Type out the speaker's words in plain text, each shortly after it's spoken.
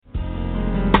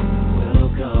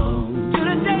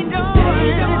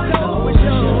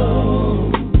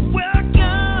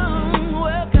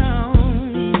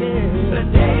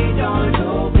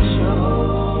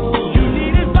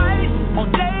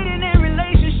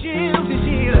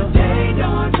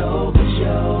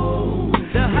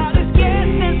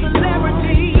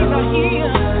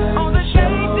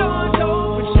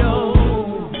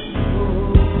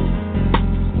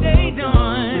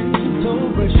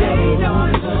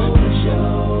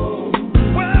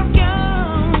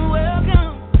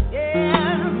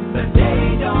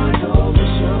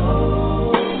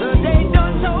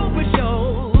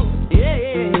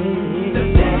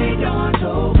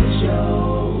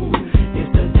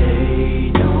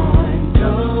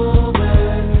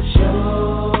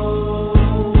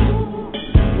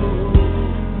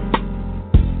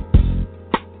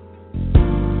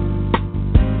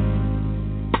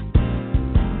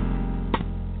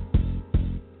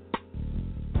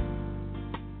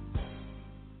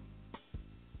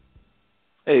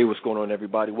Hey, what's going on,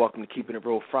 everybody? Welcome to Keeping It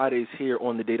Real Fridays here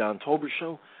on the Dedan Tolbert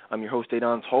Show. I'm your host,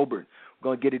 Dedan Tolbert. We're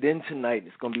going to get it in tonight.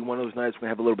 It's going to be one of those nights we're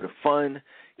going to have a little bit of fun,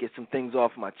 get some things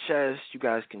off my chest. You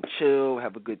guys can chill,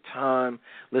 have a good time,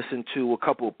 listen to a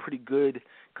couple of pretty good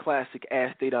classic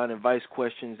Ask Dedan Advice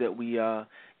questions that we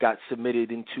got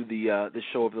submitted into the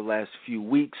show over the last few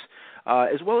weeks,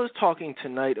 as well as talking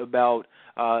tonight about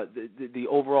the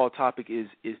overall topic is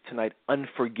tonight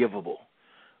unforgivable,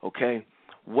 okay?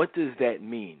 What does that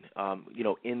mean,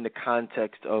 in the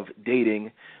context of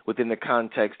dating, within the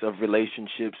context of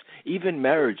relationships, even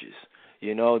marriages?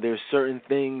 There's certain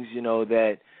things,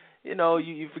 that,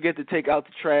 you forget to take out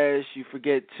the trash, you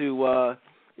forget to,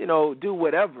 do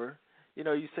whatever.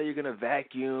 You say you're going to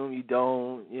vacuum, you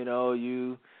don't,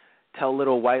 you tell a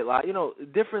little white lie,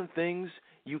 different things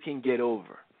you can get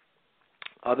over.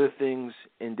 Other things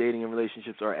in dating and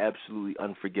relationships are absolutely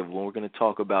unforgivable. And we're going to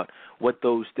talk about what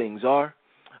those things are,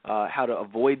 how to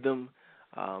avoid them,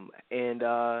 and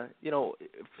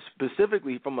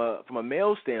specifically from a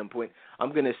male standpoint,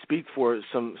 I'm going to speak for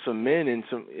some men and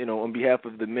some on behalf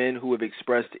of the men who have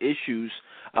expressed issues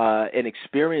and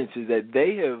experiences that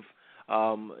they have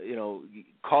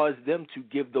caused them to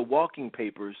give the walking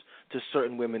papers to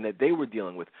certain women that they were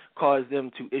dealing with, caused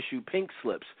them to issue pink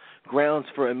slips, grounds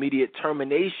for immediate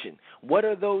termination. What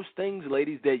are those things,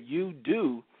 ladies, that you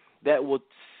do that will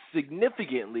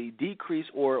significantly decrease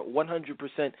or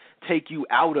 100% take you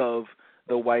out of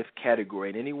the wife category?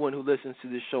 And anyone who listens to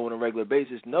this show on a regular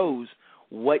basis knows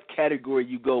what category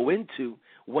you go into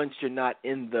once you're not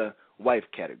in the wife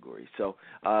category. So,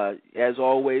 as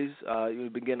always,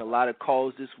 we've been getting a lot of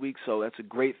calls this week, so that's a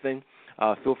great thing.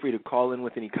 Feel free to call in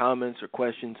with any comments or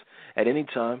questions at any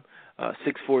time.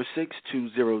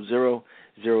 646-200-0366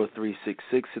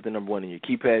 is the number one in your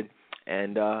keypad,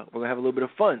 and we're going to have a little bit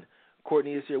of fun.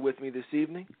 Courtney is here with me this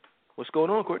evening. What's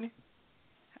going on, Courtney?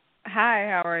 Hi,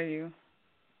 how are you?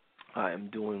 I am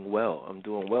doing well.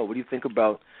 What do you think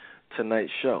about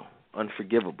tonight's show,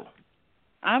 Unforgivable?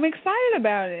 I'm excited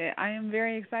about it. I am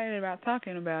very excited about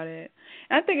talking about it.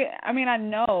 And I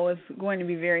know it's going to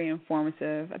be very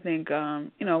informative. I think,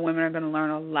 women are going to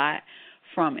learn a lot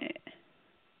from it.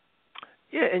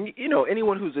 Yeah, and,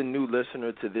 anyone who's a new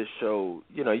listener to this show,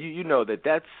 you know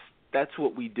that's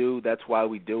what we do. That's why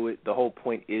we do it. The whole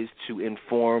point is to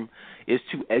inform, is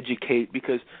to educate,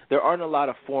 because there aren't a lot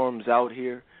of forums out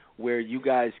here where you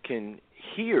guys can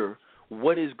hear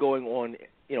what is going on,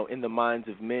 in the minds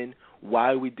of men,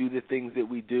 why we do the things that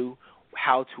we do,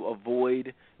 how to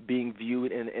avoid being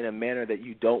viewed in a manner that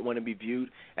you don't want to be viewed.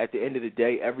 At the end of the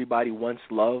day, everybody wants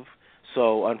love.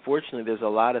 So, unfortunately, there's a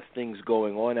lot of things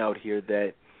going on out here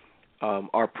that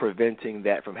are preventing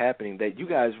that from happening, that you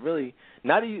guys really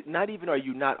not even are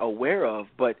you not aware of,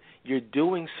 but you're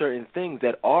doing certain things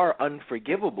that are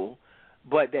unforgivable,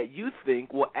 but that you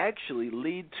think will actually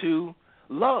lead to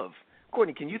love.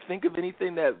 Courtney, can you think of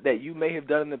anything that you may have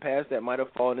done in the past that might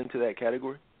have fallen into that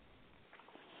category?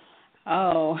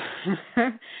 Oh,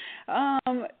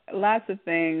 lots of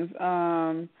things.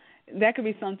 That could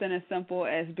be something as simple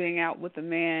as being out with a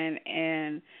man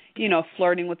and,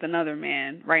 flirting with another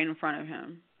man right in front of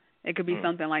him. It could be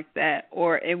something like that.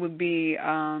 Or it would be,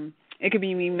 it could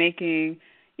be me making,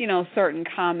 certain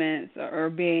comments or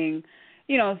being,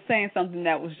 saying something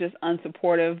that was just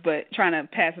unsupportive, but trying to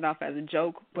pass it off as a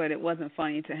joke, but it wasn't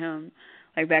funny to him.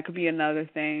 Like, that could be another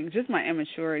thing. Just my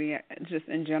immaturity, just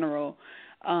in general,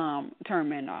 turn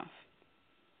men off.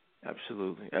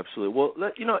 Absolutely. Well,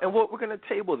 and we're going to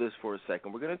table this for a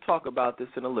second. We're going to talk about this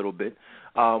in a little bit.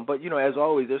 But, as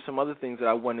always, there's some other things that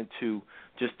I wanted to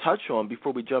just touch on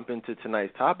before we jump into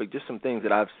tonight's topic, just some things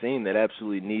that I've seen that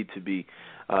absolutely need to be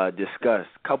discussed.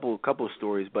 Couple of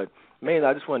stories, but mainly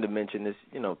I just wanted to mention this,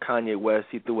 Kanye West,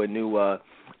 he threw a new an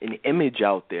image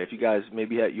out there. If you guys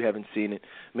maybe you haven't seen it,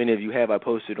 many of you have, I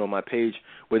posted it on my page,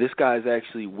 where this guy is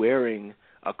actually wearing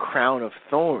a crown of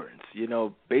thorns,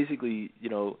 basically,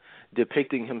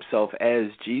 depicting himself as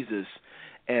Jesus.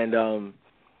 And,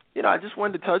 I just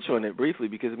wanted to touch on it briefly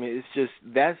because, it's just,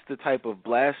 that's the type of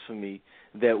blasphemy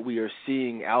that we are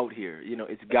seeing out here.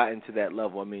 It's gotten to that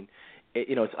level.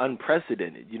 It's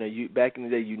unprecedented. You back in the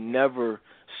day, you never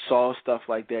saw stuff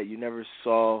like that. You never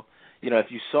saw,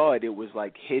 if you saw it, it was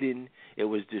like hidden. It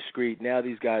was discreet. Now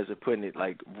these guys are putting it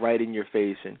like right in your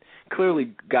face, and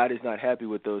clearly God is not happy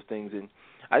with those things. And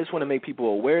I just want to make people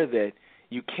aware that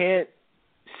you can't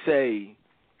say,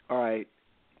 all right,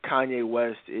 Kanye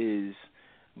West is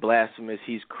blasphemous,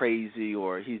 he's crazy,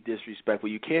 or he's disrespectful.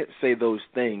 You can't say those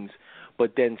things,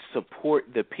 but then support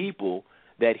the people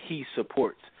that he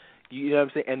supports. You know what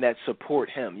I'm saying? And that support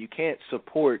him. You can't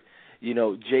support,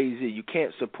 Jay-Z. You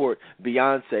can't support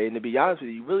Beyonce. And to be honest with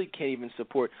you, you really can't even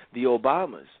support the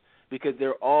Obamas because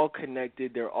they're all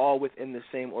connected. They're all within the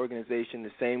same organization,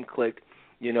 the same clique.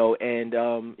 And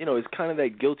it's kind of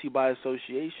that guilty by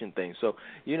association thing. So,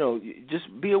 just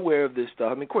be aware of this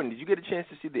stuff. I mean, Courtney, did you get a chance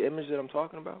to see the image that I'm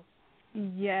talking about?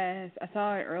 Yes, I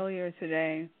saw it earlier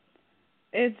today.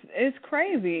 It's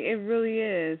crazy. It really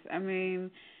is. I mean,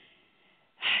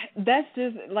 that's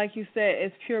just like you said,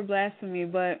 it's pure blasphemy,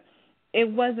 but he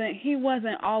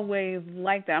wasn't always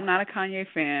like that. I'm not a Kanye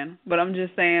fan, but I'm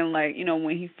just saying, like,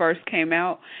 when he first came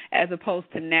out as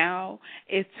opposed to now,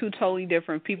 it's two totally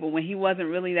different people. When he wasn't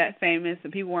really that famous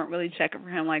and people weren't really checking for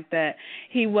him like that,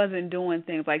 he wasn't doing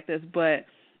things like this. But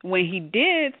when he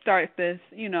did start this,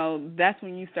 that's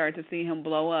when you start to see him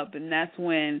blow up, and that's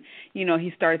when,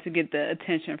 he started to get the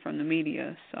attention from the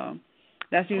media. So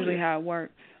that's usually how it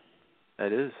works.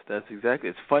 That is. That's exactly.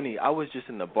 It's funny. I was just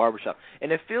in the barbershop,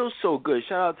 and it feels so good.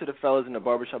 Shout out to the fellas in the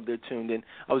barbershop. They're tuned in.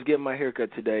 I was getting my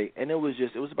haircut today, and it was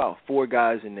about 4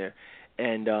 guys in there,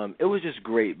 and it was just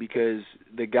great because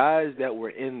the guys that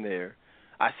were in there,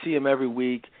 I see them every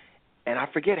week, and I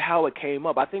forget how it came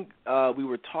up. I think we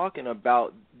were talking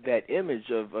about that image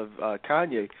of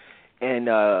Kanye, and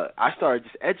I started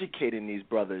just educating these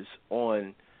brothers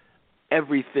on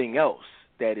everything else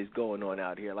that is going on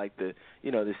out here, like the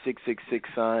 666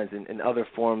 signs and other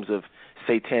forms of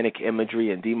satanic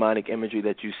imagery and demonic imagery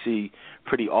that you see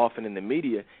pretty often in the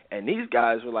media. And these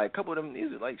guys were like, a couple of them,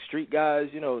 these are like street guys,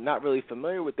 not really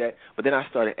familiar with that. But then I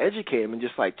started educating them and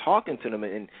just like talking to them,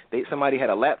 and somebody had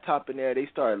a laptop in there. They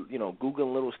started,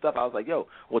 Googling little stuff. I was like, yo,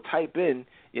 well, type in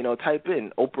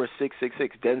Oprah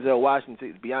 666, Denzel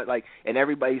Washington, beyond, like, and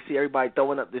everybody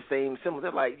throwing up the same symbols.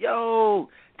 They're like, yo,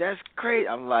 that's crazy.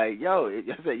 I'm like, yo,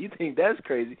 I said, you think that's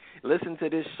crazy? Listen to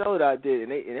this show that I did,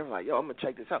 and they were like, yo, I'm gonna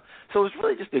check this out. So it's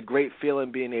really just a great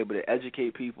feeling being able to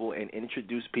educate people and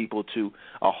introduce people to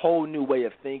a whole new way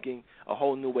of thinking, a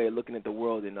whole new way of looking at the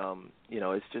world, and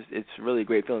it's really a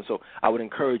great feeling. So I would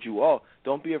encourage you all,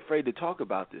 don't be afraid to talk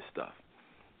about this stuff.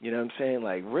 You know what I'm saying?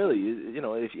 Like, really,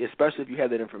 especially if you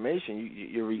have that information,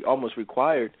 you're almost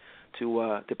required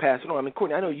to pass it on. I mean,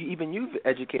 Courtney, I know you've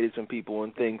educated some people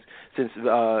on things since,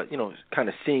 kind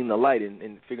of seeing the light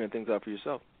and figuring things out for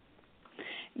yourself.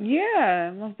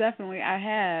 Yeah, most definitely I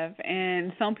have.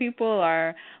 And some people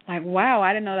are like, wow,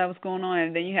 I didn't know that was going on.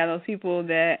 And then you have those people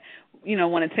that,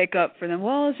 want to take up for them.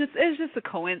 Well, it's just a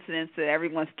coincidence that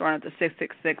everyone's throwing up the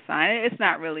 666 sign. It's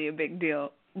not really a big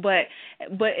deal. But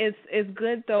it's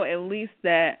good though, at least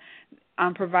that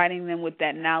I'm providing them with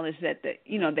that knowledge that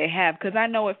they have. Because I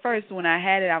know at first when I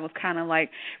had it, I was kind of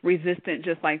like resistant,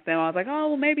 just like them. I was like, oh,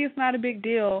 well, maybe it's not a big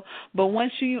deal. But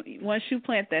once you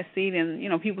plant that seed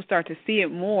and people start to see it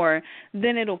more,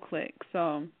 then it'll click.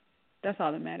 So that's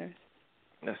all that matters.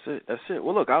 That's it.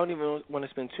 Well, look, I don't even want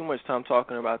to spend too much time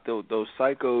talking about those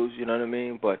psychos, you know what I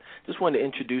mean? But just wanted to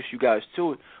introduce you guys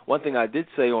to it. One thing I did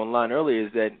say online earlier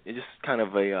is that it's just kind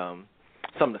of a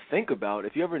something to think about.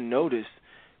 If you ever noticed,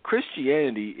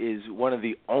 Christianity is one of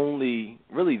the only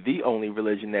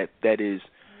religion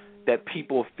that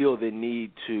people feel the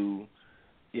need to,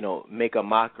 make a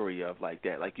mockery of like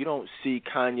that. Like, you don't see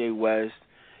Kanye West,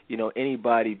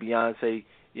 anybody, Beyonce,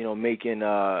 making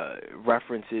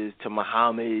references to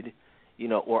Muhammad,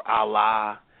 or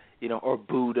Allah, or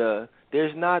Buddha.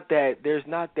 There's not that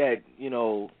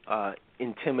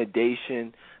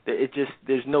intimidation.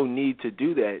 There's no need to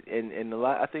do that. And a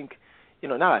lot,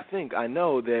 I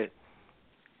know that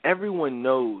everyone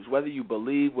knows, whether you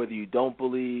believe, whether you don't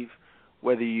believe,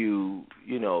 whether you're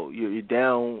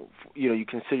down, you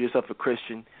consider yourself a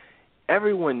Christian.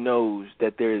 Everyone knows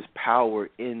that there is power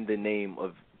in the name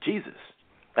of Jesus.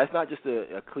 That's not just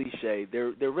a cliche.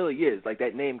 There really is. Like,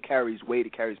 that name carries weight.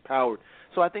 It carries power.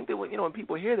 So I think that when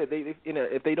people hear that,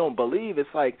 if they don't believe, it's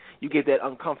like you get that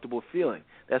uncomfortable feeling.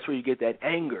 That's where you get that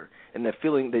anger and the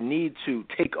feeling, the need to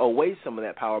take away some of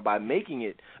that power by making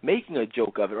a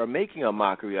joke of it or making a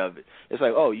mockery of it. It's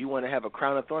like, oh, you want to have a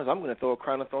crown of thorns? I'm going to throw a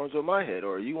crown of thorns on my head.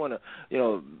 Or you want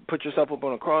to, put yourself up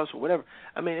on a cross or whatever.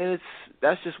 I mean,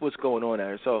 that's just what's going on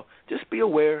there. So just be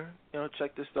aware.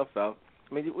 Check this stuff out.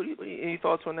 I mean, any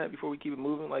thoughts on that before we keep it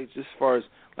moving? Like, just as far as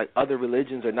like other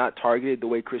religions are not targeted the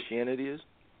way Christianity is.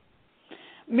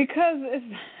 Because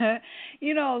it's,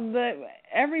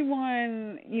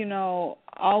 everyone,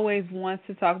 always wants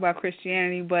to talk about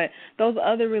Christianity, but those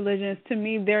other religions, to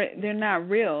me, they're not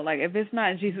real. Like, if it's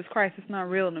not Jesus Christ, it's not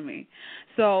real to me.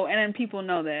 So, and then people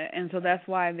know that, and so that's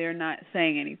why they're not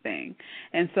saying anything.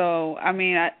 And so, I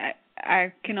mean,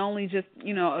 I can only just,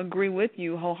 agree with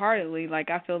you wholeheartedly. Like,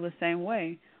 I feel the same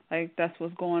way. Like, that's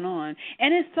what's going on.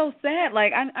 And it's so sad.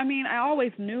 Like, I mean, I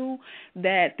always knew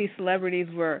that these celebrities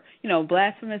were,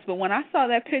 blasphemous, but when I saw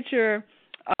that picture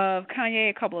of Kanye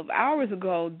a couple of hours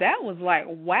ago, that was like,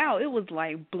 wow, it was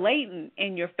like blatant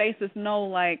in your face. There's no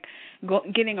like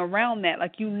getting around that.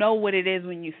 Like, you know what it is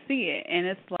when you see it, and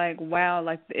it's like, wow,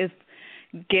 like it's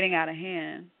getting out of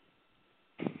hand.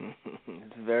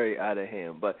 It's very out of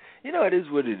hand, but it is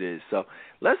what it is. So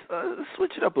let's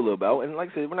switch it up a little bit. And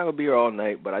like I said, we're not gonna be here all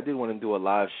night, but I did want to do a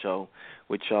live show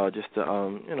with y'all just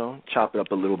to chop it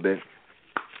up a little bit.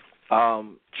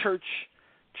 Church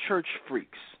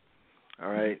freaks. All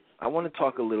right, I want to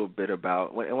talk a little bit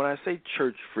about when I say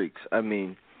church freaks. I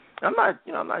mean, I'm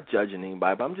not judging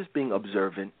anybody, but I'm just being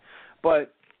observant.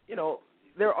 But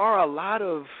there are a lot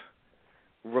of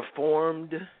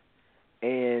reformed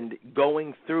and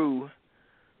going through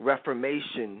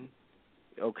Reformation,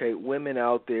 women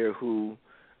out there who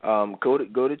go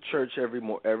to church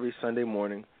every Sunday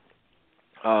morning.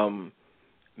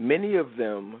 Many of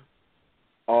them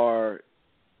are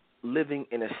living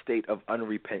in a state of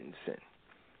unrepentant sin.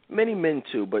 Many men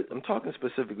too, but I'm talking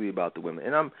specifically about the women.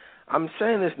 And I'm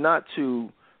saying this not to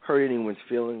hurt anyone's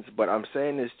feelings, but I'm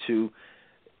saying this to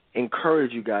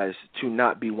encourage you guys to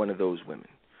not be one of those women.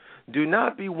 Do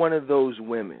not be one of those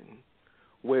women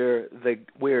where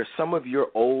some of your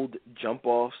old jump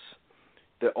offs,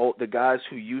 the guys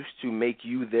who used to make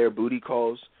you their booty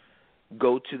calls,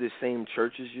 go to the same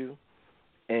church as you,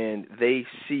 and they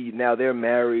see now they're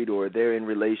married or they're in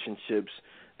relationships.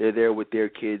 They're there with their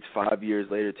kids 5 years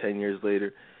later, 10 years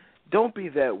later. Don't be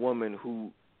that woman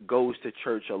who goes to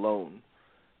church alone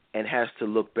and has to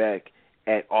look back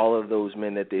at all of those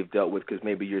men that they've dealt with because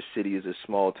maybe your city is a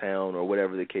small town or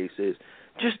whatever the case is.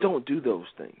 Just don't do those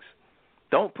things.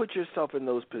 Don't put yourself in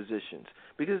those positions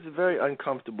because it's very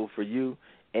uncomfortable for you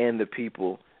and the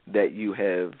people that you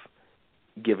have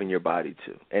given your body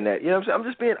to. And that, I'm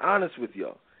just being honest with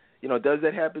y'all. Does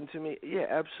that happen to me? Yeah,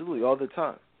 absolutely, all the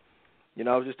time.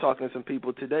 I was just talking to some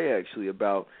people today actually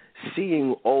about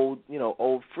seeing old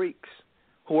freaks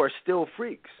who are still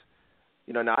freaks.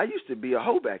 Now I used to be a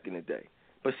hoe back in the day,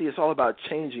 but see, it's all about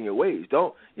changing your ways.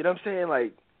 Don't, what I'm saying?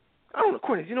 Like, I don't know,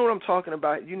 Courtney, you know what I'm talking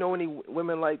about? You know any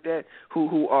women like that who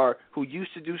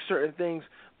used to do certain things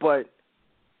but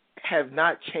have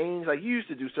not changed? Like, you used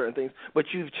to do certain things, but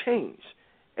you've changed,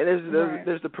 and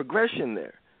there's the progression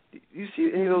there. You see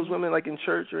any of those women like in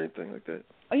church or anything like that?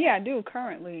 Oh yeah, I do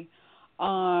currently.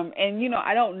 And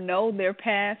I don't know their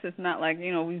past. It's not like,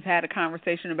 we've had a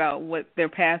conversation about what their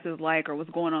past is like or what's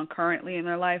going on currently in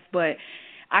their life, but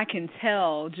I can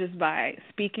tell just by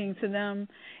speaking to them,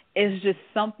 it's just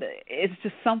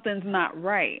something's not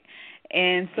right.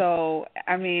 And so,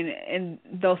 I mean, and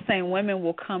those same women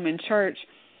will come in church,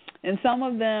 and some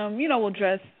of them,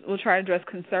 will try to dress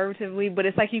conservatively, but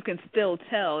it's like you can still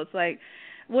tell. It's like,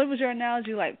 what was your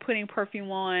analogy, like putting perfume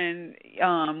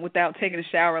on without taking a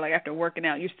shower, like after working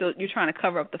out? You're trying to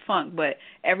cover up the funk, but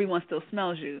everyone still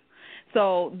smells you.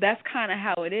 So that's kind of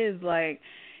how it is. Like,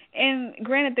 and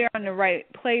granted, they're in the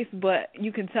right place, but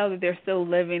you can tell that they're still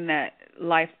living that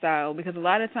lifestyle because a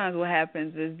lot of times what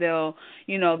happens is they'll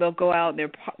go out,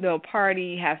 they'll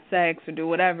party, have sex, or do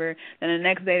whatever. Then the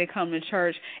next day they come to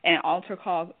church and an altar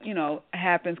call,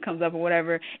 comes up or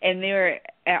whatever, and they're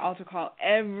at altar call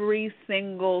every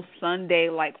single Sunday,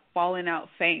 like falling out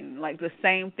fainting, like the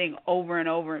same thing over and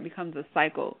over, and it becomes a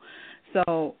cycle.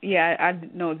 So yeah, I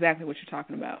know exactly what you're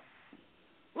talking about.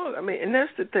 Look, I mean, and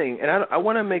that's the thing, and I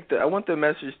want the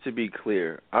message to be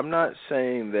clear. I'm not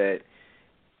saying that,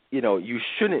 you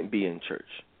shouldn't be in church.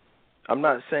 I'm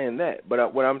not saying that,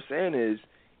 but what I'm saying is,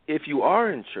 if you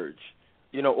are in church,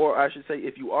 or I should say,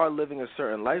 if you are living a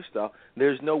certain lifestyle,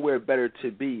 there's nowhere better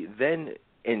to be than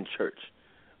in church,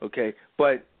 okay?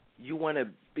 But you want to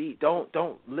be, don't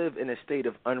live in a state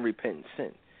of unrepentant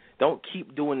sin. Don't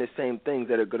keep doing the same things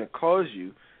that are going to cause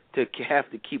you to have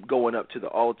to keep going up to the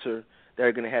altar, that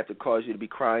are going to have to cause you to be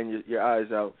crying your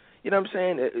eyes out. You know what I'm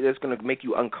saying? It's going to make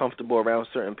you uncomfortable around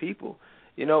certain people.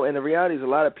 And the reality is a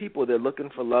lot of people, they're looking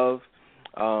for love,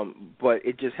 but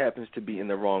it just happens to be in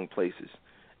the wrong places.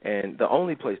 And the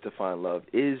only place to find love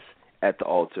is at the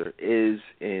altar, is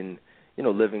in,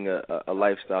 living a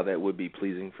lifestyle that would be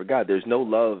pleasing for God. There's no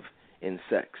love in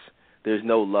sex. There's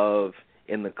no love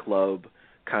in the club,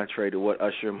 contrary to what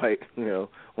Usher might,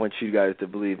 want you guys to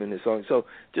believe in his song. So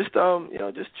just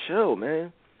chill,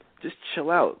 man. Just chill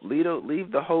out.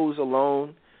 Leave the hoes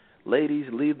alone. Ladies,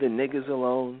 leave the niggas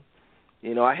alone.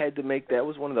 I had to make that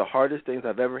was one of the hardest things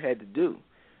I've ever had to do,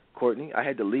 Courtney. I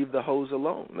had to leave the hoes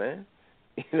alone, man.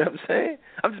 You know what I'm saying?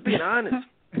 I'm just being honest.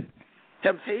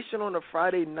 Temptation on a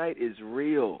Friday night is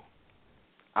real.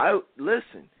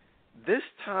 Listen, this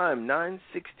time,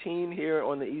 9:16 here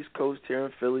on the East Coast here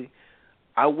in Philly,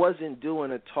 I wasn't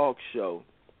doing a talk show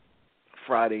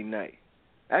Friday night.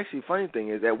 Actually, funny thing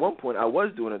is, at one point I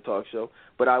was doing a talk show,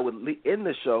 but I would end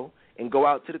the show and go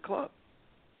out to the club.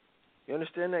 You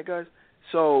understand that, guys?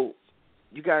 So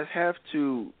you guys have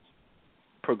to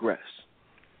progress,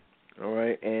 all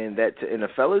right? And the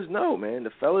fellas know, man.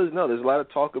 The fellas know. There's a lot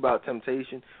of talk about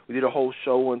temptation. We did a whole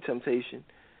show on temptation,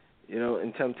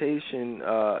 and temptation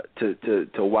to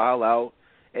wild out.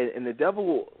 And the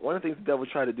devil, one of the things the devil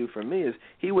tried to do for me is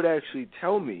he would actually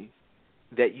tell me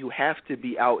that you have to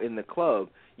be out in the club.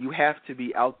 You have to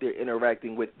be out there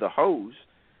interacting with the hoes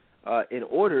in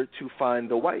order to find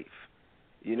the wife.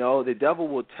 The devil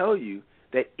will tell you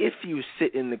that if you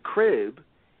sit in the crib,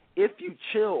 if you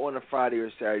chill on a Friday or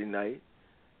Saturday night,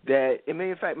 that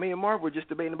in fact, me and Marv were just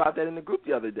debating about that in the group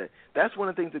the other day. That's one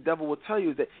of the things the devil will tell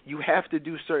you, is that you have to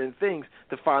do certain things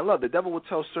to find love. The devil will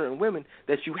tell certain women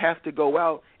that you have to go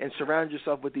out and surround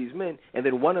yourself with these men, and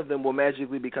then one of them will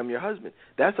magically become your husband.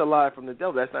 That's a lie from the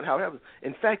devil. That's not how it happens.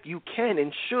 In fact, you can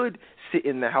and should sit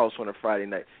in the house on a Friday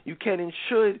night. You can and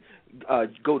should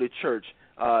go to church,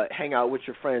 hang out with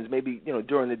your friends, maybe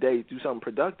during the day, do something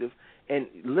productive, and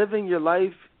living your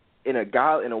life in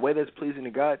a way that's pleasing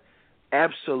to God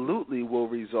absolutely will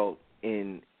result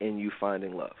in you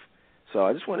finding love. So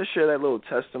I just want to share that little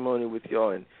testimony with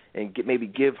y'all and maybe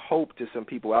give hope to some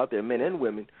people out there, men and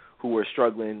women, who are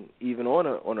struggling even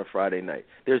on a Friday night.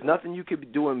 There's nothing you could be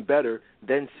doing better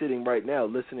than sitting right now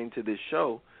listening to this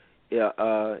show,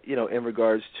 in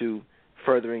regards to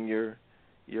furthering your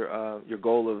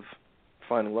goal of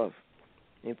finding love.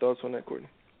 Any thoughts on that, Courtney?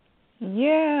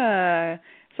 Yeah.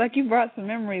 It's like you brought some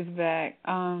memories back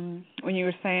when you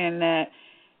were saying that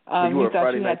you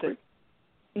thought you had to.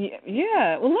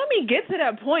 Yeah. Well, let me get to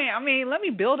that point. I mean, let me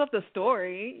build up the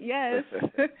story. Yes.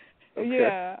 Okay.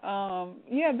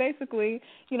 Yeah. Basically,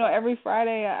 every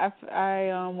Friday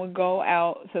I would go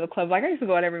out to the club. Like I used to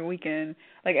go out every weekend,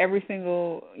 like every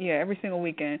single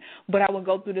weekend. But I would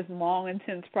go through this long,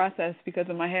 intense process because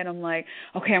in my head I'm like,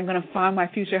 okay, I'm gonna find my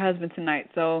future husband tonight.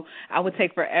 So I would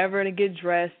take forever to get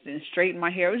dressed and straighten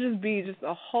my hair. It would just be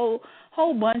a whole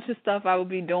bunch of stuff I would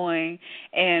be doing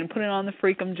and putting on the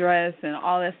freakum dress and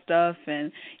all that stuff.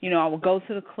 And I would go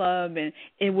to the club and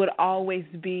it would always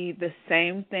be the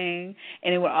same thing,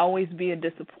 and it would always be a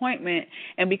disappointment.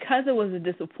 And because it was a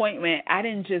disappointment, I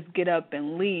didn't just get up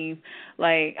and leave.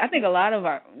 Like, I think a lot of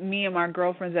me and my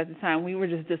girlfriends at the time, we were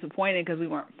just disappointed because we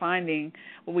weren't finding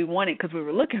what we wanted because we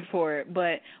were looking for it.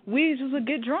 But we just would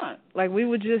get drunk. Like, we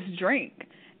would just drink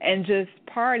and just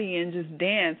party and just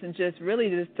dance and just really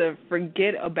just to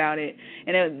forget about it.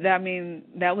 And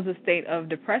that was a state of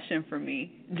depression for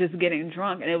me, just getting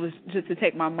drunk. And it was just to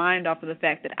take my mind off of the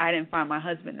fact that I didn't find my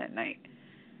husband that night.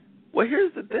 Well,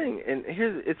 here's the thing, and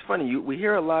it's funny. We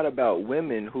hear a lot about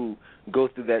women who go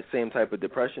through that same type of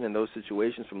depression in those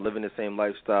situations from living the same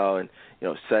lifestyle and,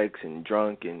 sex and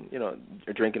drunk and,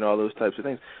 drinking, all those types of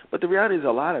things. But the reality is a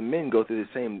lot of men go through the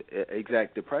same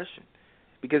exact depression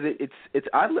because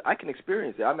I can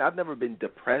experience it. I mean, I've never been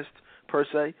depressed per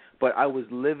se, but I was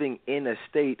living in a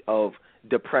state of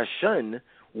depression,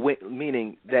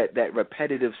 meaning that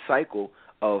repetitive cycle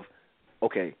of,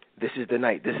 okay, this is the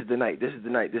night,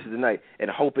 and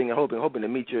hoping to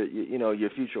meet your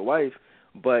future wife,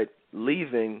 but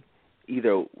leaving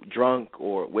either drunk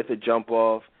or with a jump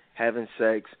off, having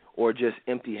sex, or just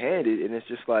empty-handed, and it's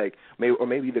just like,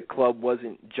 maybe the club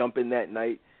wasn't jumping that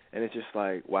night, and it's just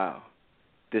like, wow,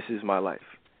 this is my life.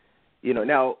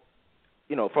 Now,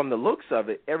 from the looks of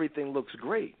it, everything looks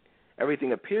great.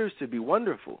 Everything appears to be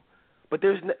wonderful, but see,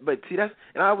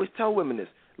 and I always tell women this.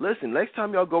 Listen, next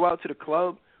time y'all go out to the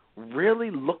club,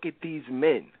 really look at these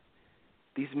men.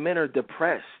 These men are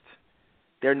depressed.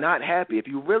 They're not happy. If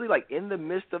you really, in the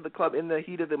midst of the club, in the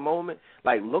heat of the moment,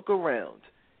 look around.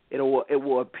 It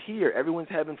will appear everyone's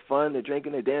having fun, they're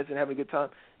drinking, they're dancing, having a good time.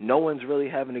 No one's really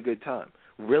having a good time.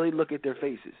 Really look at their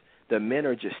faces. The men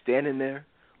are just standing there,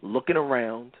 looking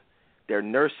around. They're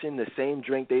nursing the same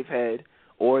drink they've had,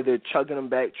 or they're chugging them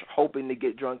back, hoping to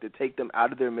get drunk to take them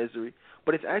out of their misery.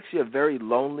 But it's actually a very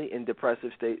lonely and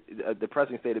depressing state of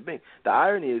being. The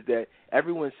irony is that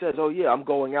everyone says, oh, yeah, I'm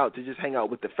going out to just hang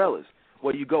out with the fellas.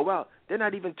 Well, you go out, they're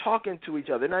not even talking to each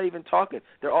other. They're not even talking.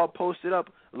 They're all posted up,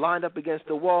 lined up against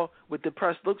the wall with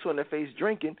depressed looks on their face,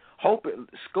 drinking,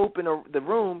 scoping the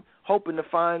room, hoping to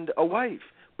find a wife.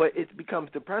 But it becomes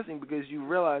depressing because you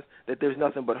realize that there's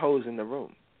nothing but hoes in the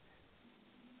room.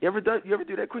 You ever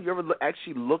do that quick? You ever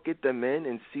actually look at the men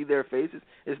and see their faces?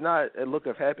 It's not a look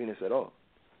of happiness at all.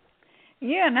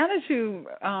 Yeah, now that you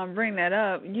bring that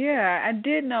up, yeah, I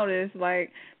did notice,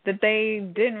 that they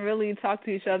didn't really talk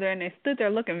to each other, and they stood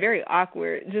there looking very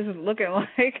awkward, just looking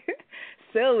like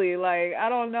silly. Like, I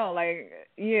don't know. Like,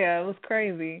 yeah, it was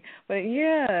crazy. But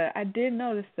yeah, I did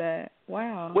notice that.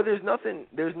 Wow. Well, there's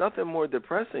nothing more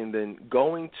depressing than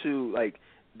going to, like,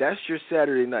 that's your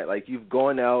Saturday night. Like, you've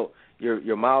gone out,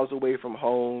 you're miles away from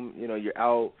home, you know, you're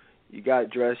out, you got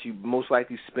dressed, you most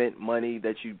likely spent money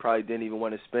that you probably didn't even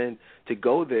want to spend to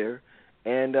go there,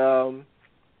 and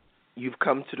you've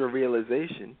come to the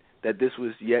realization that this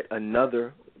was yet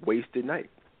another wasted night.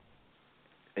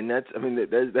 And that's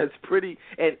pretty,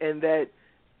 and that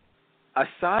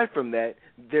aside from that,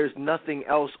 there's nothing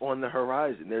else on the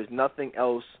horizon. There's nothing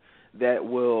else that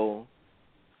will,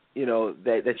 you know,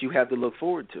 that you have to look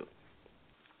forward to.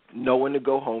 No one to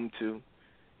go home to,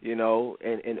 you know,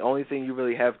 and the only thing you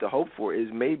really have to hope for is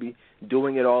maybe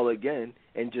doing it all again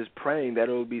and just praying that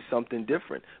it will be something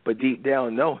different. But deep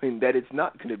down knowing that it's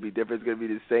not going to be different, it's going to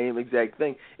be the same exact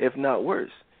thing, if not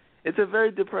worse. It's a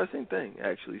very depressing thing,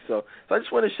 actually. So I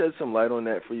just want to shed some light on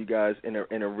that for you guys in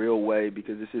a real way,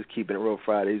 because this is Keeping It Real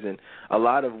Fridays, and a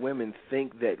lot of women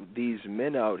think that these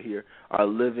men out here are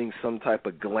living some type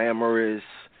of glamorous,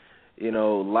 you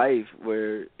know, life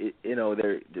where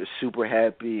they're super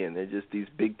happy and they're just these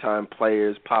big time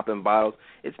players popping bottles.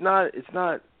 It's not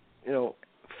you know,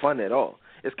 fun at all.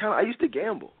 It's kind of, I used to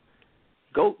gamble.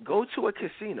 Go to a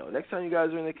casino. Next time you guys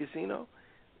are in the casino,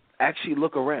 actually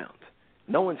look around.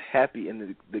 No one's happy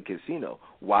in the casino.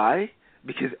 Why?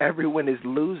 Because everyone is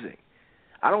losing.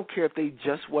 I don't care if they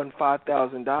just won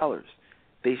 $5,000.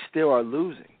 They still are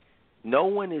losing. No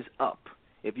one is up.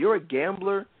 If you're a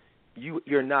gambler,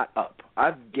 you're not up.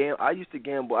 I used to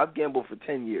gamble. I've gambled for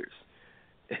 10 years.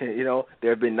 You know, there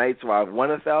have been nights where I've won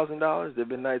 $1,000. There have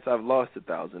been nights I've lost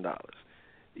 $1,000.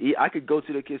 I could go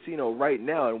to the casino right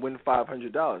now and win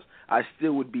 $500. I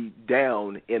still would be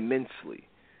down immensely.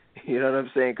 You know what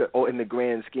I'm saying? In the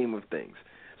grand scheme of things.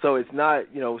 So it's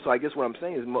not, you know, so I guess what I'm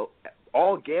saying is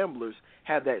all gamblers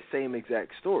have that same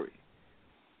exact story.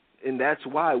 And that's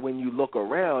why when you look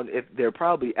around, if they're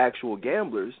probably actual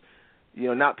gamblers, you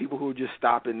know, not people who are just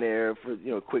stopping there for,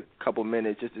 you know, a quick couple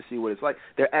minutes just to see what it's like.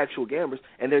 They're actual gamblers,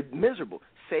 and they're miserable.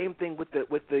 Same thing with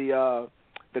the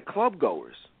club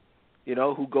goers, you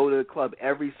know, who go to the club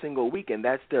every single week, and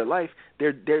that's their life.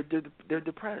 They're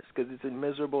depressed because it's a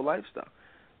miserable lifestyle.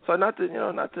 So not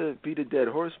to beat a dead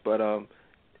horse, but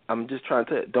I'm just trying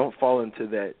to don't fall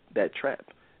into that trap.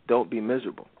 Don't be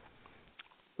miserable.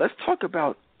 Let's talk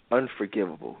about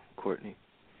unforgivable, Courtney.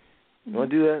 You want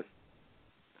to do that?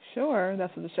 Sure,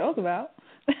 that's what the show's about.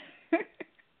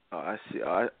 Oh, I see.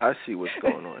 I see what's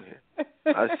going on here.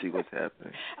 I see what's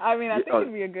happening. I mean, I think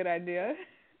it'd be a good idea.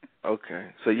 Okay,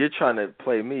 so you're trying to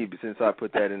play me since I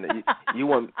put that in there.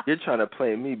 You're trying to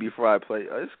play me before I play.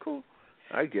 Oh, it's cool.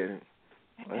 I get it.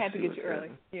 I had to get you early.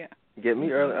 Yeah. Get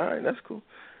me early. All right, that's cool.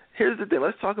 Here's the thing.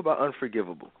 Let's talk about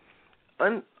unforgivable.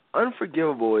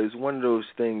 Unforgivable is one of those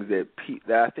things that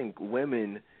I think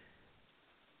women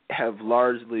have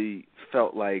largely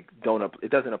felt like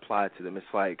it doesn't apply to them. It's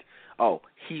like, oh,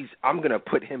 I'm going to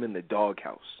put him in the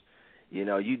doghouse. You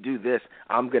know, you do this,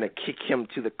 I'm going to kick him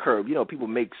to the curb. You know, people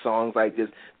make songs like this,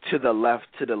 to the left,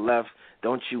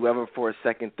 don't you ever for a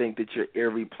second think that you're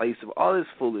irreplaceable. All this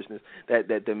foolishness that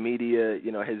the media,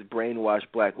 you know, has brainwashed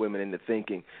black women into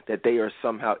thinking that they are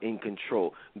somehow in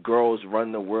control. Girls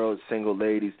run the world, single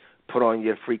ladies, put on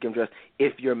your freaking dress.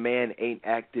 If your man ain't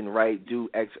acting right, do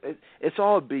X. It's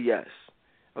all BS.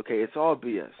 Okay, it's all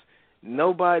BS.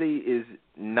 Nobody is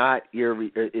not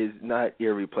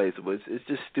irreplaceable. It's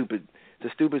just stupid.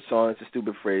 It's a stupid song. It's a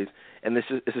stupid phrase, and it's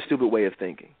a stupid way of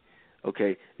thinking.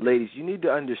 Okay, ladies, you need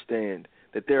to understand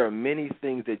that there are many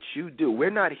things that you do.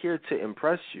 We're not here to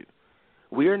impress you.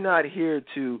 We are not here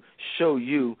to show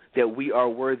you that we are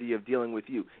worthy of dealing with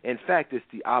you. In fact, it's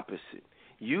the opposite.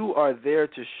 You are there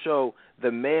to show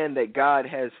the man that God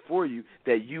has for you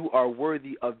that you are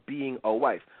worthy of being a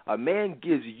wife. A man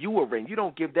gives you a ring. You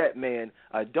don't give that man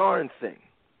a darn thing,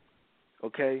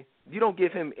 okay? You don't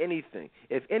give him anything.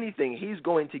 If anything, he's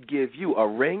going to give you a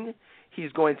ring,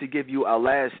 he's going to give you a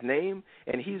last name,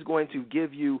 and he's going to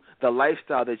give you the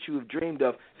lifestyle that you have dreamed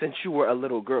of since you were a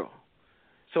little girl.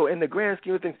 So in the grand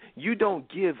scheme of things, you don't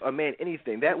give a man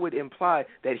anything. That would imply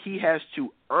that he has to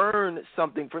earn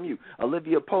something from you.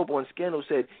 Olivia Pope on Scandal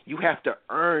said, you have to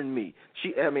earn me.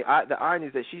 The irony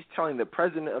is that she's telling the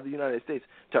President of the United States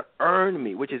to earn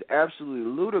me, which is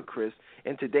absolutely ludicrous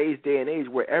in today's day and age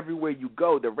where everywhere you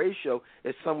go, the ratio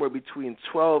is somewhere between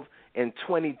 12 and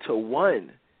 20 to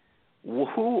 1.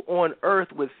 Who on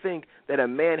earth would think that a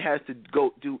man has to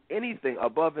go do anything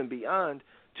above and beyond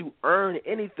to earn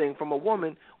anything from a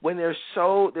woman when there's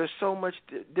so much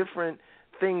different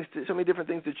so many different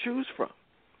things to choose from.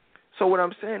 So what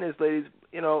I'm saying is, ladies,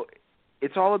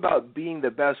 it's all about being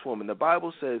the best woman. The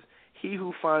Bible says, "He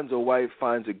who finds a wife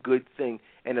finds a good thing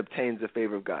and obtains the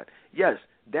favor of God." Yes,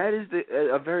 that is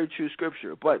a very true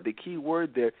scripture. But the key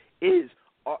word there is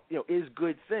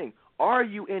good thing. Are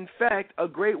you in fact a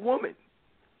great woman?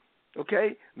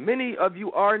 Okay, many of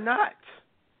you are not.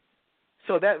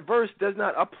 So that verse does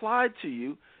not apply to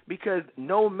you, because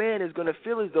no man is going to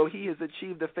feel as though he has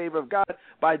achieved the favor of God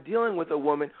by dealing with a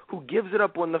woman who gives it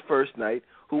up on the first night,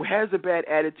 who has a bad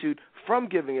attitude from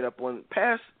giving it up on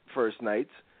past first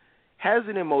nights, has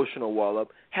an emotional wall-up,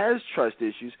 has trust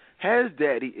issues, has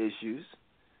daddy issues.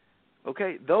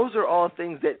 Okay, those are all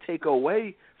things that take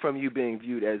away from you being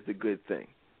viewed as the good thing.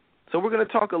 So we're going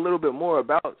to talk a little bit more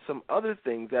about some other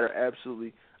things that are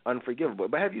absolutely unforgivable.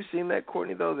 But have you seen that,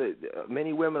 Courtney, though, that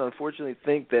many women unfortunately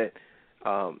think that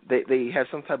they have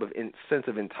some type of sense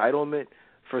of entitlement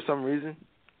for some reason?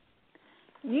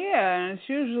 Yeah, and it's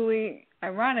usually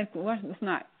ironically. Well, it's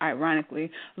not ironically.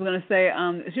 I was going to say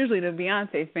it's usually the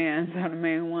Beyonce fans are the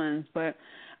main ones, but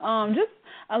just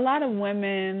a lot of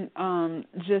women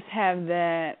just have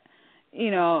that,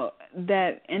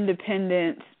 that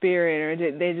independent spirit,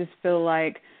 or they just feel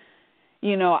like,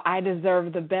 I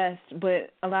deserve the best,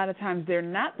 but a lot of times they're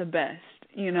not the best.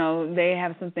 They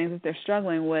have some things that they're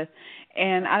struggling with.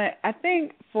 And I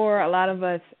think for a lot of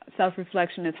us,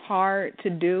 self-reflection is hard to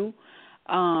do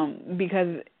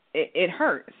because it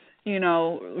hurts.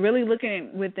 Really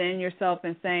looking within yourself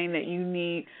and saying that you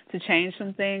need to change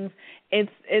some things,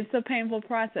 it's a painful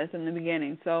process in the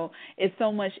beginning. So it's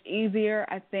so much easier,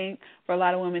 I think, for a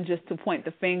lot of women just to point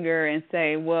the finger and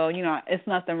say, well, it's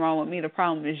nothing wrong with me. The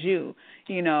problem is you.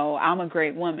 I'm a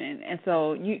great woman. And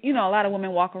so, a lot of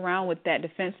women walk around with that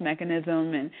defense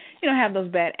mechanism and, have those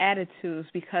bad attitudes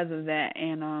because of that.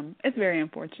 And it's very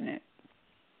unfortunate.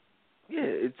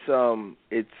 Yeah,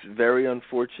 it's very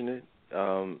unfortunate.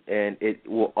 And it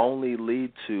will only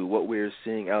lead to what we're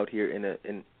seeing out here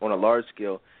on a large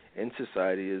scale in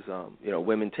society is,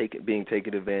 women being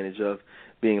taken advantage of,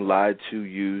 being lied to,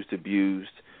 used,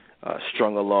 abused,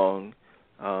 strung along,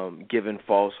 given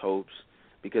false hopes.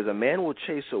 Because a man will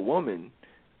chase a woman,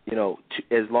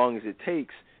 as long as it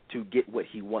takes to get what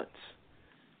he wants.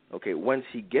 Okay, once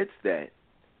he gets that,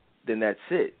 then that's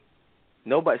it.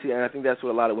 And I think that's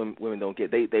what a lot of women don't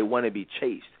get. They want to be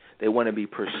chased. They want to be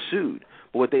pursued.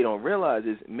 But what they don't realize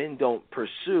is men don't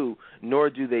pursue, nor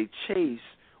do they chase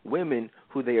women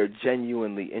who they are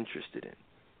genuinely interested in.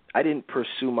 I didn't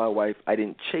pursue my wife. I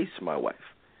didn't chase my wife.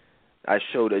 I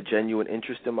showed a genuine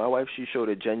interest in my wife. She showed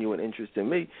a genuine interest in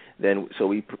me. So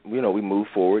we moved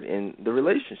forward in the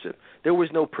relationship. There was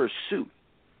no pursuit.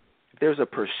 If there's a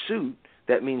pursuit,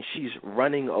 that means she's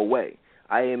running away.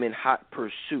 I am in hot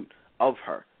pursuit of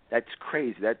her. That's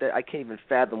crazy. That I can't even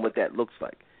fathom what that looks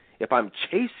like. If I'm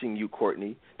chasing you,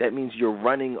 Courtney, that means you're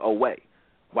running away.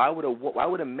 Why would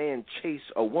a man chase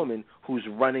a woman who's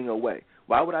running away?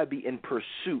 Why would I be in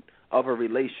pursuit of a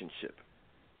relationship?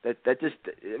 Is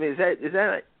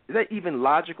that even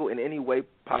logical in any way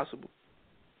possible?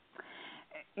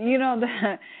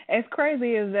 As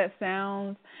crazy as that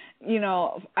sounds,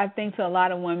 I think to a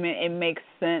lot of women it makes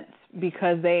sense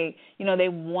because they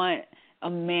want a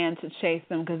man to chase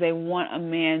them, because they want a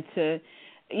man to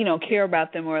care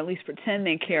about them, or at least pretend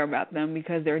they care about them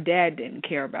because their dad didn't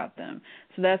care about them.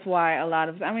 So that's why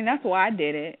that's why I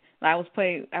did it. I would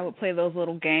play those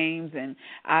little games, and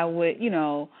I would,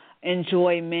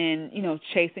 enjoy men,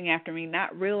 chasing after me,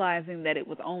 not realizing that it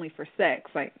was only for sex.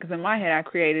 Because in my head I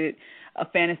created a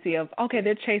fantasy of, okay,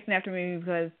 they're chasing after me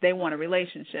because they want a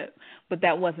relationship. But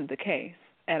that wasn't the case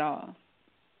at all.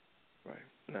 Right.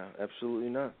 No, absolutely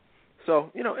not.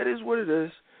 So, it is what it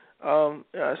is.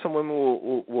 Some women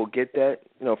will get that,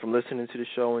 from listening to the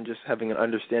show and just having an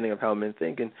understanding of how men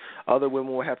think, and other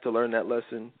women will have to learn that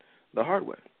lesson the hard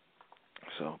way.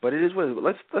 So, but it is what it is.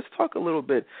 Let's talk a little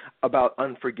bit about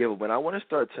unforgivable. And I want to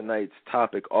start tonight's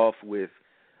topic off with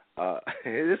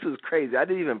this is crazy. I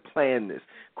didn't even plan this,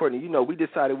 Courtney. We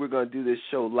decided we're going to do this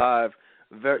show live,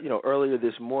 earlier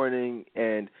this morning,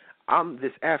 and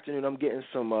this afternoon I'm getting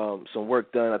some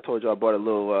work done. I told you I bought a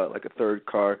little like a third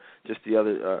car just the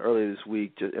earlier this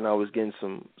week, and I was getting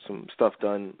some stuff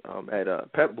done at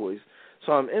Pep Boys.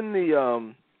 So I'm in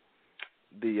the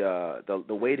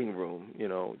waiting room,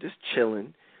 just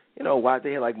chilling. Why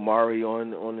they had like Mari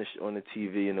on the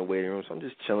TV in the waiting room. So I'm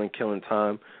just chilling, killing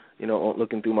time,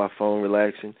 looking through my phone,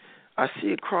 relaxing. I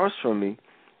see across from me,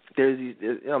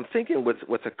 I'm thinking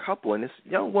what's a couple, and this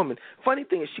young woman. Funny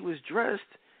thing is, she was dressed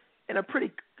in a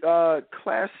pretty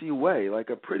classy way, like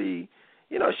a pretty,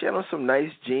 she had on some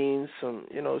nice jeans, some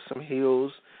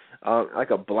heels,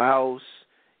 like a blouse,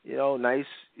 nice,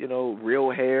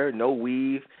 real hair, no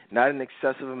weave, not an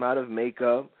excessive amount of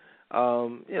makeup,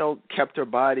 kept her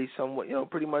body somewhat,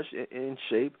 pretty much in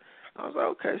shape. I was like,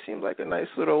 okay, seems like a nice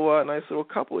little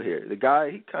couple here. The guy,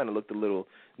 he kind of looked a little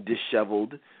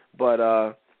disheveled, but,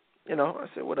 I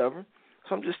said, whatever.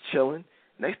 So I'm just chilling.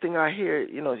 Next thing I hear,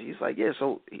 he's like, yeah,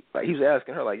 so he was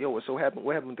asking her, like, yo, what happened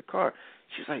with the car?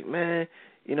 She's like, man,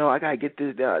 I got to get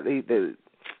this down.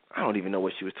 I don't even know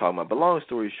what she was talking about. But long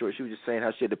story short, she was just saying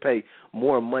how she had to pay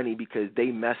more money because they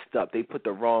messed up. They put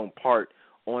the wrong part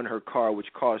on her car, which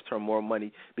cost her more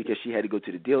money because she had to go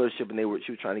to the dealership, and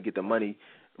she was trying to get the money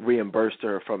reimbursed to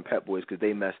her from Pep Boys because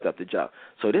they messed up the job.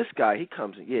 So this guy, he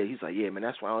comes in, he's like, yeah, man,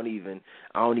 that's why I don't even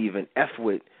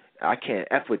I can't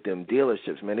F with them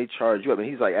dealerships, man. They charge you up. And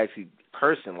he's like actually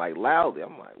cursing like loudly.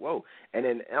 I'm like, whoa. And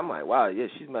then I'm like, wow, yeah,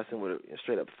 she's messing with a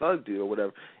straight up thug dude or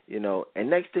whatever, And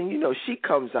next thing you know, she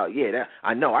comes out,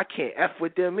 I know, I can't F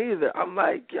with them either. I'm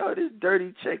like, yo, this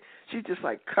dirty chick, she's just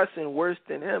like cussing worse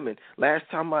than him. And last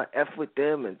time I F with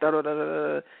them and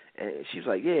da-da-da-da-da. And she's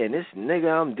like, yeah, and this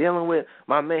nigga I'm dealing with,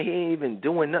 my man, he ain't even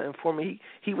doing nothing for me.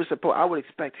 He was supposed, I would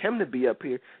expect him to be up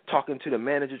here talking to the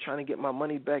manager trying to get my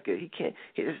money back. He can't,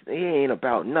 he ain't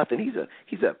about nothing.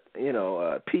 He's a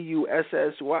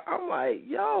PUSS. I'm like,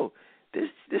 yo, this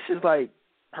is like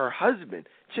her husband.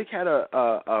 Chick had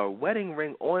a wedding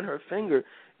ring on her finger,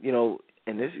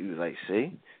 and this, he was like,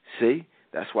 see,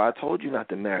 that's why I told you not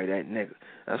to marry that nigga.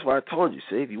 That's why I told you,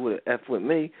 see, if you would have F with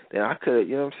me, then I could have,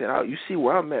 you know what I'm saying? You see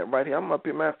where I'm at right here. I'm up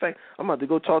here, matter of fact, I'm about to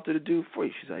go talk to the dude for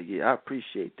you. She's like, yeah, I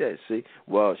appreciate that, see.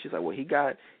 Well, she's like, well, he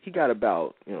got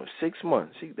about, 6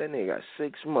 months. That nigga got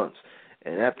 6 months.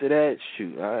 And after that,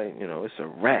 shoot, it's a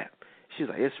wrap. She's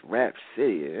like, it's Rap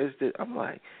City. I'm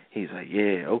like, he's like,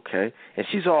 yeah, okay. And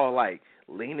she's all like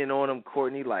leaning on him,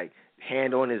 Courtney, like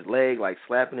hand on his leg, like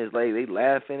slapping his leg. They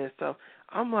laughing and stuff.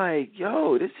 I'm like,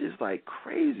 yo, this is like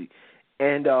crazy.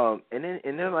 And then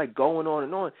they're like going on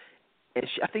and on. And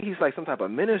I think he's like some type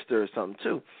of minister or something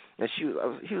too. And he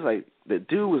was like, the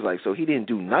dude was like, so he didn't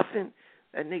do nothing?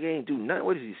 That nigga ain't do nothing.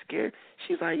 What is he scared?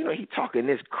 She's like, he talking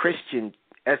this Christian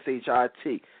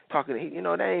SHIT, talking,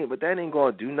 that ain't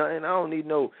gonna do nothing. I don't need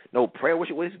no prayer. What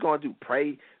is he gonna do?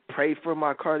 Pray for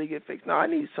my car to get fixed? No, I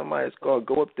need somebody that's gonna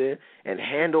go up there and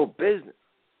handle business.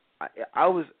 I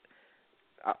was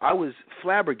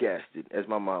flabbergasted, as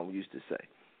my mom used to say.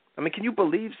 I mean, can you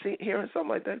believe hearing something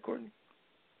like that, Courtney?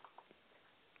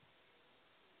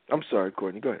 I'm sorry,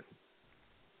 Courtney. Go ahead.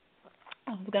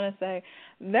 I was gonna say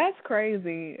that's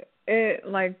crazy.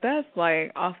 That's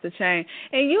like off the chain.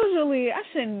 And usually, I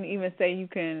shouldn't even say you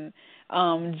can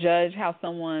judge how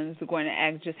someone's going to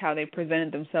act just how they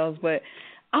presented themselves, but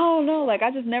I don't know.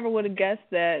 I just never would have guessed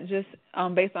that just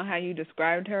based on how you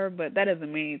described her. But that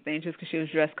doesn't mean anything just because she was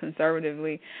dressed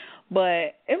conservatively.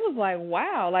 But it was like,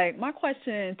 wow. My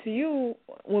question to you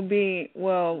would be,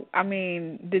 well, I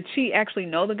mean, did she actually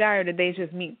know the guy or did they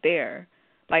just meet there?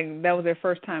 That was their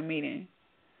first time meeting.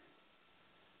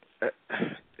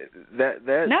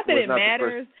 That not that it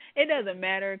matters. It doesn't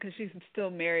matter because she's still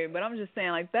married. But I'm just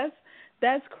saying,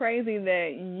 that's crazy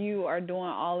that you are doing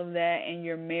all of that and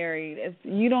you're married.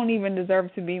 You don't even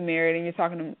deserve to be married, and you're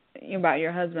talking about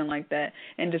your husband like that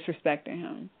and disrespecting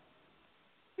him.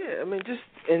 Yeah, I mean,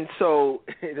 and so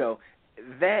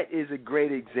that is a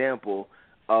great example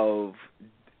of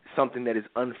something that is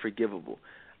unforgivable.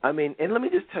 I mean, and let me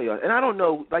just tell you, and I don't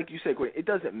know, like you said, it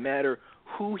doesn't matter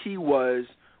who he was,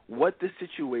 what the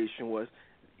situation was.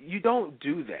 You don't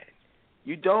do that.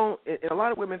 You don't, and a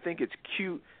lot of women think it's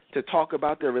cute to talk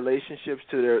about their relationships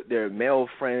to their male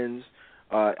friends.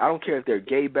 I don't care if they're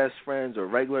gay best friends or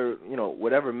regular,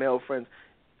 whatever male friends.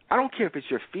 I don't care if it's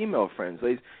your female friends,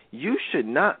 ladies. You should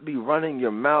not be running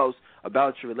your mouths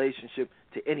about your relationship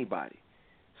to anybody.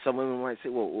 Some women might say,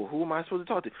 well, who am I supposed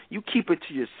to talk to? You keep it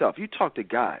to yourself. You talk to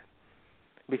God.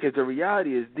 Because the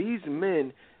reality is these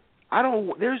men, I don't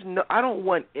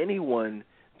want anyone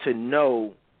to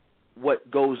know what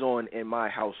goes on in my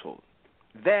household.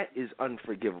 That is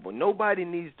unforgivable. Nobody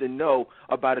needs to know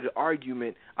about an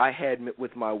argument I had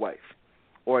with my wife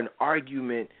or an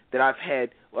argument that I've had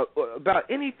about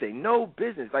anything. No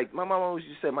business. Like my mom always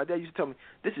used to say, my dad used to tell me,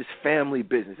 this is family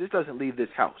business. This doesn't leave this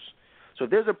house. So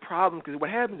if there's a problem, because what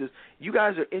happens is you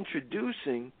guys are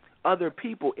introducing other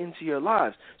people into your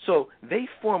lives. So they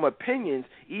form opinions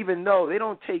even though they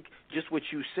don't take just what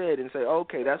you said and say,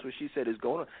 okay, that's what she said is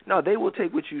going on. No, they will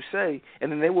take what you say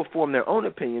and then they will form their own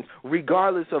opinions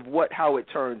regardless of how it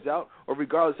turns out or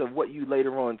regardless of what you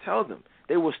later on tell them.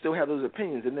 They will still have those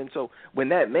opinions. And then so when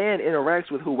that man interacts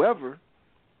with whoever,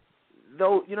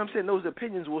 though, you know what I'm saying, those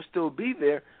opinions will still be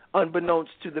there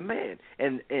unbeknownst to the man.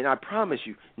 And I promise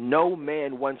you, no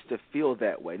man wants to feel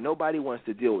that way. Nobody wants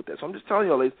to deal with that. So I'm just telling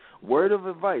you all this word of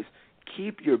advice.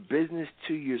 Keep your business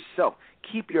to yourself.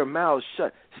 Keep your mouth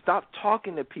shut. Stop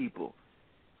talking to people.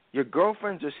 Your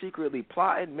girlfriends are secretly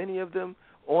plotting, many of them,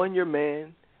 on your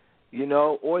man, you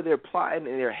know, or they're plotting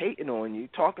and they're hating on you,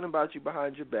 talking about you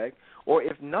behind your back, or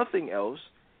if nothing else,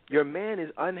 your man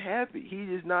is unhappy. He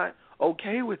is not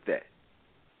okay with that.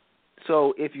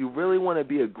 So if you really want to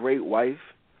be a great wife,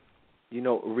 you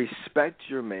know, respect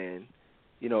your man,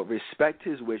 you know, respect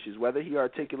his wishes, whether he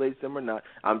articulates them or not.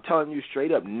 I'm telling you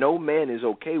straight up, no man is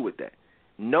okay with that.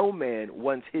 No man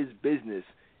wants his business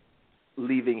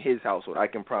leaving his household. I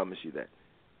can promise you that.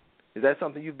 Is that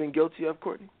something you've been guilty of,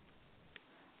 Courtney?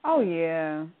 Oh,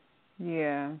 yeah.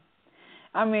 Yeah.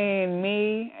 I mean,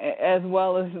 me, as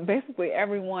well as basically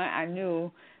everyone I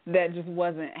knew that just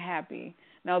wasn't happy.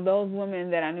 Now, those women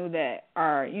that I knew that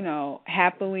are, you know,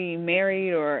 happily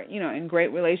married or, you know, in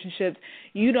great relationships,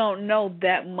 you don't know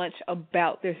that much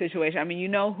about their situation. I mean, you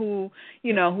know who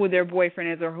their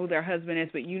boyfriend is or who their husband is,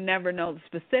 but you never know the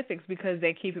specifics because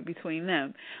they keep it between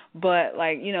them. But,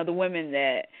 like, you know, the women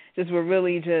that just were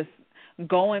really just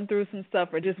going through some stuff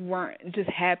or just weren't just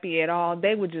happy at all,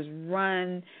 they would just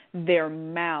run their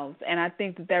mouths. And I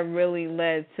think that really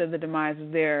led to the demise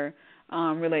of their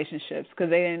relationships because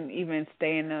they didn't even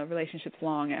stay in the relationships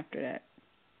long after that.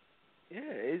 Yeah,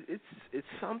 it's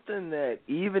something that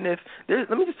even if let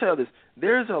me just tell you this,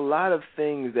 there's a lot of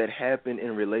things that happen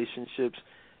in relationships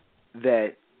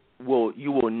that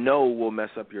you will know will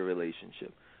mess up your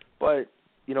relationship, but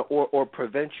you know, or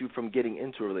prevent you from getting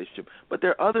into a relationship. But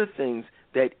there are other things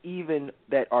that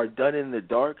are done in the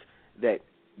dark that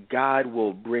God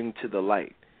will bring to the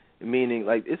light. Meaning,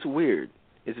 like, it's weird.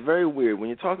 It's very weird when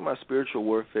you're talking about spiritual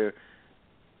warfare.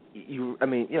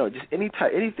 Just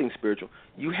anything spiritual.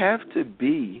 You have to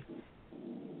be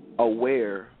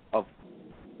aware of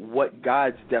what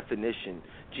God's definition,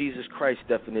 Jesus Christ's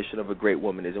definition of a great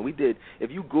woman is. And we did. If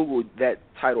you Google that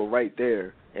title right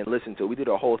there and listen to it, we did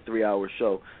a whole 3-hour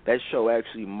show. That show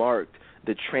actually marked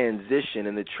the transition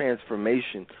and the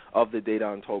transformation of the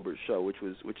Dedan Tolbert show, which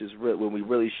is when we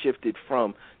really shifted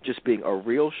from just being a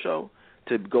real show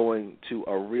to going to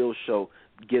a real show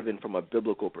given from a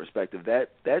biblical perspective. That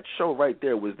show right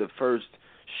there was the first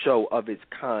show of its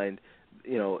kind,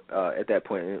 you know, at that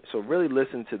point. So really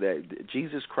listen to that,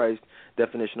 Jesus Christ's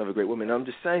definition of a great woman. And I'm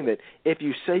just saying that if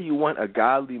you say you want a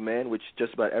godly man, which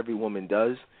just about every woman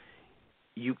does,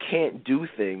 you can't do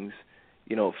things,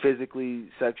 you know, physically,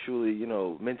 sexually, you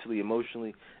know, mentally,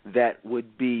 emotionally, that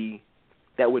would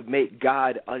make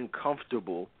God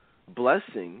uncomfortable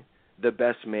blessing the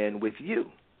best man with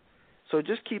you. So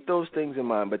just keep those things in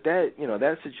mind. But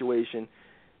that situation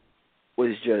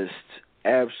was just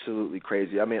absolutely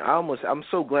crazy. I mean, I'm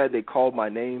so glad they called my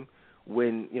name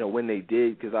when they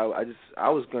did, because I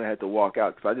was going to have to walk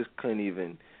out because I just couldn't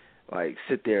even like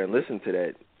sit there and listen to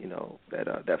that, you know,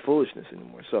 that foolishness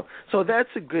anymore. So that's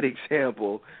a good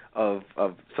example of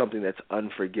something that's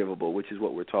unforgivable, which is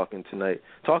what we're talking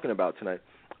about tonight.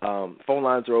 Phone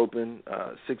lines are open.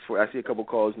 I see a couple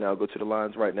calls now. Go to the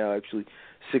lines right now. Actually,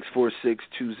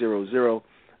 646-200-0366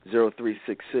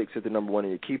 at the number 1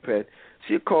 on your keypad.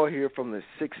 See a call here from the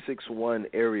 661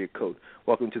 area code.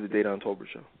 Welcome to the Dedan Tolbert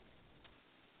Show.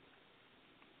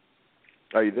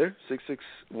 Are you there?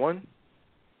 661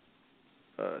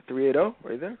 380.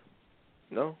 Are you there?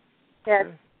 No. Yes.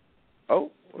 Okay.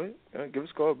 Oh, wait. Give us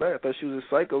a call back. I thought she was a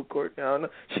psycho court. I don't know.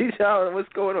 She's out. What's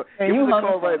going on? Give us a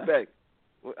call right back.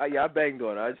 Well, I banged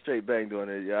on her. I straight banged on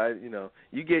her. Yeah,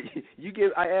 you get.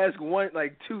 I ask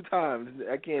like 2 times.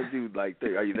 I can't do like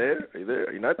 3. Are you there? Are you there?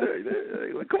 Are you not there? Are you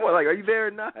there? Like, come on, like, are you there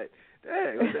or not?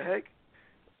 Dang, what the heck?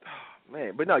 Oh,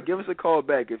 man, but no, give us a call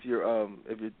back if you're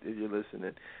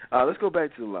listening. Let's go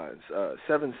back to the lines.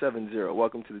 770.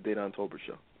 Welcome to the Dedan Tolbert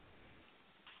Show.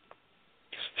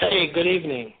 Hey, good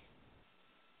evening.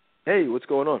 Hey, what's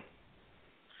going on?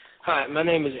 Hi, my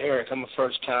name is Eric. I'm a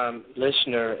first-time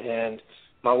listener, and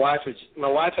my wife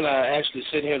and I are actually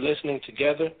sitting here listening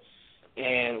together,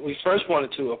 and we first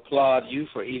wanted to applaud you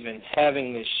for even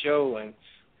having this show and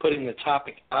putting the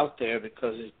topic out there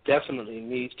because it definitely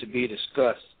needs to be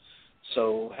discussed.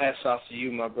 So hats off to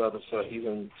you, my brother, for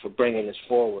bringing this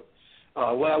forward.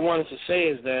 What I wanted to say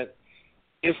is that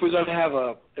if we're going to have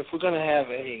a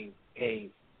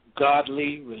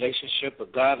godly relationship, a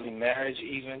godly marriage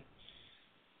even,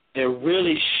 there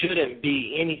really shouldn't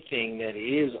be anything that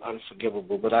is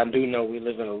unforgivable. But I do know we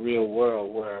live in a real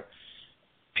world where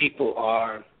people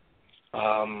are,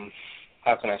 how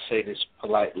can I say this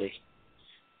politely?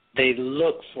 They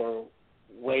look for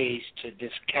ways to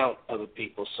discount other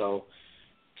people. So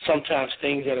sometimes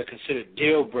things that are considered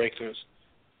deal breakers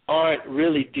aren't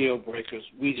really deal breakers.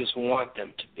 We just want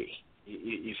them to be.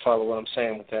 You follow what I'm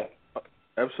saying with that?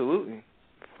 Absolutely.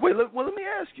 Wait, look. Well, let me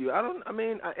ask you.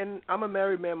 And I'm a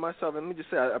married man myself, and let me just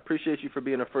say I appreciate you for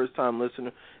being a first-time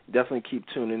listener. Definitely keep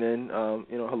tuning in.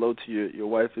 Hello to your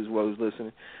wife as well who's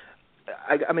listening.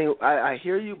 I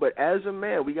hear you, but as a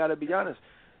man, we got to be honest.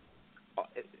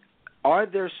 Are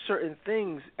there certain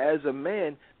things as a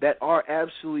man that are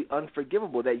absolutely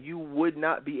unforgivable that you would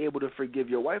not be able to forgive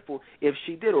your wife for if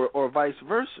she did, or vice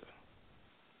versa?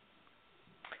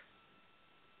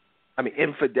 I mean,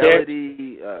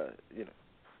 infidelity,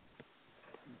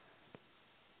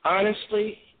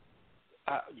 Honestly,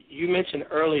 you mentioned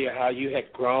earlier how you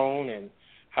had grown and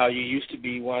how you used to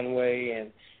be one way,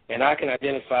 and I can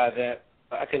identify that.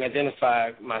 I can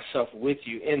identify myself with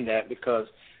you in that because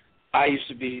I used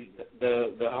to be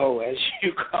the hoe, as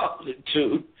you called it,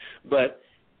 too. But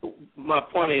my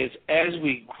point is, as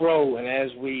we grow and as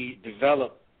we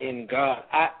develop in God,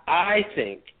 I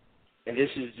think, and this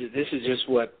is just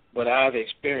what I've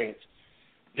experienced,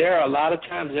 there are a lot of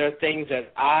times there are things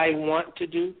that I want to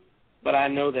do, but I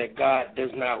know that God does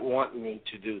not want me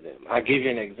to do them. I'll give you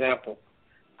an example.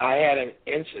 I had an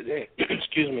incident,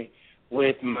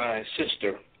 with my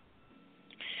sister,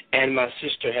 and my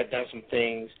sister had done some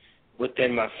things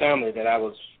within my family that I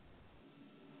was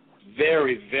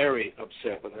very, very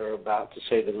upset with her about, to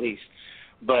say the least.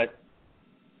 But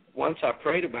once I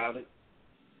prayed about it,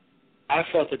 I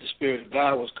felt that the Spirit of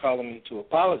God was calling me to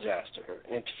apologize to her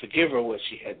and to forgive her what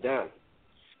she had done.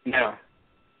 Now,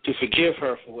 to forgive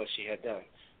her for what she had done.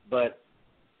 But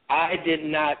I did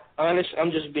not,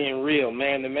 I'm just being real,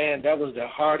 man to man, that was the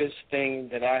hardest thing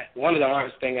one of the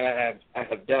hardest things I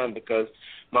have done, because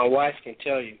my wife can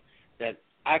tell you that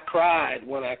I cried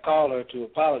when I called her to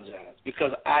apologize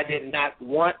because I did not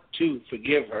want to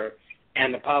forgive her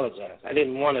and apologize. I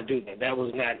didn't want to do that. That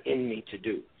was not in me to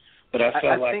do. But I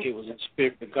felt like it was the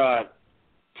Spirit of God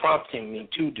prompting me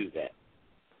to do that.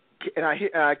 And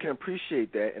I can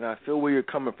appreciate that, and I feel where you're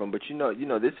coming from. But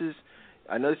this is,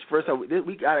 I know this first time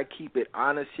we gotta keep it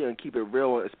honest here and keep it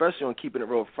real, especially on Keeping It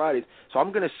Real Fridays. So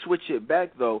I'm gonna switch it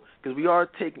back though, because we are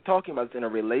talking about this in a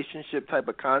relationship type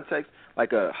of context,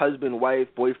 like a husband, wife,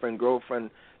 boyfriend,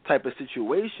 girlfriend type of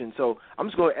situation. So I'm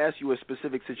just going to ask you a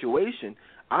specific situation.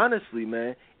 Honestly,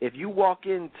 man, if you walk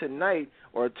in tonight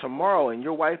or tomorrow and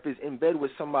your wife is in bed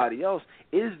with somebody else,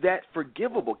 is that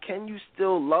forgivable? Can you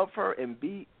still love her and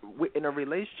be in a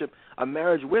relationship, a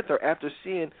marriage with her after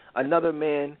seeing another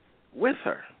man with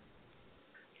her?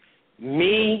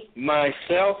 Me,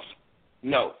 myself,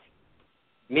 no.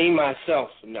 Me, myself,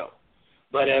 no.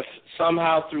 But if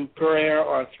somehow through prayer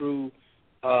or through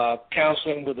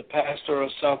counseling with a pastor or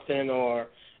something,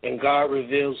 and God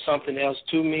reveals something else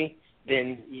to me,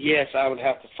 then yes, I would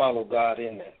have to follow God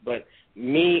in that. But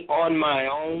me on my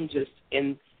own, just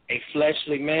in a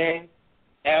fleshly man,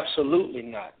 absolutely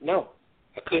not. No,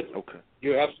 I couldn't. Okay.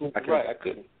 You're absolutely right. I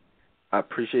couldn't. I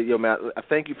appreciate you, man.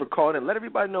 Thank you for calling, and let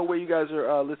everybody know where you guys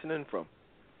are listening from.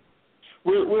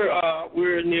 We're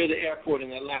near the airport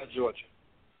in Atlanta, Georgia.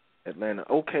 Atlanta.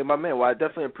 Okay, my man. Well, I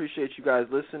definitely appreciate you guys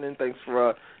listening. Thanks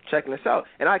for checking us out.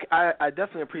 And I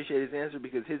definitely appreciate his answer,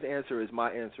 because his answer is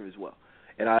my answer as well.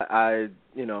 And I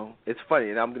it's funny,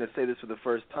 and I'm going to say this for the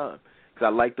first time, because I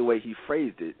like the way he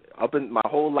phrased it. Up in my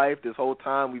whole life, this whole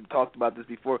time, we've talked about this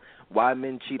before, why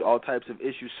men cheat, all types of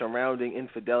issues surrounding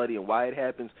infidelity and why it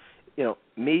happens.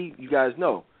 Me, you guys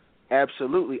know,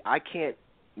 absolutely, I can't,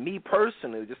 me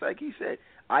personally, just like he said,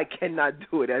 I cannot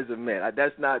do it as a man.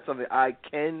 That's not something I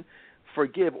can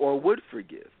forgive or would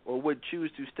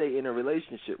choose to stay in a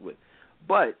relationship with.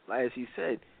 But, as he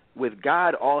said, with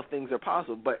God, all things are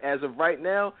possible. But as of right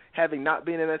now, having not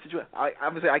been in that situation,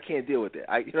 obviously I can't deal with it.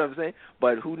 You know what I'm saying?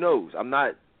 But who knows? I'm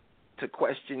not to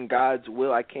question God's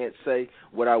will. I can't say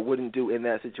what I wouldn't do in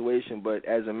that situation. But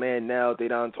as a man now,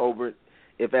 Dedan Tolbert,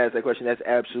 if asked that question, that's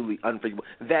absolutely unforgivable.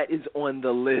 That is on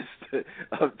the list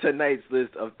of tonight's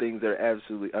list of things that are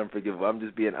absolutely unforgivable. I'm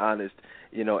just being honest,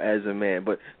 as a man.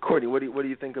 But Courtney, what do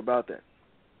you think about that?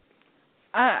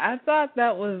 I thought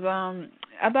that was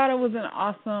I thought it was an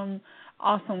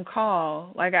awesome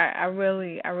call. Like I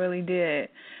really did.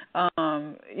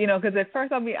 Because at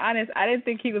first, I'll be honest, I didn't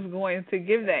think he was going to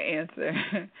give that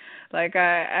answer. Like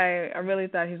I really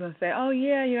thought he was going to say, "Oh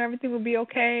yeah, everything would be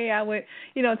okay. I would,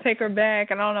 take her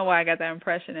back." And I don't know why I got that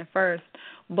impression at first,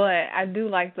 but I do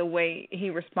like the way he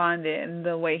responded and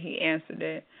the way he answered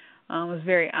it. It was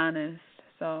very honest.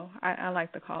 So I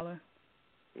like the caller.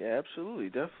 Yeah, absolutely,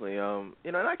 definitely.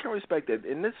 And I can respect that.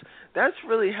 And that's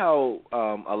really how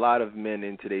a lot of men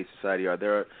in today's society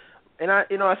are. And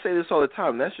I say this all the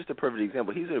time. That's just a perfect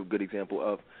example. He's a good example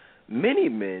of many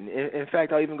men. In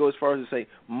fact, I'll even go as far as to say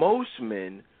most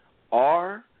men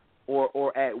are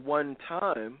or at one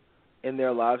time in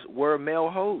their lives were male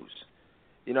hoes.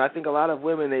 I think a lot of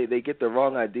women they get the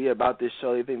wrong idea about this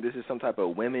show. They think this is some type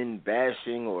of women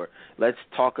bashing or let's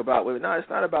talk about women. No, it's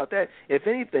not about that. If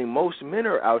anything, most men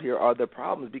are out here are the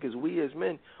problems because we as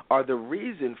men are the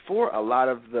reason for a lot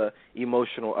of the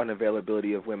emotional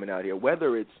unavailability of women out here,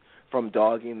 whether it's from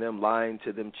dogging them, lying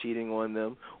to them, cheating on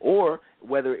them, or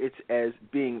whether it's as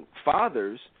being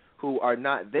fathers who are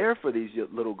not there for these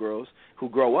little girls who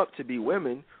grow up to be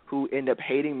women who end up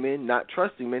hating men, not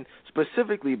trusting men,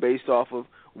 specifically based off of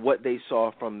what they saw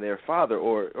from their father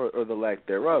or the lack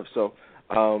thereof. So,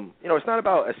 it's not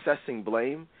about assessing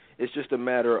blame. It's just a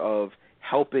matter of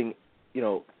helping,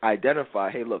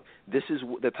 identify, hey, look, this is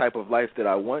the type of life that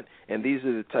I want, and these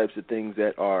are the types of things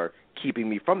that are keeping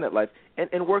me from that life,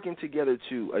 and working together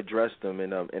to address them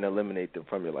and eliminate them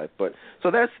from your life. But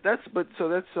that's what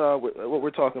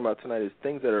we're talking about tonight is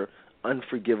things that are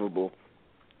unforgivable,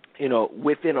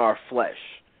 within our flesh,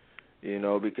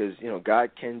 because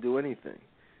God can do anything,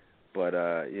 but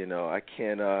I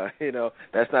can't,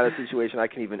 that's not a situation I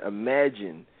can even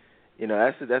imagine.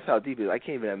 That's how deep it is. I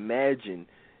can't even imagine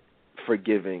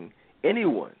forgiving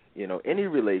anyone, any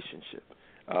relationship.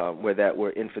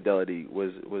 Where infidelity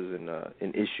was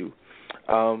an issue.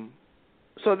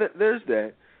 So there's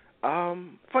that.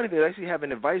 Funny thing, I actually have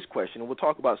an advice question, and we'll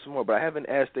talk about some more, but I haven't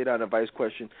asked Dedan an advice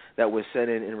question that was sent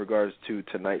in regards to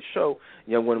tonight's show.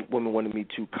 Young woman wanted me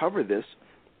to cover this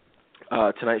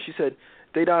tonight. She said,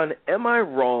 Dedan, am I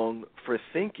wrong for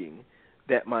thinking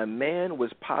that my man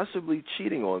was possibly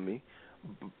cheating on me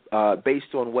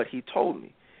based on what he told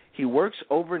me? He works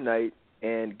overnight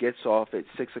and gets off at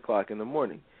 6 o'clock in the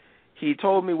morning. He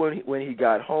told me when he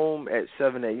got home at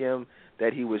 7 a.m.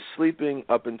 that he was sleeping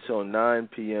up until 9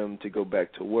 p.m. to go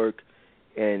back to work.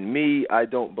 And me, I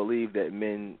don't believe that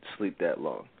men sleep that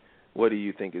long. What do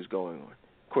you think is going on?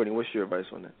 Courtney, what's your advice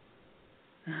on that?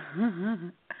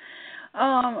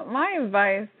 My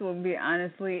advice would be,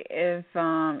 honestly,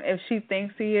 if she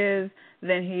thinks he is,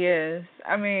 then he is.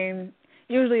 I mean,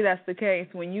 usually that's the case.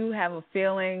 When you have a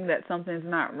feeling that something's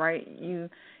not right, you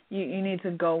need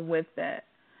to go with that.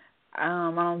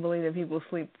 I don't believe that people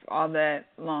sleep all that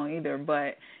long either,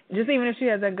 but just even if she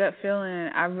has that gut feeling,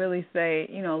 I really say,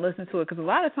 listen to it, because a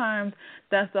lot of times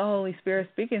that's the Holy Spirit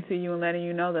speaking to you and letting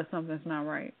you know that something's not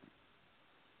right.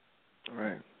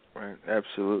 Right,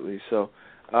 absolutely. So,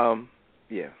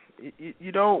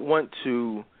 you don't want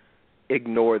to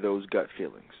ignore those gut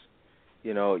feelings.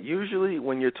 Usually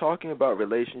when you're talking about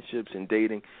relationships and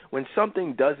dating, when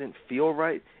something doesn't feel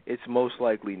right, it's most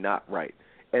likely not right.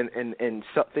 And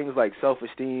things like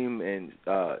self-esteem and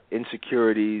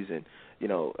insecurities and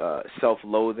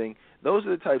self-loathing, those are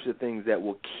the types of things that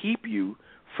will keep you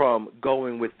from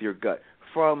going with your gut,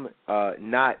 from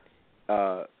not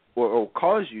or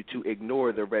cause you to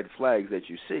ignore the red flags that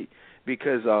you see.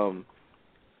 Because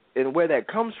and where that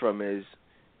comes from is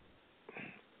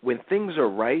when things are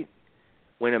right,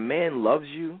 when a man loves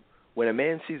you, when a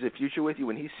man sees a future with you,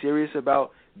 when he's serious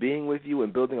about being with you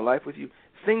and building a life with you,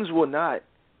 things will not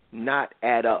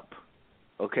add up.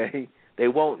 Okay? There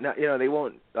won't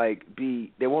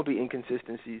be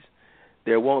inconsistencies.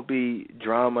 There won't be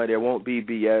drama, there won't be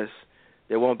BS,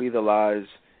 there won't be the lies,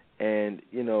 and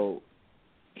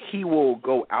he will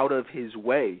go out of his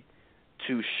way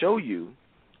to show you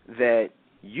that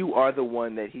you are the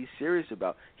one that he's serious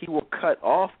about. He will cut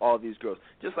off all these girls,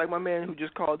 just like my man who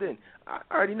just called in. I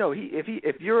already know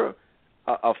if you're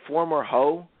a former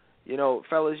hoe,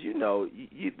 fellas,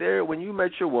 there when you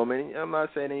met your woman. I'm not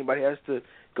saying anybody has to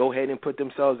go ahead and put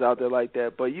themselves out there like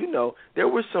that, but there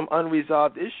were some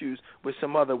unresolved issues with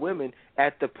some other women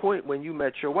at the point when you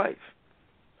met your wife.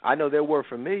 I know there were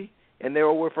for me, and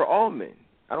there were for all men.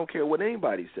 I don't care what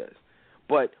anybody says.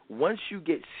 But once you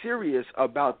get serious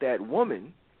about that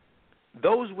woman,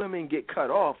 those women get cut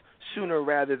off sooner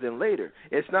rather than later.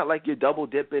 It's not like you're double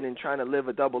dipping and trying to live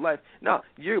a double life. No,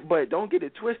 but don't get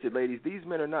it twisted, ladies. These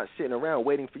men are not sitting around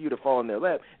waiting for you to fall in their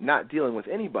lap, not dealing with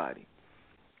anybody.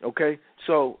 Okay?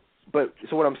 So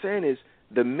what I'm saying is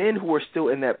the men who are still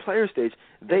in that player stage,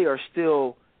 they are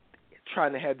still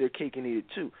trying to have their cake and eat it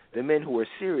too. The men who are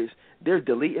serious, they're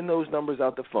deleting those numbers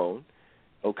out the phone.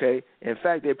 Okay? In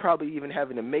fact, they're probably even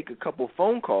having to make a couple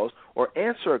phone calls or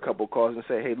answer a couple calls and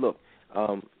say, hey, look,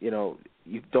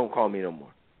 you don't call me no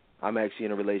more. I'm actually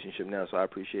in a relationship now, so I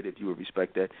appreciate it if you would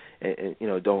respect that and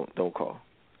don't call.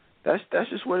 That's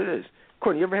just what it is.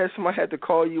 Courtney, you ever had somebody had to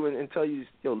call you and tell you,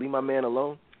 leave my man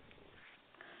alone?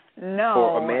 No.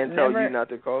 Or a man tell never. you not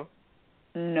to call?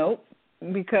 Nope,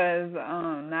 because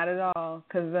not at all.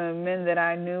 Because the men that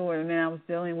I knew or the men I was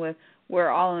dealing with were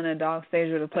all in the dog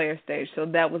stage or the player stage, so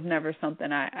that was never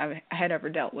something I had ever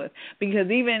dealt with.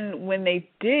 Because even when they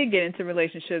did get into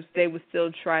relationships, they would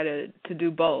still try to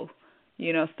do both.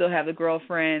 Still have the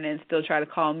girlfriend and still try to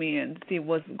call me and see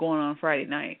what's going on Friday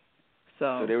night.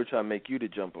 So they were trying to make you to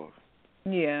jump off.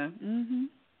 Yeah. Mhm.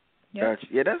 Yep. Gotcha.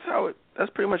 Yeah,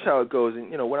 that's pretty much how it goes.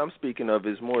 And what I'm speaking of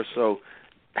is more so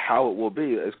how it will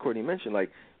be, as Courtney mentioned,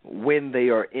 like when they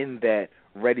are in that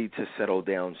ready to settle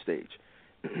down stage.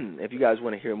 If you guys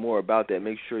want to hear more about that,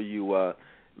 make sure you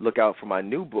look out for my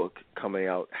new book coming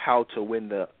out, How to Win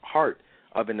the Heart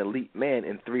of an Elite Man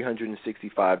in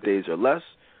 365 Days or Less.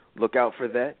 Look out for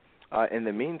that. In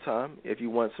the meantime, if you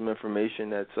want some information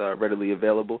that's readily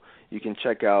available, you can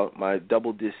check out my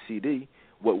double disc CD,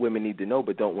 What Women Need to Know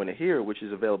But Don't Want to Hear, which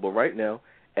is available right now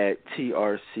at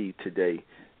trctoday.com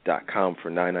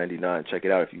for $9.99. Check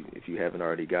it out if you haven't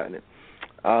already gotten it.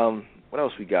 What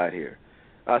else we got here?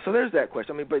 So there's that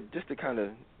question. But just to kind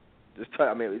of it's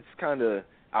kind of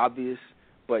obvious,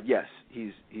 but yes,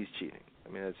 he's cheating.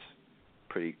 It's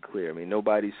pretty clear.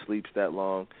 Nobody sleeps that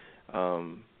long.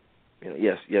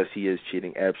 Yes, he is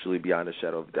cheating, absolutely beyond a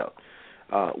shadow of doubt.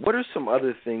 What are some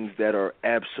other things that are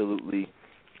absolutely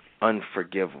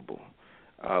unforgivable?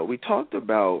 We talked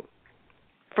about,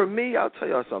 for me, I'll tell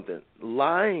y'all something.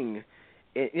 Lying,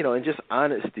 and just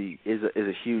honesty is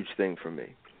a huge thing for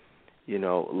me.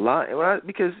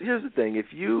 Because here's the thing: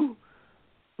 if you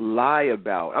lie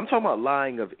about, I'm talking about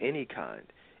lying of any kind.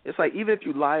 It's like even if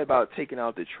you lie about taking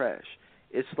out the trash,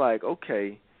 it's like,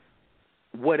 okay,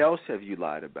 what else have you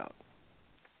lied about?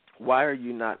 Why are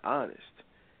you not honest?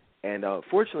 And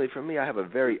fortunately for me, I have a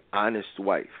very honest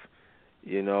wife.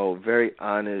 Very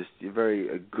honest, very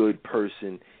a good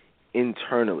person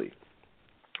internally.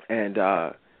 And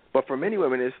but for many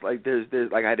women, it's like there's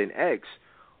like I had an ex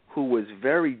who was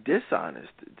very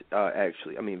dishonest.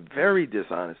 Actually, very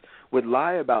dishonest. Would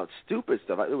lie about stupid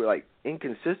stuff. It were like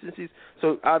inconsistencies.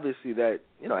 So obviously that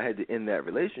I had to end that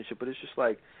relationship. But it's just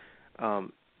like.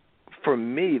 For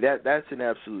me, that's an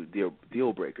absolute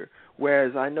deal breaker.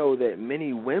 Whereas I know that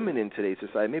many women in today's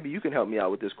society, maybe you can help me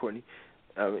out with this, Courtney.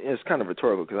 It's kind of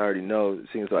rhetorical because I already know it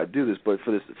seems like I do this, but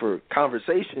for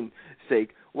conversation's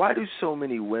sake, why do so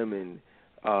many women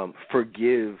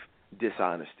forgive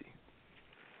dishonesty?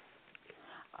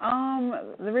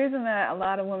 The reason that a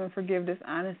lot of women forgive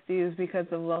dishonesty is because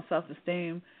of low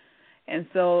self-esteem, and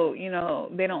so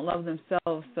they don't love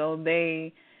themselves, so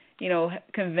they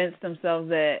convince themselves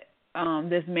that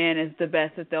this man is the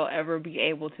best that they'll ever be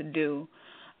able to do,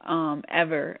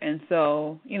 ever. And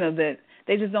so, that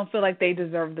they just don't feel like they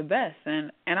deserve the best.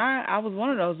 And I was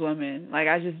one of those women. Like,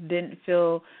 I just didn't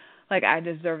feel like I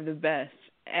deserved the best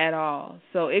at all.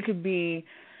 So it could be,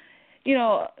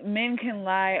 men can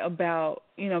lie about,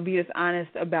 be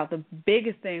dishonest about the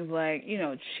biggest things like,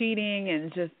 cheating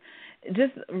and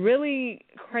just really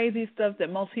crazy stuff that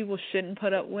most people shouldn't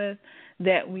put up with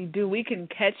that we do. We can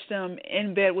catch them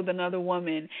in bed with another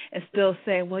woman and still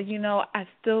say, well,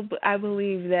 I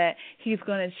believe that he's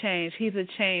going to change. He's a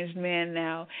changed man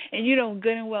now. And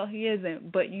good and well he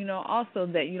isn't. But also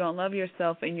that you don't love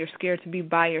yourself and you're scared to be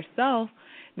by yourself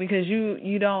because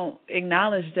you don't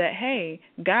acknowledge that, hey,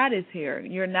 God is here.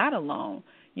 You're not alone.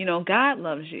 God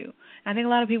loves you. I think a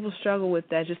lot of people struggle with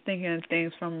that, just thinking of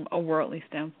things from a worldly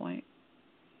standpoint.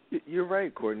 You're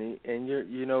right, Courtney, and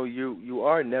you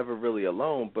are never really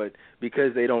alone, but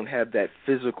because they don't have that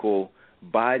physical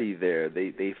body there,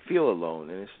 they feel alone,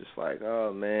 and it's just like,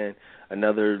 oh man,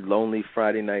 another lonely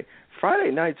Friday night.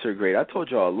 Friday nights are great. I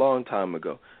told y'all a long time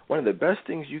ago, one of the best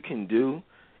things you can do,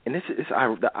 and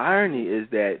the irony is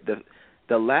that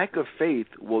the lack of faith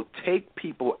will take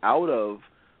people out of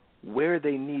where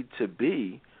they need to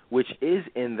be, which is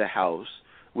in the house,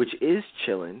 which is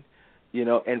chilling,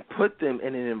 and put them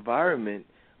in an environment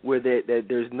where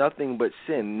there's nothing but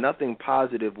sin. Nothing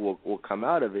positive will come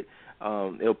out of it.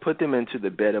 It'll put them into the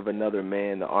bed of another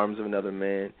man, the arms of another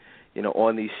man,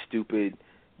 on these stupid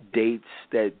dates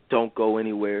that don't go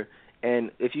anywhere.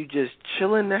 And if you just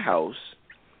chill in the house,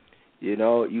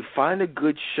 you find a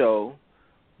good show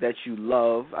that you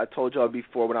love. I told y'all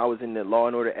before when I was in the Law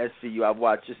and Order SVU, I've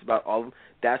watched just about all of them.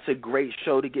 That's a great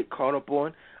show to get caught up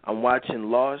on. I'm watching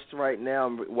Lost right now.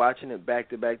 I'm watching it back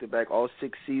to back to back, all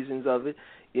 6 seasons of it.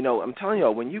 I'm telling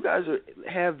y'all, when you guys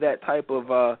have that type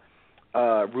of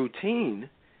routine,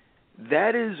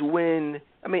 that is when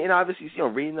I mean, and obviously,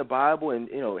 reading the Bible and,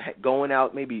 going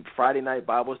out maybe Friday night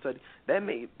Bible study,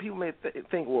 people may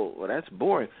think, well, that's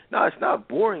boring. No, it's not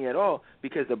boring at all,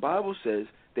 because the Bible says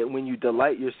that when you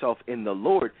delight yourself in the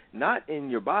Lord, not in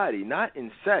your body, not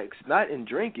in sex, not in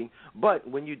drinking, but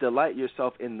when you delight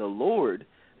yourself in the Lord,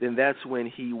 then that's when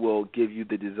he will give you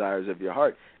the desires of your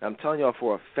heart. And I'm telling y'all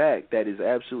for a fact that is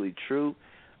absolutely true.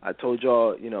 I told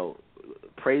y'all,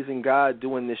 praising God,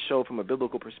 doing this show from a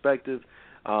biblical perspective,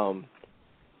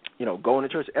 going to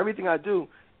church, everything I do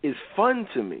is fun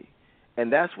to me.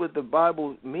 And that's what the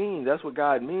Bible means. That's what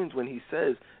God means when he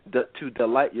says to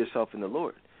delight yourself in the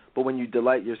Lord. But when you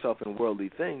delight yourself in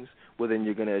worldly things, well, then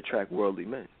you're going to attract worldly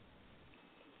men.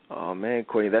 Oh, man,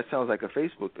 Courtney, that sounds like a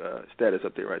Facebook status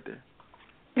up there right there.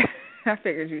 I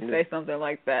figured you'd say something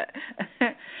like that.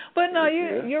 But no,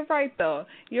 you're right, though.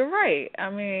 You're right. I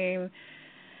mean,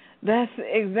 that's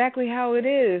exactly how it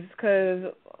is,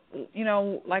 because,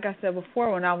 like I said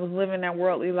before, when I was living that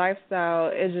worldly lifestyle,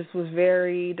 it just was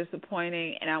very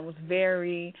disappointing, and I was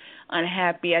very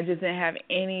unhappy. I just didn't have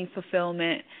any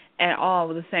fulfillment at all.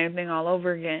 It was the same thing all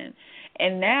over again.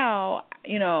 And now,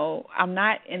 I'm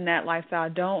not in that lifestyle. I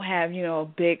don't have, a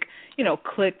big,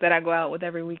 clique that I go out with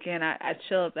every weekend. I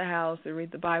chill at the house and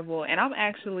read the Bible. And I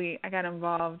got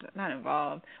into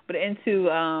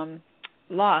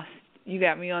Lost. You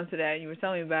got me onto that. You were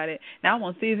telling me about it. Now I'm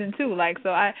on season 2. So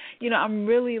I'm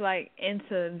really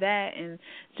into that, and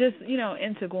just,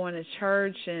 into going to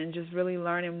church and just really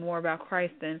learning more about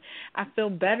Christ. And I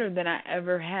feel better than I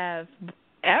ever have,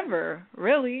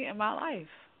 really, in my life.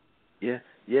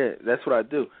 Yeah, that's what I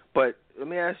do. But let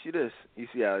me ask you this. You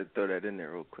see how I throw that in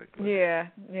there real quick. Yeah.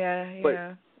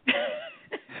 But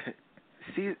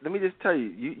see, let me just tell you,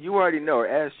 you already know, or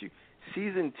asked you,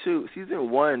 season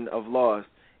 1 of Lost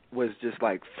was just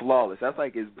flawless. That's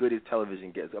as good as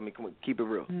television gets. I mean, come on, keep it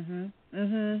real.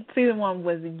 Season 1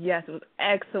 was, it was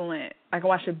excellent. I can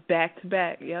watch it back to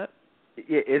back. Yep.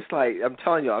 Yeah, it's I'm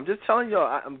telling y'all,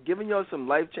 I'm giving y'all some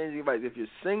life-changing advice. If you're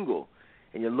single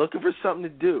and you're looking for something to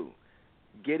do,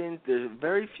 get in. There's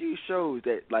very few shows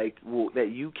that that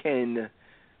you can,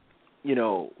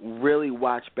 really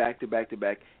watch back to back to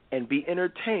back and be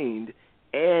entertained,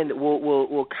 and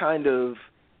will kind of,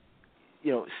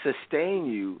 sustain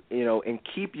you, and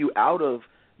keep you out of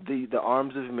the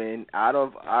arms of men, out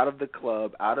of the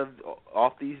club,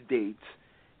 off these dates,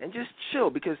 and just chill.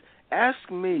 Because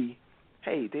ask me,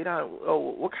 hey, Dedan,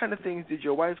 what kind of things did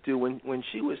your wife do when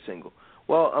she was single?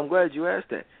 Well, I'm glad you asked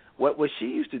that. What she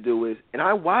used to do is, and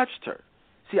I watched her.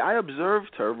 See, I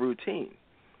observed her routine,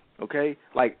 okay?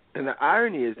 And the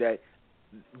irony is that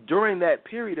during that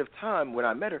period of time when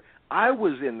I met her, I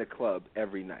was in the club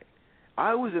every night.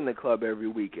 I was in the club every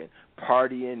weekend,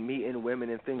 partying, meeting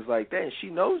women and things like that, and she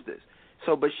knows this.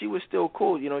 So, but she was still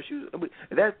cool.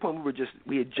 At that point,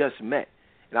 we had just met,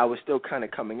 and I was still kind of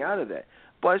coming out of that.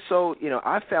 But so,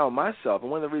 I found myself,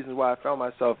 and one of the reasons why I found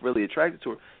myself really attracted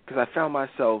to her, because I found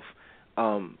myself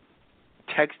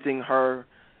texting her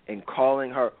and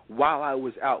calling her while I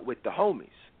was out with the homies,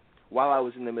 while I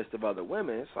was in the midst of other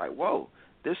women. It's whoa,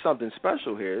 there's something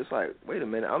special here. It's wait a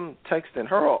minute, I'm texting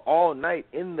her all night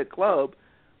in the club.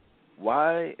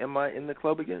 Why am I in the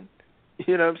club again?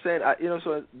 You know what I'm saying?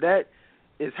 So that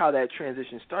is how that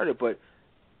transition started. But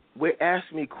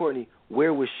ask me, Courtney,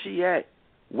 where was she at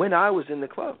when I was in the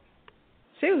club?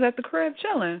 She was at the crib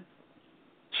chilling.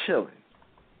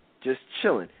 Just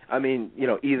chilling. I mean,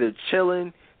 either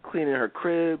chilling, cleaning her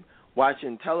crib,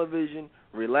 watching television,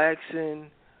 relaxing,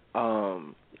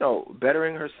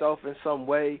 bettering herself in some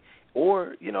way,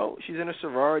 or, she's in a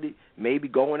sorority, maybe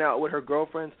going out with her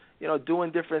girlfriends,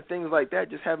 doing different things like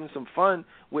that, just having some fun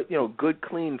with, good,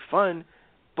 clean fun.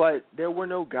 But there were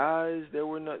no guys, there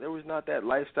was not that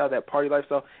lifestyle, that party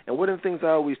lifestyle. And one of the things I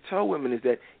always tell women is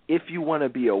that if you want to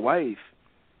be a wife,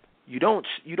 you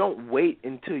don't wait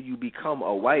until you become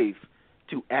a wife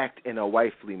to act in a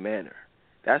wifely manner.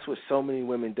 That's what so many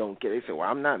women don't get. They say, well,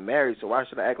 I'm not married, so why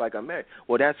should I act like I'm married?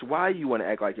 Well, that's why you want to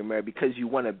act like you're married, because you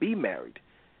want to be married.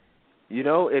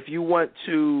 If you want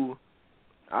to,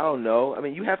 I don't know,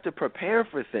 you have to prepare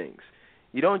for things.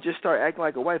 You don't just start acting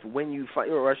like a wife when you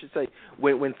find, or I should say,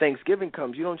 when Thanksgiving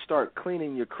comes. You don't start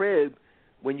cleaning your crib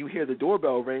when you hear the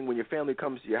doorbell ring, when your family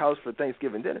comes to your house for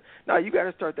Thanksgiving dinner. No, you got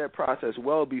to start that process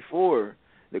well before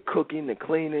the cooking, the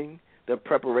cleaning, the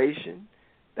preparation.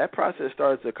 That process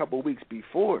starts a couple of weeks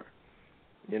before.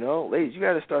 Ladies, you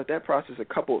got to start that process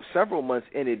several months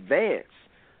in advance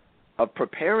of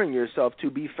preparing yourself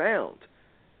to be found.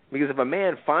 Because if a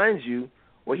man finds you,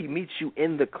 or he meets you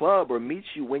in the club, or meets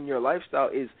you when your lifestyle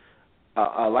is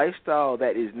a lifestyle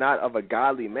that is not of a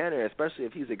godly manner, especially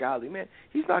if he's a godly man,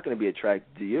 he's not going to be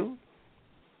attracted to you.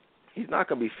 He's not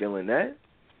going to be feeling that.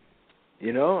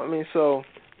 You know, I mean, so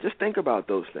just think about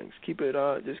those things. Keep it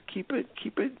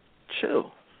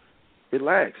chill.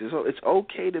 Relax. It's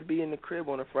okay to be in the crib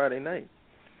on a Friday night.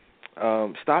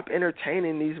 Stop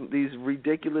entertaining these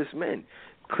ridiculous men.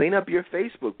 Clean up your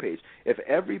Facebook page. If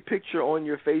every picture on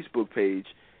your Facebook page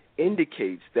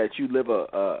indicates that you live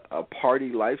a party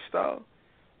lifestyle,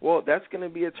 well, that's going to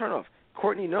be a turnoff.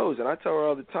 Courtney knows, and I tell her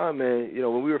all the time, man, you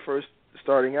know, when we were first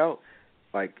starting out,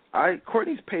 like,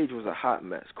 Courtney's page was a hot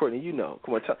mess. Courtney, you know.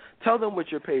 Come on, tell them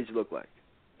what your page looked like.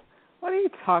 What are you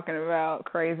talking about,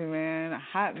 crazy man? A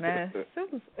hot mess.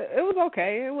 It was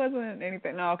okay. It wasn't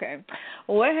anything. No, okay.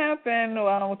 What happened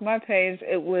with my page,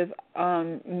 it was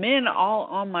men all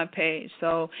on my page.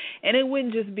 So, and it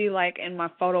wouldn't just be like in my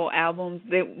photo albums.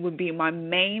 It would be my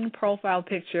main profile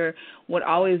picture would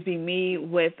always be me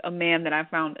with a man that I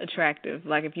found attractive.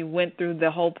 Like if you went through the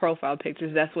whole profile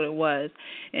pictures, that's what it was.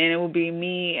 And it would be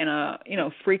me in a,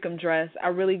 freakum dress. I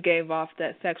really gave off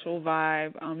that sexual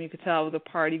vibe. You could tell I was a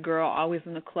party girl, always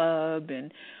in the club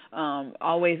and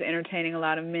always entertaining a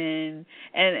lot of men.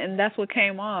 And that's what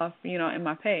came off, in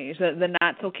my page, the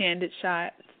not-so-candid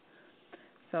shots.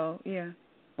 So, yeah.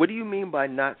 What do you mean by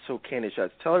not-so-candid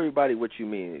shots? Tell everybody what you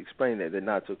mean. Explain that, the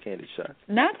not-so-candid shots.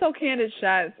 Not-so-candid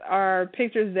shots are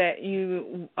pictures that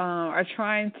you are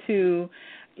trying to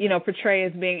portray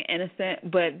as being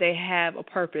innocent, but they have a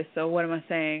purpose. So what am I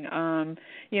saying?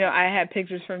 I had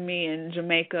pictures from me in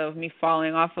Jamaica of me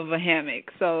falling off of a hammock.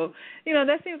 So,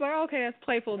 that seems like, okay, that's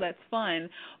playful, that's fun.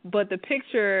 But the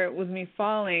picture with me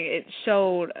falling,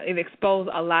 it exposed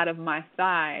a lot of my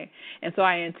thigh. And so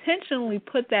I intentionally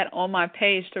put that on my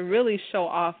page to really show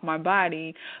off my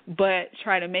body, but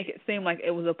try to make it seem like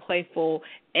it was a playful,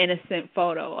 innocent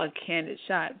photo, a candid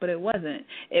shot, but it wasn't.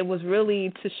 It was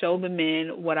really to show the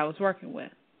men what I was working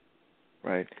with.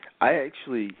 Right. I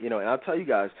actually, and I'll tell you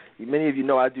guys, many of you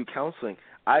know I do counseling.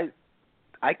 I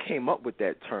came up with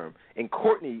that term, and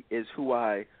Courtney is who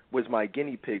was my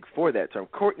guinea pig for that term.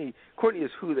 Courtney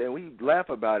is who, and we laugh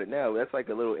about it now. That's like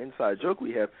a little inside joke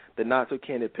we have, the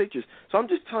not-so-candid pictures. So I'm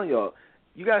just telling y'all,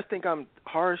 you guys think I'm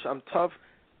harsh, I'm tough.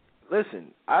 Listen,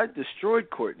 I destroyed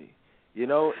Courtney.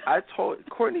 I told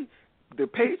Courtney, the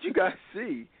page you guys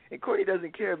see, and Courtney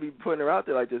doesn't care me putting her out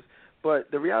there like this, but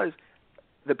the reality is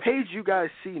the page you guys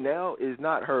see now is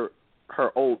not her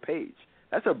old page.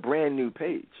 That's a brand new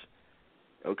page,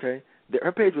 okay?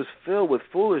 Her page was filled with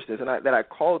foolishness, and I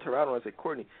called her out on. I said,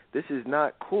 Courtney, this is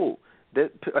not cool. I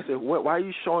said, why are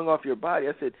you showing off your body?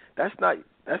 I said, that's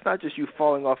not just you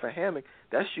falling off a hammock.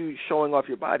 That's you showing off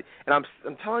your body. And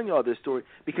I'm telling you all this story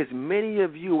because many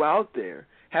of you out there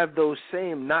have those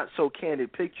same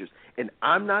not-so-candid pictures. And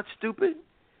I'm not stupid,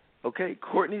 okay?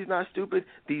 Courtney's not stupid.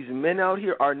 These men out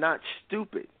here are not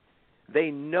stupid.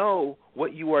 They know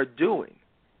what you are doing.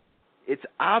 It's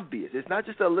obvious. It's not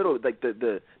just a little, like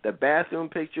the bathroom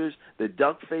pictures, the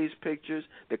duck face pictures,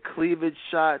 the cleavage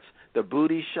shots, the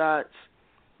booty shots,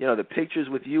 the pictures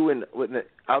with you and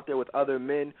out there with other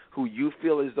men who you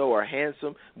feel as though are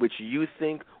handsome, which you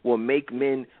think will make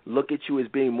men look at you as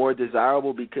being more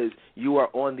desirable because you are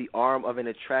on the arm of an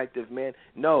attractive man.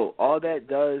 No, all that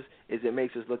does is it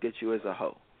makes us look at you as a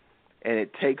hoe. And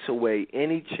it takes away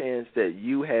any chance that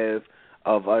you have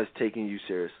of us taking you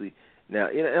seriously. Now,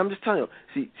 I'm just telling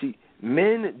you, see,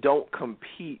 men don't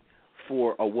compete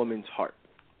for a woman's heart.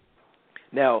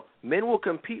 Now, men will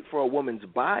compete for a woman's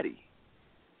body.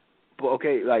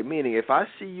 Okay, like meaning if I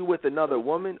see you with another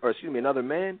woman, or another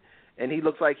man, and he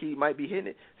looks like he might be hitting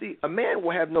it, see, a man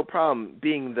will have no problem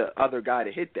being the other guy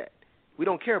to hit that. We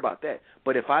don't care about that.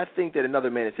 But if I think that another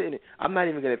man is hitting it, I'm not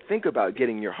even going to think about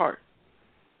getting your heart.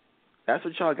 That's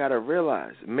what y'all got to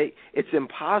realize. It's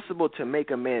impossible to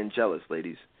make a man jealous,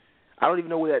 ladies. I don't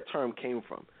even know where that term came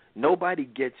from. Nobody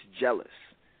gets jealous.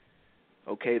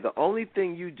 Okay, the only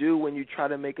thing you do when you try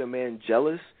to make a man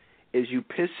jealous is you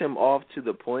piss him off to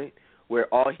the point where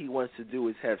all he wants to do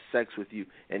is have sex with you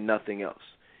and nothing else.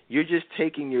 You're just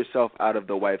taking yourself out of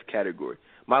the wife category.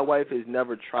 My wife has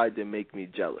never tried to make me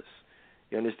jealous.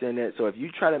 You understand that? So if you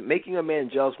try to, making a man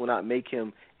jealous will not make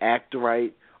him act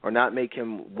right or not make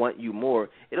him want you more.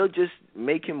 It'll just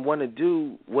make him want to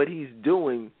do what he's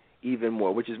doing even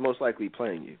more, which is most likely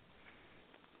playing you.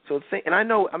 So, and I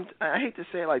know, I hate to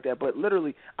say it like that, but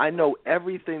literally, I know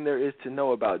everything there is to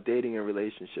know about dating and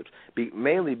relationships,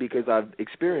 mainly because I've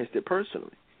experienced it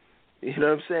personally. You know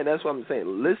what I'm saying? That's what I'm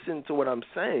saying. Listen to what I'm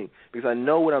saying because I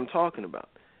know what I'm talking about.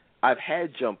 I've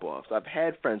had jump-offs. I've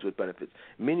had friends with benefits.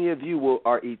 Many of you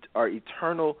are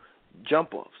eternal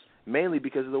jump-offs, mainly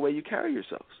because of the way you carry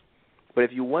yourselves. But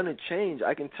if you want to change,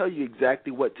 I can tell you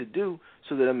exactly what to do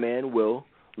so that a man will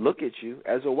look at you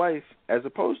as a wife as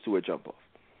opposed to a jump off.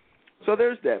 So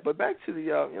there's that. But back to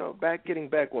the, getting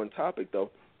back on topic though,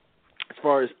 as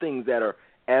far as things that are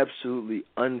absolutely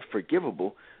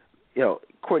unforgivable,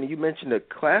 Courtney, you mentioned a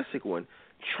classic one,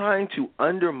 trying to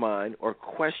undermine or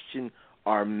question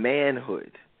our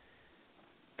manhood.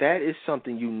 That is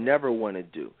something you never want to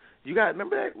do. You guys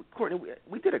remember that, Courtney?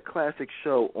 We did a classic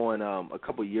show on a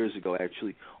couple years ago,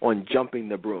 actually, on jumping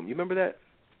the broom. You remember that?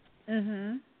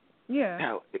 Mhm. Yeah.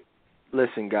 Now,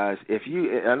 listen, guys. I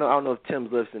don't know if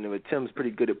Tim's listening, but Tim's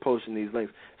pretty good at posting these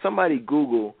links. Somebody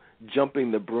Google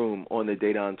jumping the broom on the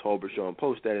Dedan Tolbert show and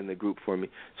post that in the group for me,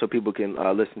 so people can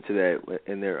listen to that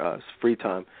in their free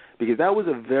time. Because that was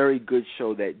a very good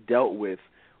show that dealt with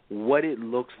what it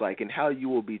looks like and how you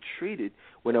will be treated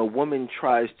when a woman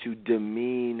tries to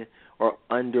demean or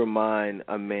undermine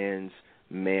a man's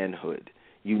manhood.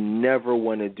 You never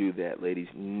want to do that, ladies.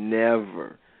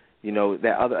 Never.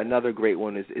 Another great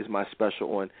one is my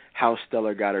special on how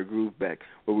Stella got her groove back,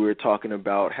 where we were talking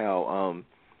about how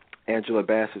Angela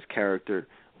Bassett's character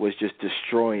was just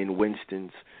destroying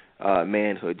Winston's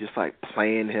manhood, just like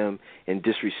playing him and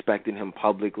disrespecting him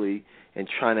publicly and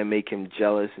trying to make him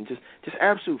jealous, and just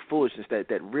absolute foolishness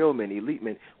that real men, elite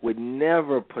men, would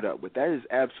never put up with. That is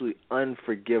absolutely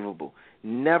unforgivable.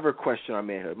 Never question our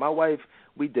manhood. My wife,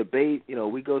 we debate,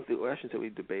 we go through, I shouldn't say we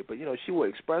debate, but, she will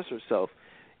express herself,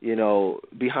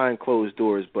 behind closed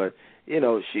doors, but,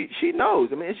 she knows.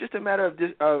 I mean, it's just a matter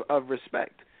of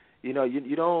respect. You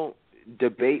don't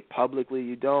debate publicly.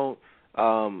 You don't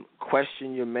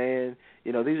question your man.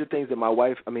 These are things that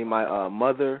my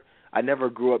mother, I never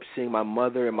grew up seeing my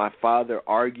mother and my father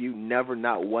argue, never,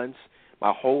 not once.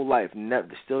 My whole life,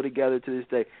 still together to this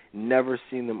day, never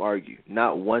seen them argue,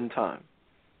 not one time.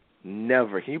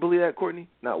 Never. Can you believe that, Courtney?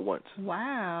 Not once.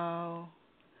 Wow.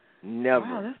 Never.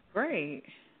 Wow, that's great.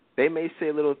 They may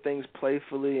say little things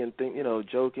playfully and think,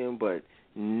 joking, but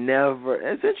never.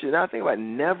 It's interesting. Now I think about it,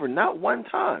 never, not one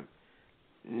time.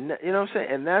 You know what I'm saying?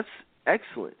 And that's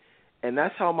excellent. And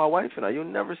that's how my wife and I, you'll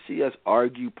never see us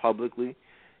argue publicly.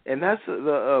 And that's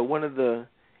one of the,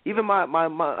 even my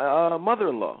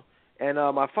mother-in-law and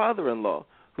my father-in-law,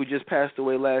 who just passed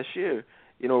away last year,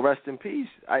 rest in peace.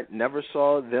 I never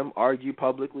saw them argue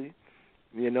publicly,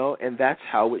 and that's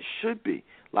how it should be.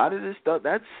 A lot of this stuff,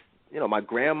 that's, my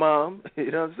grandmom,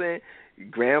 you know what I'm saying?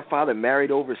 Grandfather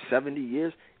married over 70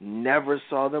 years, never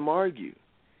saw them argue.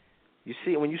 You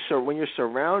see, when you're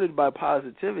surrounded by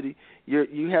positivity,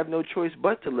 you have no choice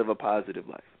but to live a positive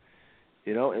life.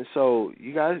 And so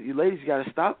you ladies, you got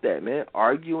to stop that, man.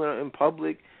 Arguing in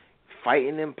public,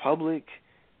 fighting in public,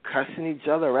 cussing each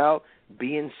other out,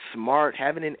 being smart,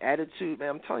 having an attitude, man.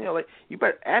 I'm telling y'all,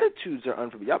 attitudes are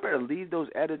unforgivable. Y'all better leave those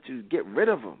attitudes, get rid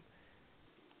of them.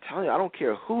 I'm telling you, I don't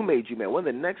care who made you, man. One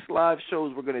of the next live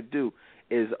shows we're gonna do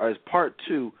is part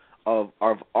 2 of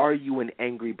Are You an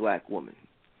Angry Black Woman?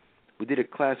 We did a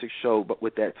classic show, but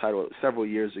with that title several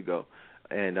years ago.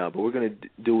 And but we're going to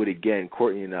do it again,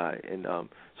 Courtney and I. And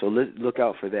so look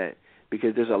out for that,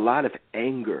 because there's a lot of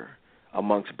anger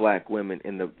amongst black women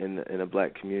in the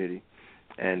black community.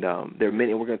 And there are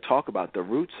many, and we're going to talk about the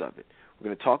roots of it. We're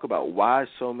going to talk about why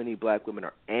so many black women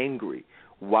are angry,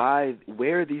 where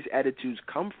these attitudes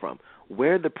come from,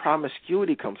 where the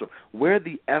promiscuity comes from, where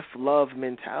the F-love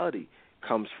mentality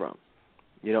comes from,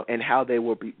 and how they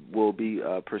will be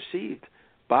perceived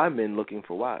by men looking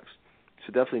for wives.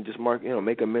 So definitely just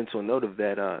make a mental note of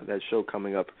that show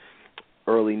coming up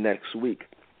early next week.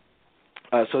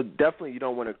 So definitely you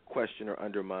don't want to question or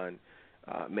undermine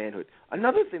manhood.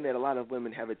 Another thing that a lot of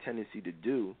women have a tendency to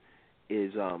do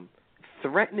is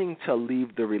threatening to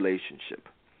leave the relationship.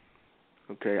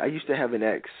 Okay, I used to have an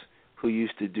ex who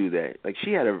used to do that. Like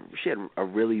she had a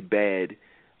really bad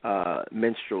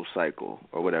menstrual cycle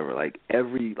or whatever. Like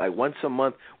once a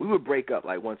month, we would break up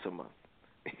like once a month.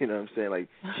 You know what I'm saying? Like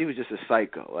she was just a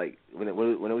psycho. Like when it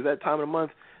was that time of the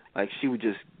month, like she would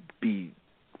just be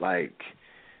like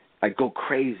go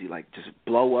crazy, like just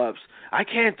blow ups. I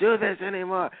can't do this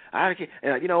anymore. I can't.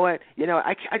 And you know what?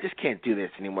 I just can't do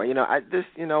this anymore. You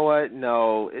know what?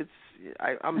 No,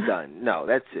 I'm done. No,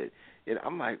 that's it.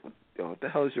 I'm like, what the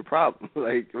hell is your problem?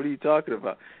 Like, what are you talking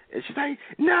about? And she's like,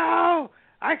 no,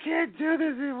 I can't do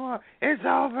this anymore. It's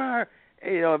over.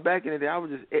 And, back in the day,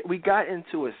 we got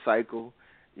into a cycle,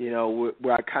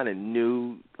 where I kind of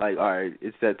knew, like, all right,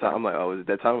 it's that time. I'm like, oh, is it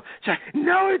that time? She's like,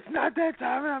 no, it's not that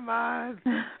time of month.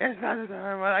 It's not that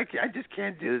time of month. I just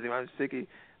can't do this anymore. I'm sick of.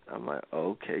 I'm like,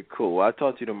 okay, cool. Well, I'll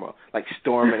talk to you tomorrow. Like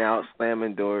storming out,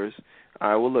 slamming doors. All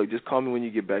right, well, look, just call me when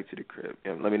you get back to the crib.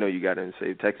 Let me know you got it and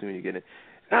say, text me when you get it.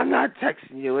 I'm not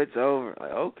texting you. It's over.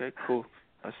 Like, okay, cool.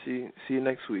 I'll see you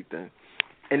next week then.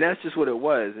 And that's just what it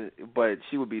was. But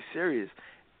she would be serious.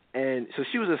 And so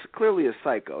she was clearly a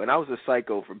psycho, and I was a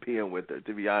psycho for being with her,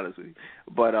 to be honest with you.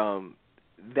 But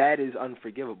that is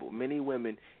unforgivable. Many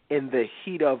women, in the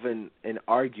heat of an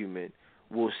argument,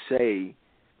 will say,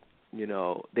 you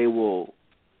know, they will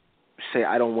say,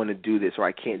 I don't want to do this, or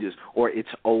I can't do this, or it's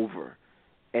over.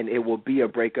 And it will be a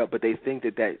breakup, but they think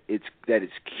that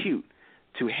it's cute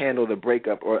to handle the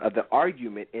breakup or the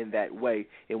argument in that way,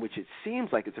 in which it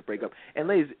seems like it's a breakup. And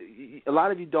ladies, a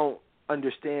lot of you don't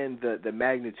understand the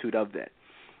magnitude of that,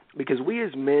 because we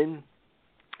as men,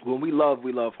 when we love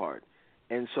hard,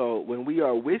 and so when we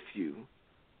are with you,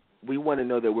 we want to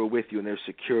know that we're with you and there's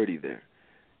security there.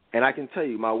 And I can tell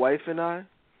you, my wife and I,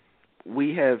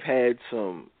 we have had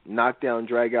some knockdown,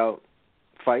 drag out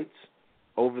fights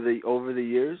over the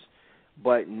years,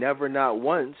 but never, not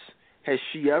once, has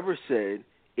she ever said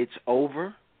it's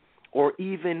over, or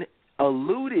even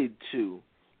alluded to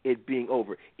it being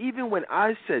over. Even when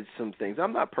I said some things,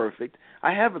 I'm not perfect.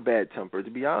 I have a bad temper,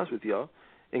 to be honest with y'all.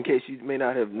 In case you may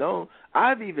not have known,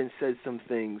 I've even said some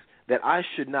things that I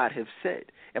should not have said.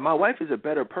 And my wife is a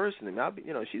better person. I mean,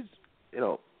 she's,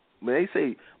 when they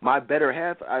say my better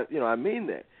half, I mean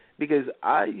that, because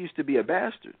I used to be a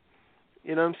bastard.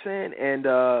 You know what I'm saying? And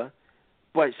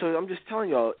but so I'm just telling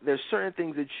y'all, there's certain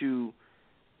things that you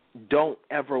don't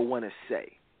ever want to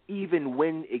say, even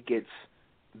when it gets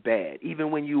bad,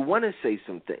 even when you want to say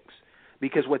some things,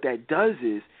 because what that does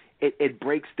is it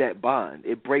breaks that bond.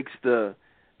 It breaks the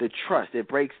trust. It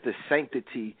breaks the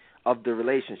sanctity of the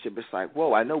relationship. It's like,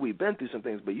 whoa, I know we've been through some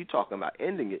things, but you talking about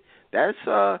ending it.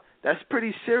 That's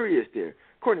pretty serious there.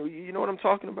 Courtney, you know what I'm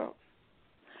talking about?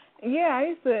 Yeah, I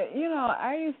used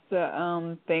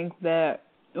to think that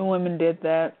when women did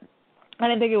that, I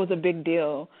didn't think it was a big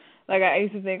deal. Like, I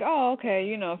used to think, oh,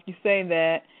 okay, if you say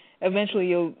that, eventually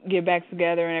you'll get back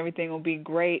together and everything will be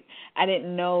great. I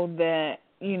didn't know that,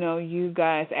 you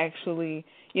guys actually,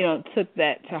 took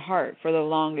that to heart for the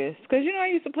longest. Because, I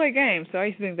used to play games, so I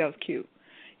used to think that was cute.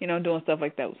 Doing stuff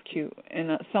like that was cute.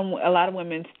 And a lot of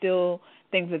women still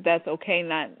think that that's okay,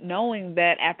 not knowing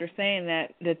that after saying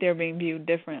that they're being viewed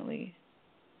differently.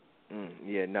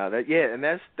 And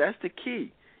that's the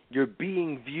key. You're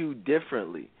being viewed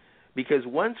differently. Because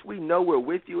once we know we're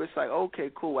with you, it's like, okay,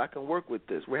 cool, I can work with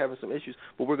this. We're having some issues,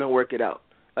 but we're going to work it out.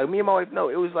 Like me and my wife, no,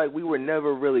 it was like we were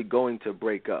never really going to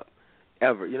break up,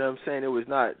 ever. You know what I'm saying? It was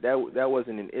not, that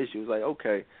wasn't an issue. It was like,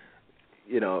 okay,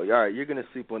 all right, you're going to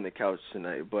sleep on the couch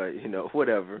tonight, but,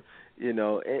 whatever,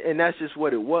 and that's just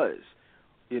what it was,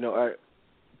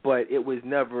 but it was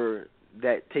never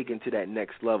that taken to that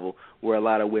next level where a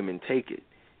lot of women take it.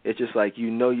 It's just like,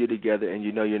 you're together and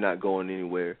you're not going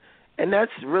anywhere. And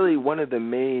that's really one of the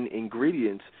main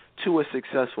ingredients to a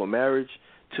successful marriage,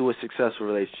 to a successful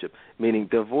relationship, meaning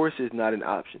divorce is not an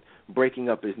option. Breaking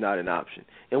up is not an option.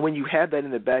 And when you have that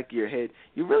in the back of your head,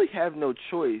 you really have no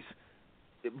choice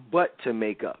but to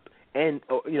make up and,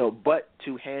 but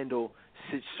to handle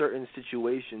certain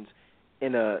situations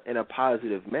in a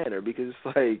positive manner, because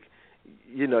it's like,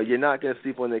 you're not going to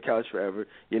sleep on the couch forever.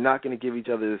 You're not going to give each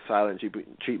other the silent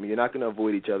treatment. You're not going to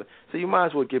avoid each other. So you might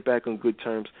as well get back on good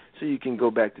terms so you can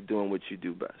go back to doing what you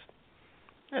do best.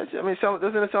 Doesn't it sound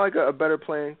like a better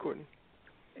plan, Courtney?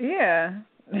 Yeah,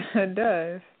 it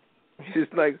does.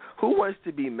 It's like, who wants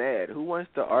to be mad? Who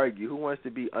wants to argue? Who wants to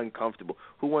be uncomfortable?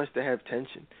 Who wants to have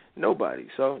tension? Nobody.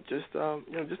 So just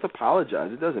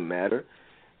apologize. It doesn't matter.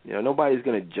 Nobody's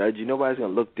going to judge you. Nobody's going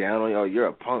to look down on you. Oh, you're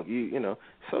a punk.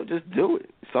 So just do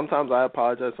it. Sometimes I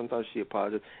apologize. Sometimes she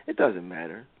apologizes. It doesn't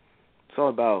matter. It's all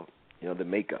about, the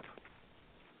makeup.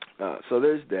 So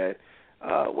there's that.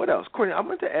 What else? Courtney, I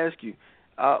wanted to ask you,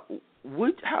 how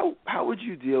would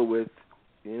you deal with,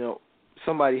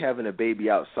 somebody having a baby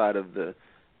outside of the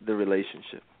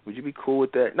relationship? Would you be cool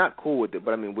with that? Not cool with it,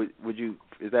 but I mean, would you?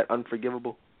 Is that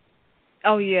unforgivable?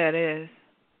 Oh yeah, it is.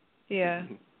 Yeah.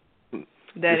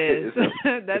 That is.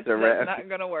 That's not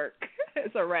going to work.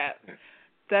 It's a wrap.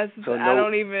 I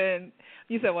don't even.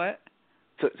 You said what?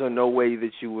 So no way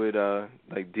that you would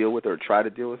deal with it or try to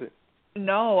deal with it?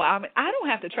 No, I don't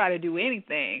have to try to do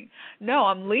anything. No,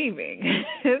 I'm leaving.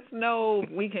 It's no,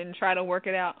 we can try to work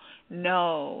it out.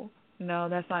 No,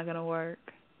 that's not going to work.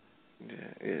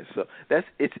 Yeah. So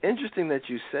it's interesting that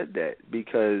you said that,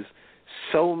 because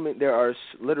there are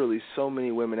literally so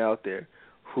many women out there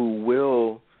who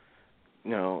will,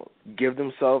 give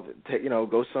themselves,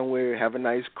 go somewhere, have a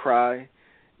nice cry,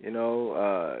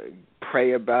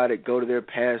 pray about it, go to their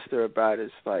pastor about it.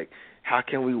 It's like, how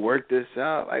can we work this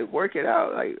out? Like, work it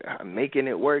out. Like, making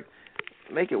it work,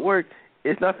 make it work.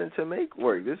 It's nothing to make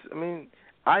work.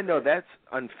 I know that's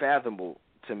unfathomable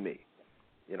to me.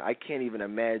 I can't even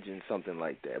imagine something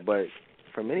like that. But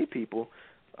for many people,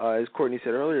 as Courtney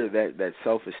said earlier, that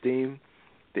self-esteem,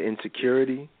 the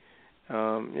insecurity,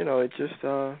 it just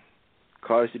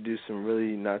causes you to do some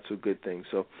really not so good things.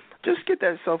 So just get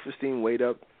that self-esteem weight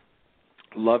up.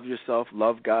 Love yourself,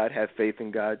 love God, have faith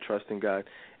in God, trust in God,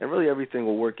 and really everything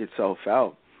will work itself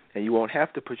out, and you won't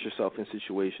have to put yourself in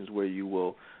situations where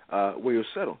you'll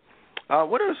settle.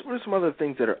 What are some other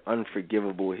things that are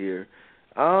unforgivable here?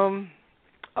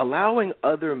 Allowing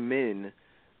other men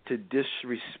to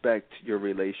disrespect your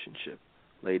relationship,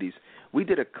 ladies. We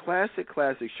did a classic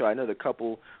show. I know the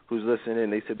couple who's listening,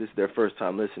 they said this is their first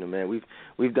time listening, man.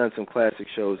 We've done some classic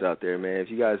shows out there, man. If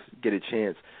you guys get a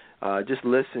chance, just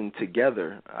listen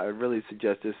together. I really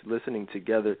suggest just listening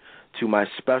together to my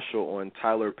special on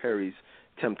Tyler Perry's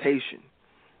Temptation,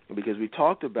 because we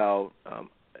talked about,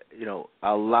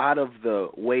 a lot of the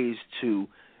ways to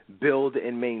build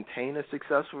and maintain a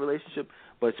successful relationship,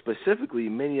 but specifically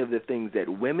many of the things that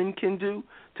women can do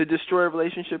to destroy a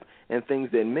relationship and things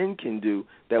that men can do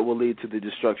that will lead to the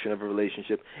destruction of a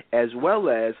relationship, as well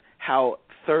as how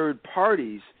third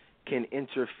parties can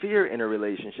interfere in a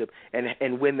relationship,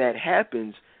 and when that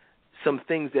happens, some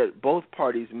things that both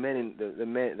parties, men and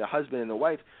the husband and the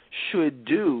wife, should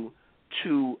do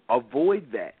to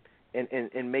avoid that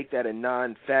and make that a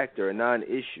non-factor, a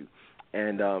non-issue.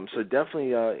 And so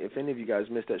definitely, if any of you guys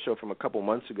missed that show from a couple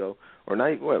months ago, or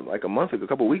like a month ago, a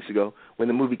couple weeks ago, when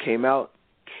the movie came out,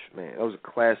 man, that was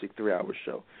a classic 3-hour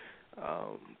show.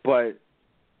 But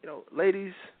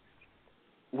ladies,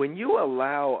 when you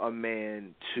allow a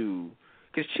man to,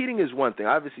 because cheating is one thing.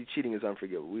 Obviously, cheating is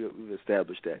unforgivable. We've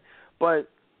established that. But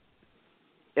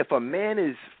if a man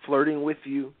is flirting with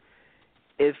you,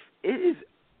 if it is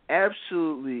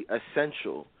absolutely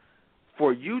essential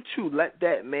for you to let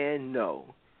that man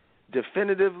know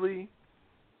definitively,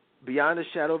 beyond a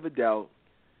shadow of a doubt,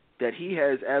 that he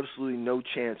has absolutely no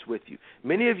chance with you.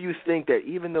 Many of you think that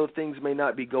even though things may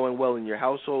not be going well in your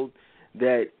household,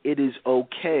 that it is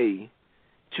okay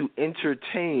to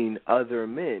entertain other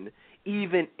men,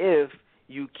 even if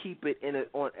you keep it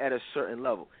at a certain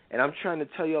level. And I'm trying to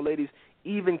tell y'all, ladies,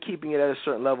 even keeping it at a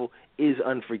certain level is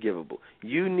unforgivable.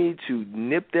 You need to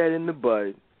nip that in the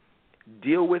bud,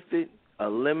 deal with it,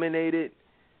 eliminate it,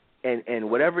 and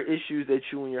whatever issues that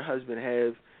you and your husband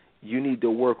have, you need to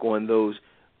work on those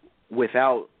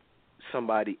without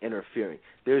somebody interfering.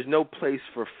 There's no place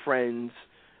for friends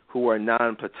who are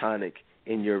non-platonic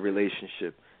in your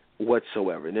relationship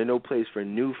whatsoever. And there's no place for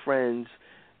new friends,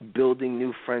 building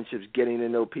new friendships, getting to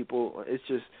know people.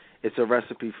 It's a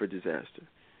recipe for disaster.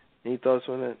 Any thoughts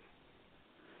on that?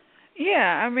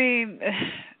 Yeah, I mean,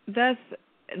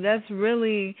 that's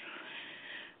really,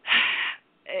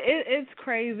 it's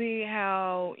crazy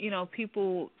how,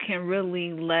 people can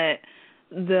really let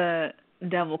the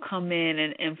devil come in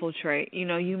and infiltrate.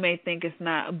 You may think it's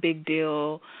not a big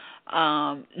deal,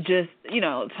 just,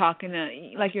 talking to,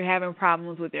 like you're having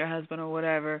problems with your husband or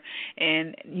whatever,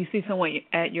 and you see someone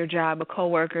at your job, a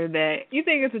coworker that you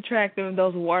think is attractive,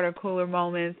 those water cooler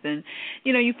moments, and,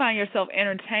 you find yourself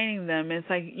entertaining them. It's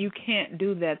like you can't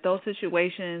do that. Those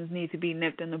situations need to be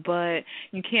nipped in the bud.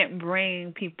 You can't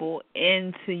bring people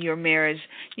into your marriage,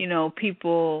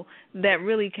 people that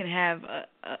really can have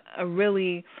a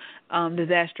really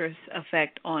disastrous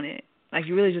effect on it. Like,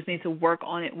 you really just need to work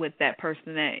on it with that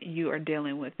person that you are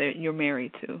dealing with, that you're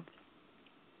married to.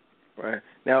 Right.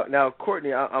 Now,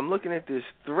 Courtney, I'm looking at this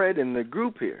thread in the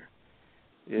group here,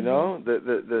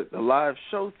 the live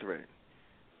show thread.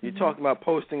 You talking about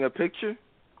posting a picture?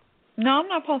 No, I'm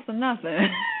not posting nothing.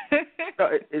 No,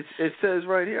 it says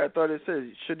right here, I thought it says,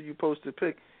 should you post a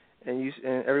pic? And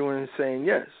everyone is saying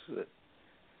yes.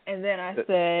 And then I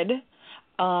said,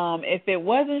 if it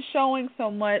wasn't showing so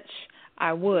much,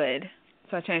 I would.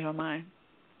 So I changed my mind.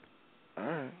 All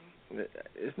right.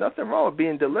 There's nothing wrong with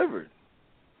being delivered.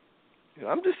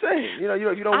 I'm just saying. You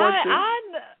don't want to.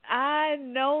 I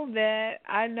know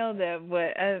that,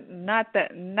 but not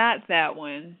that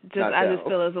one. I just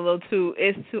feel it's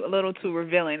a little too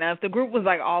revealing. Now, if the group was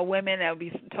like all women, that would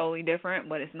be totally different,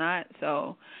 but it's not.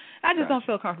 So I just don't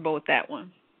feel comfortable with that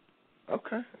one.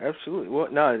 Okay, absolutely. Well,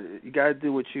 no, you got to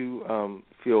do what you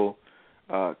feel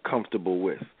comfortable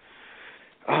with.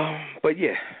 But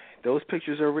yeah, those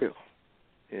pictures are real.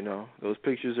 Those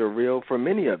pictures are real for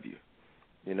many of you.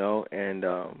 And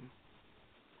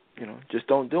just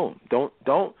don't do them.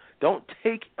 Don't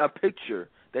take a picture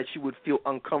that you would feel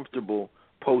uncomfortable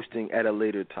posting at a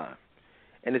later time.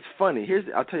 And it's funny.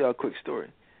 I'll tell you a quick story.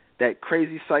 That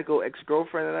crazy psycho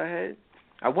ex-girlfriend that I had.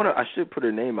 I should put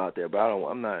her name out there, but I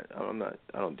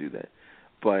don't do that.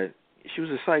 But she was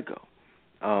a psycho.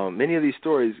 Many of these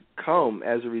stories come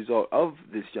as a result of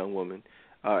this young woman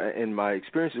and my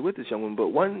experiences with this young woman. But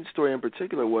one story in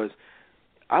particular was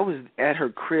I was at her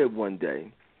crib one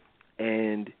day,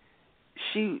 and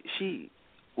she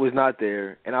was not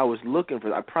there, and I was looking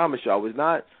for. I promise you, I was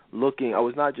not looking. I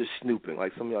was not just snooping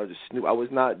like some of y'all just snoop. I was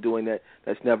not doing that.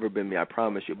 That's never been me. I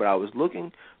promise you. But I was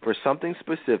looking for something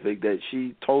specific that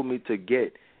she told me to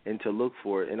get and to look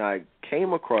for, and I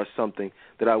came across something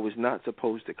that I was not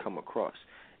supposed to come across.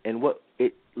 And what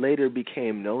it later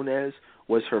became known as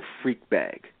was her freak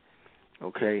bag.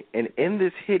 Okay, and in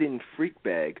this hidden freak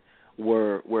bag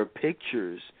were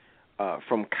pictures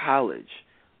from college,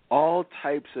 all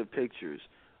types of pictures,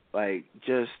 like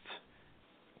just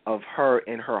of her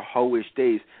in her hoish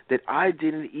days that I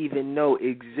didn't even know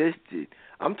existed.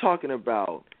 I'm talking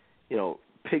about,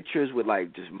 pictures with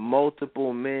like just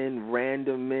multiple men,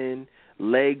 random men,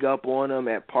 leg up on them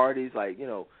at parties, like,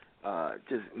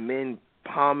 just men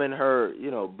palming her,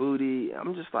 booty.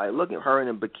 I'm just like looking at her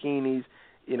in the bikinis,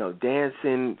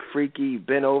 dancing, freaky,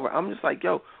 bent over. I'm just like,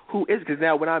 yo, who is? Because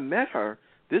now when I met her,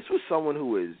 this was someone who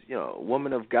was, a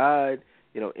woman of God,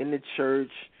 in the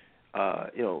church,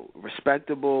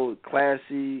 respectable,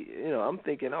 classy. I'm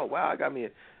thinking, oh, wow, I got me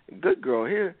a good girl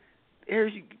here. Here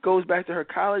she goes back to her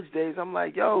college days. I'm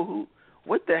like, yo,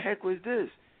 what the heck was this?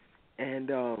 And,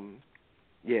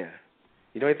 yeah.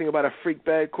 You know anything about a freak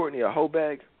bag, Courtney, a hoe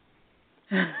bag?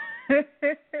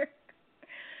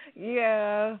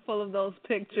 Yeah, full of those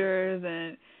pictures,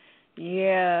 and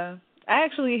yeah. I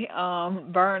actually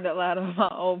burned a lot of my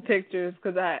old pictures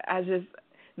because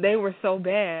they were so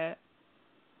bad.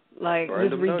 Like,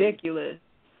 just ridiculous.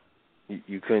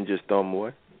 You couldn't just throw them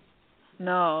away?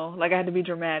 No, like I had to be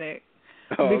dramatic.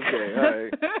 Oh, okay,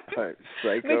 all right.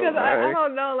 Psycho. Because I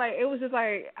don't know, like it was just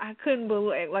like I couldn't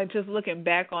believe, like just looking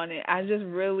back on it, I just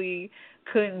really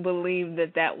couldn't believe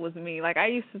that was me. Like I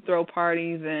used to throw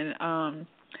parties and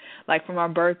like for my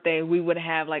birthday we would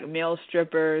have like male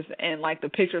strippers, and like the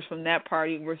pictures from that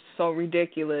party were so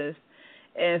ridiculous.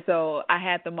 And so I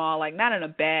had them all like not in a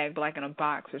bag but like in a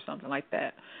box or something like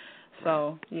that.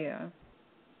 So, yeah.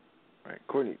 Right,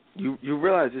 Courtney, you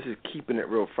realize this is Keeping It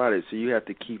Real Friday, so you have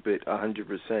to keep it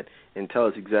 100% and tell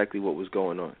us exactly what was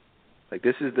going on. Like,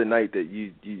 this is the night that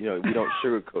we don't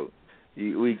sugarcoat.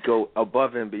 We go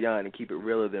above and beyond and keep it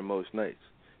realer than most nights.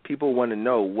 People want to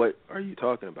know, what are you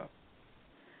talking about?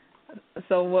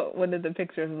 So what did the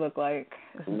pictures look like?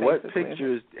 What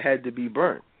pictures had to be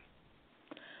burnt?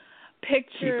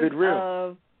 Pictures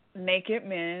of naked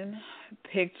men,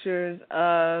 pictures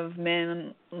of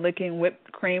men licking whipped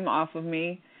cream off of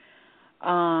me,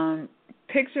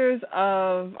 pictures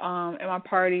of at my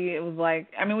party. It was like,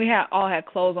 I mean, we all had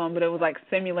clothes on, but it was like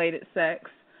simulated sex.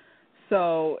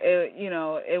 So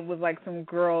it was like some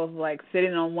girls like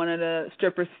sitting on one of the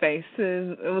strippers' faces.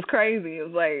 It was crazy. It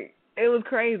was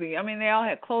crazy. I mean, they all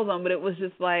had clothes on, but it was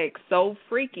just like so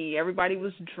freaky. Everybody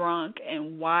was drunk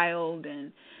and wild,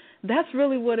 and that's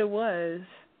really what it was.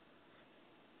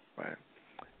 Right.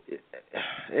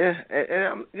 Yeah,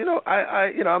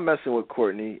 and I'm messing with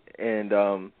Courtney, and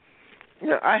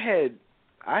I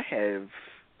have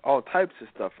all types of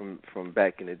stuff from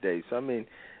back in the day. So I mean,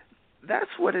 that's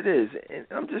what it is.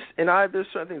 And there's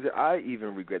certain things that I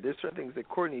even regret. There's certain things that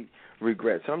Courtney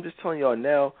regrets. So I'm just telling y'all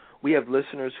now, we have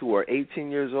listeners who are 18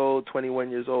 years old,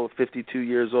 21 years old, 52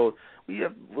 years old. We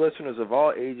have listeners of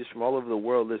all ages from all over the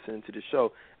world listening to the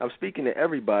show. I'm speaking to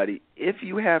everybody. If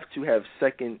you have to have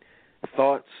second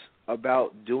thoughts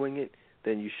about doing it,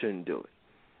 then you shouldn't do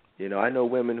it. I know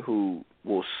women who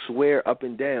will swear up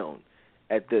and down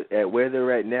at where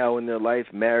they're at now in their life,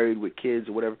 married with kids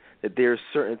or whatever, that there are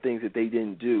certain things that they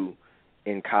didn't do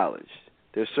in college.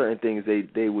 There's certain things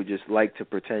they would just like to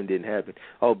pretend didn't happen.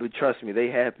 Oh, but trust me, they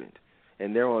happened,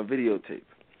 and they're on videotape.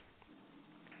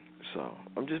 So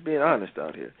I'm just being honest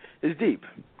out here. It's deep.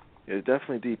 It's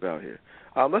definitely deep out here.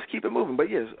 Let's keep it moving. But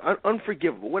yes,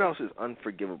 unforgivable. What else is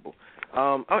unforgivable?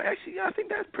 I think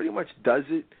that pretty much does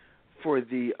it for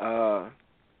the.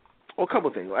 A couple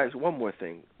of things. Actually, one more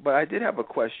thing. But I did have a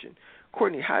question.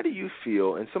 Courtney, how do you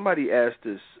feel? And somebody asked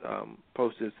this,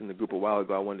 posted this in the group a while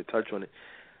ago. I wanted to touch on it.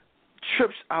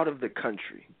 Trips out of the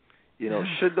country.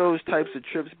 Should those types of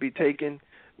trips be taken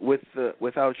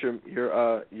without your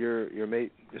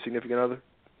mate, your significant other?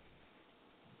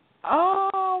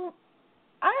 I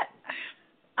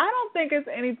don't think it's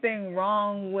anything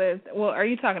wrong with. Well, are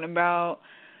you talking about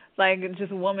like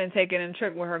just a woman taking a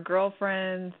trip with her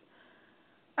girlfriends?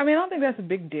 I mean, I don't think that's a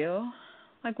big deal.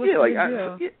 Like, what's the big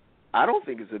deal? I don't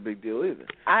think it's a big deal either.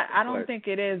 I don't think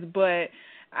it is, but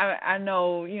I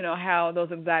know how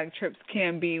those exotic trips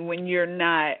can be when you're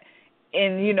not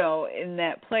in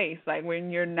that place, like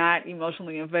when you're not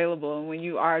emotionally available and when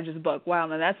you are just buck wild.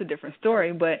 Now that's a different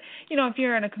story, but if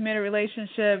you're in a committed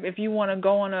relationship, if you want to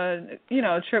go on a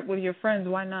trip with your friends,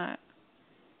 why not?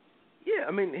 Yeah,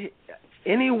 I mean,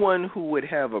 anyone who would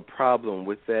have a problem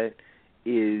with that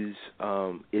is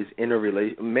in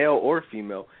a male or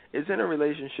female, is in a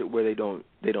relationship where they don't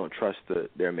trust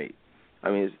their mate. I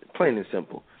mean, it's plain and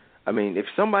simple. I mean, if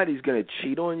somebody's going to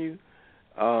cheat on you,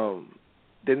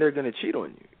 then they're going to cheat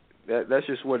on you. That's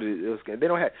just what it is.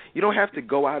 You don't have to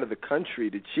go out of the country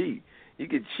to cheat. You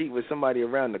could cheat with somebody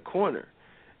around the corner.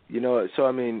 So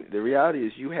I mean, the reality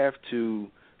is you have to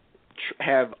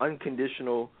have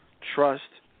unconditional trust.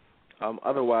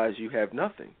 Otherwise, you have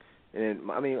nothing.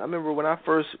 And I mean, I remember when I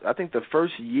think the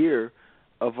first year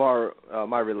of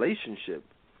my relationship,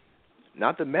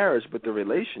 not the marriage, but the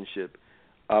relationship,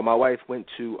 my wife went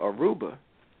to Aruba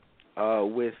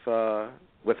with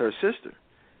her sister,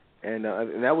 and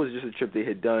that was just a trip they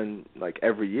had done like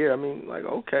every year. I mean, like,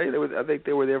 okay, I think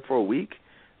they were there for a week.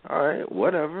 All right,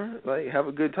 whatever. Like, have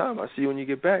a good time. I'll see you when you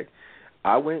get back.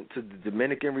 I went to the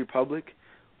Dominican Republic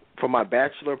for my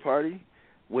bachelor party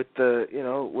with the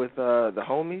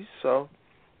homies. So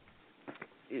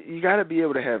you got to be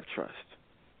able to have trust.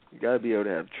 You got to be able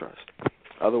to have trust.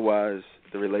 Otherwise,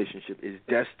 the relationship is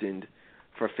destined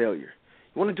for failure.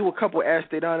 You want to do a couple Ask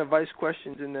Dedan advice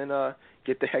questions and then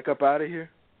get the heck up out of here?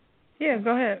 Yeah,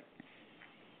 go ahead.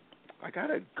 I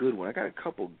got a good one. I got a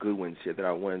couple good ones here that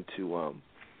I wanted to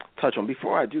touch on.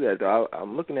 Before I do that, though,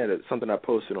 I'm looking at something I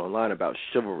posted online about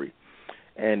chivalry.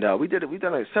 And we've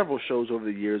done several shows over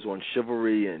the years on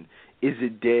chivalry and is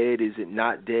it dead, is it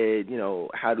not dead,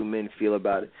 how do men feel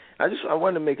about it. I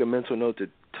wanted to make a mental note to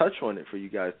touch on it for you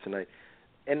guys tonight.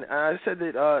 And I said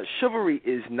that chivalry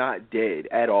is not dead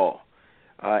at all.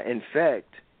 In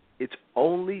fact, it's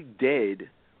only dead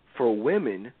for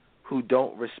women who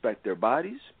don't respect their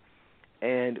bodies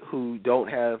and who don't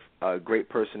have a great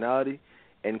personality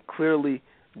and clearly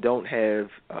don't have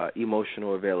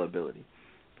emotional availability.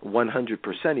 100%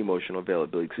 emotional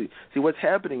availability. See, what's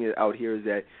happening out here is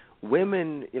that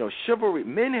women, chivalry,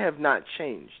 men have not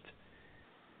changed.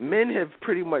 Men have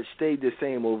pretty much stayed the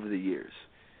same over the years.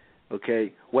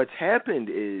 Okay? What's happened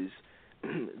is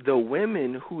the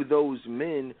women who those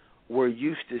men were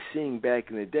used to seeing back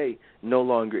in the day no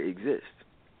longer exist.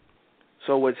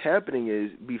 So what's happening is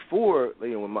before,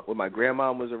 when my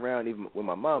grandma was around, even with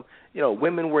my mom,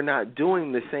 women were not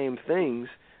doing the same things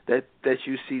that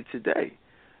you see today.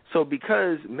 So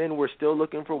because men were still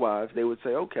looking for wives, they would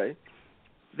say, okay,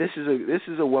 this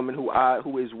is a woman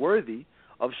who is worthy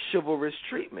of chivalrous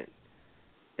treatment,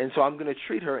 and so I'm going to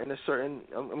treat her I'm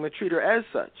going to treat her as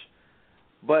such.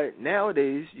 But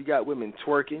nowadays, you got women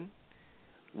twerking,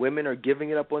 women are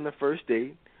giving it up on the first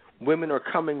date, women are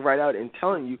coming right out and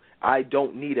telling you, I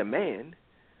don't need a man.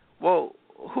 Well,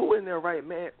 who in their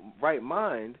right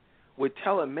mind would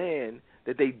tell a man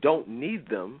that they don't need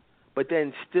them, but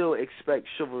then still expect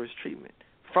chivalrous treatment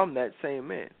from that same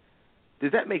man?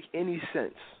 Does that make any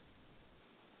sense?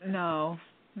 No,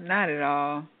 not at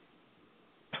all.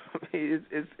 I mean,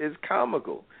 it's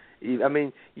comical. I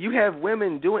mean, you have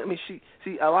women doing. I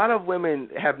mean, a lot of women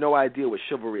have no idea what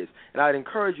chivalry is, and I'd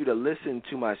encourage you to listen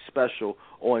to my special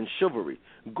on chivalry.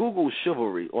 Google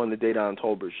chivalry on the Dedan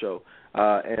Tolbert show,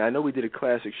 and I know we did a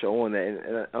classic show on that.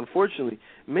 And unfortunately,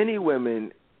 many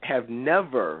women have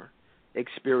never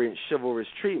experienced chivalrous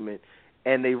treatment,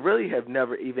 and they really have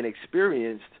never even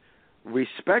experienced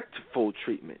respectful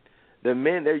treatment. The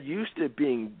men, they're used to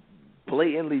being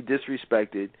blatantly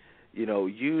disrespected,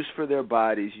 used for their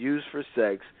bodies, used for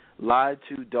sex, lied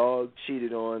to, dogged,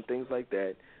 cheated on, things like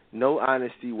that. No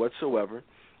honesty whatsoever.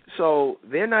 So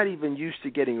they're not even used to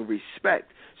getting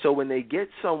respect. So when they get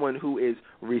someone who is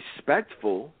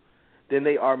respectful, then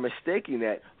they are mistaking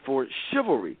that for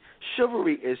chivalry.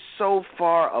 Chivalry is so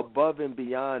far above and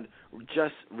beyond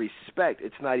just respect,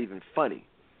 it's not even funny.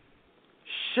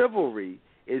 Chivalry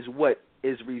is what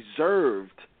is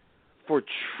reserved for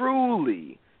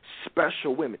truly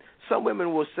special women. Some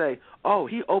women will say, oh,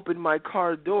 he opened my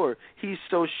car door, he's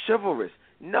so chivalrous.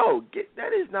 No, that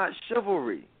is not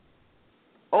chivalry.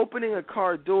 Opening a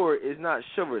car door is not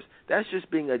chivalrous. That's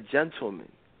just being a gentleman.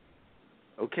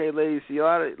 Okay, ladies, see, a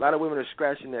lot of women are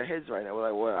scratching their heads right now.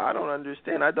 We're like, well, I don't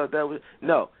understand. I thought that was...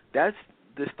 No, that's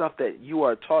the stuff that you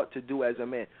are taught to do as a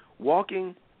man.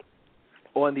 Walking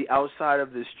on the outside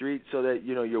of the street so that,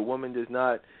 your woman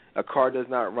a car does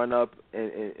not run up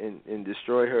and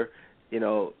destroy her,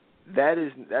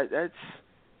 that's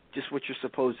just what you're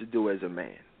supposed to do as a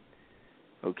man.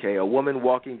 Okay, a woman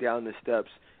walking down the steps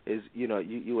is,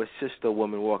 you assist a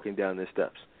woman walking down the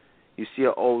steps. You see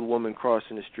an old woman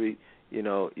crossing the street,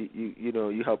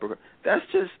 you help her. That's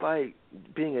just like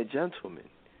being a gentleman.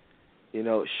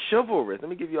 Chivalry. Let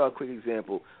me give you all a quick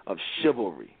example of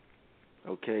chivalry.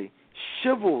 Okay,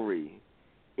 chivalry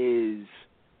is,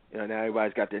 now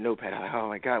everybody's got their notepad. Like, oh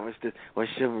my God, what's this?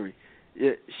 What's chivalry?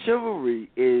 Yeah, chivalry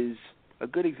is, a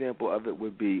good example of it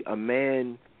would be a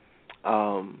man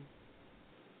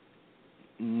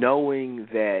knowing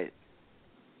that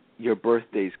your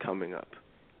birthday's coming up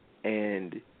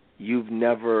and you've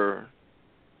never,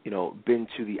 been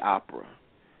to the opera.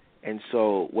 And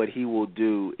so what he will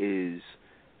do is,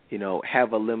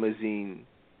 have a limousine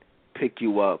pick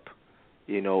you up,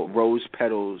 rose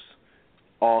petals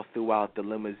all throughout the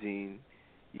limousine.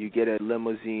 You get a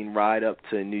limousine ride up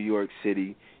to New York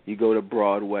City. You go to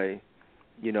Broadway.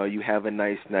 You have a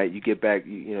nice night. You get back,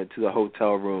 to the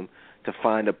hotel room to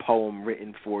find a poem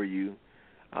written for you,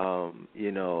 a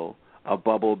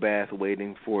bubble bath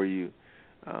waiting for you.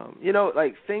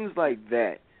 Like things like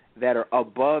that are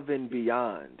above and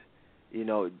beyond,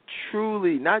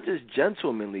 truly not just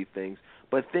gentlemanly things,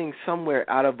 but things somewhere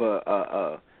out of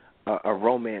a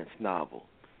romance novel.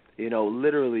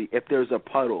 Literally, if there's a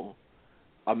puddle,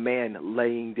 a man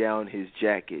laying down his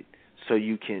jacket so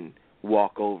you can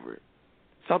walk over it.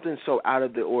 Something so out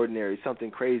of the ordinary,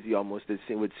 something crazy almost that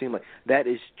would seem like that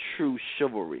is true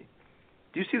chivalry.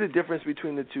 Do you see the difference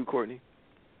between the two, Courtney?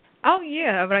 Oh,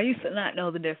 yeah, but I used to not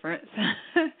know the difference.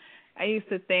 I used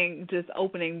to think just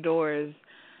opening doors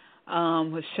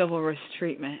was chivalrous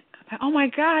treatment. Oh, my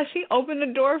gosh, he opened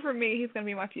the door for me. He's going to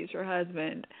be my future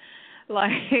husband.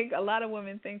 Like, a lot of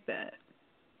women think that.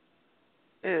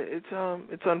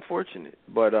 It's unfortunate,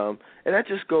 but and that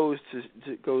just goes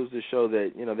to show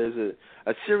that there's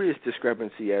a serious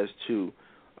discrepancy as to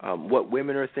what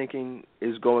women are thinking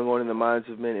is going on in the minds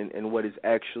of men and what is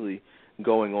actually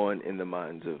going on in the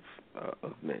minds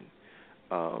of men.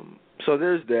 So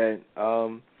there's that.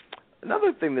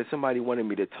 Another thing that somebody wanted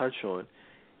me to touch on,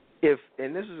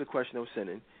 and this is a question I was sent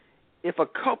in, if a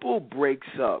couple breaks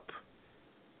up,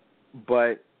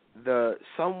 but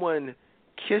someone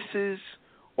kisses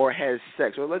or has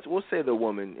sex, or we'll say the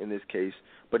woman in this case,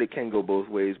 but it can go both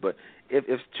ways. But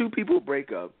if two people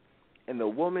break up and the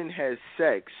woman has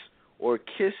sex or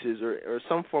kisses or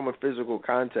some form of physical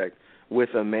contact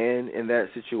with a man in that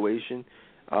situation,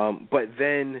 but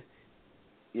then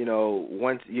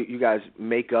once you guys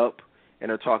make up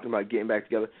and are talking about getting back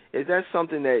together, is that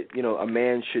something that a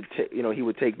man should he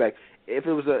would take back? If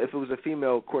it was a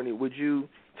female, Courtney, would you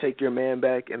take your man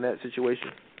back in that situation?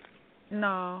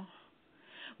 No.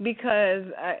 Because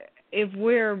if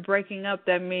we're breaking up,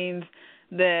 that means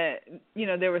that,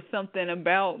 there was something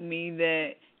about me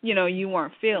that, you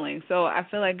weren't feeling. So I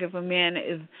feel like if a man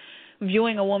is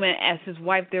viewing a woman as his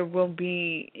wife, there will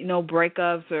be no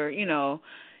breakups or,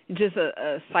 just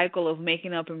a cycle of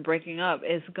making up and breaking up.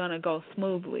 It's going to go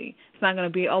smoothly. It's not going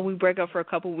to be, we break up for a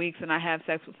couple weeks and I have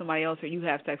sex with somebody else or you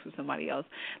have sex with somebody else.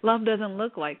 Love doesn't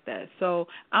look like that. So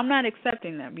I'm not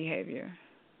accepting that behavior.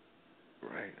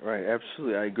 Right,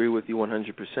 absolutely. I agree with you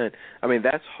 100%. I mean,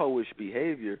 that's hoish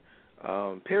behavior,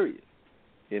 period.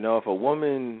 If a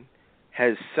woman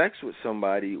has sex with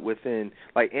somebody within,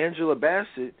 like Angela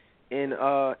Bassett in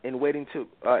Waiting to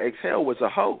Exhale was a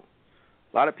hoe.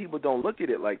 A lot of people don't look at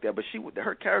it like that, but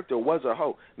her character was a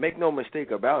hoe. Make no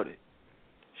mistake about it.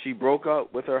 She broke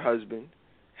up with her husband,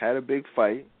 had a big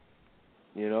fight,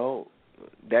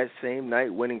 that same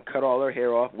night went and cut all her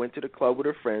hair off, went to the club with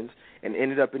her friends, and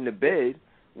ended up in the bed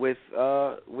with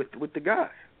the guy.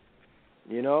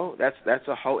 That's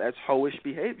hoish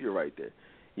behavior right there.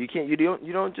 You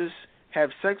don't just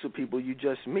have sex with people you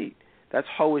just meet. That's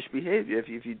hoish behavior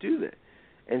if you do that.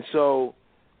 And so,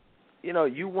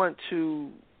 you want to,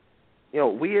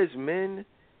 we as men,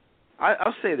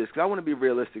 I'll say this because I want to be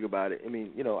realistic about it. I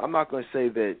mean, I'm not going to say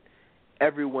that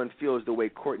everyone feels the way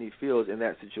Courtney feels in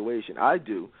that situation. I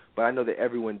do, but I know that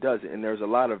everyone doesn't, and there's a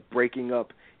lot of breaking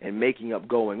up and making up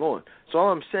going on. So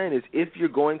all I'm saying is if you're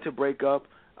going to break up,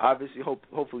 obviously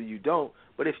hopefully you don't,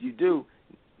 but if you do,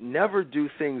 never do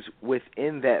things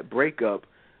within that breakup,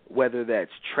 whether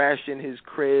that's trashing his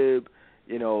crib,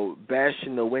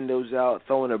 bashing the windows out,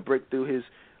 throwing a brick through his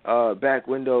back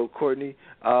window, Courtney.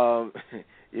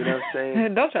 You know what I'm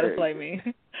saying? Don't try to play me.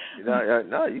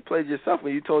 No, you played yourself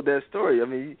when you told that story. I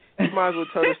mean, you might as well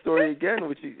tell the story again.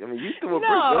 You threw a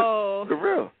brick. For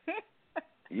real.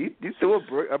 You threw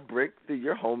a brick through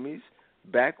your homie's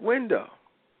back window.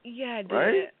 Yeah, I did.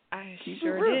 Right? I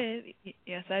sure did.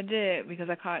 Yes, I did, because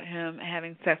I caught him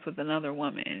having sex with another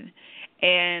woman.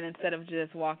 And instead of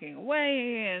just walking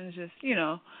away and just,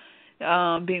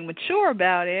 being mature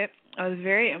about it, I was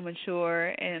very immature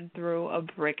and threw a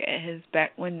brick at his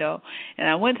back window. And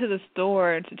I went to the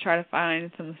store to try to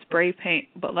find some spray paint,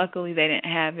 but luckily they didn't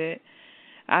have it.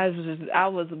 I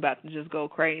was about to just go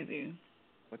crazy.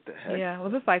 What the heck? Yeah, I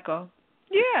was a psycho.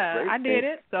 Yeah, I did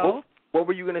it. So what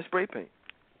were you gonna spray paint?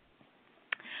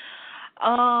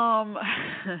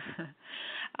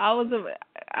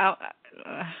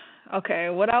 Okay,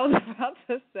 what I was about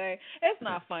to say, it's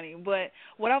not funny, but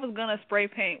what I was going to spray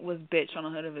paint was bitch on the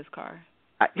hood of his car.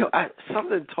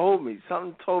 Something told me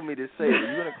to say, were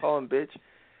you going to call him bitch?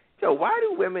 Yo, why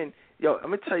do women, I'm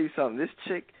going to tell you something. This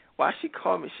chick, why she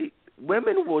called me,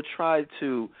 women will try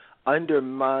to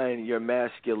undermine your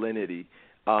masculinity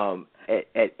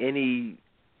at any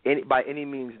by any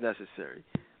means necessary.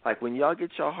 Like, when y'all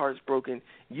get your hearts broken,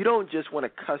 you don't just want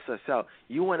to cuss us out.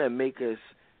 You want to make us,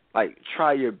 like,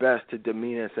 try your best to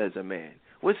demean us as a man.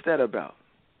 What's that about?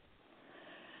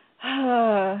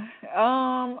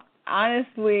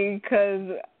 Honestly,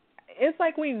 because it's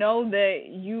like we know that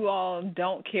you all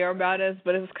don't care about us,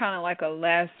 but it's kind of like a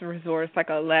last resort. It's like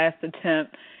a last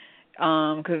attempt,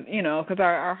 because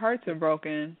our hearts are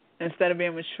broken. Instead of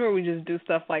being mature, we just do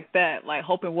stuff like that, like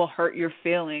hoping we'll hurt your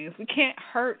feelings. We can't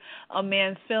hurt a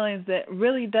man's feelings that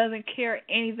really doesn't care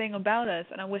anything about us,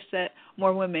 and I wish that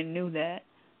more women knew that.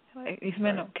 Like, these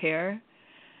men don't care.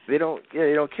 They don't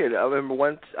care. I remember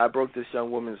once I broke this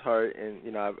young woman's heart,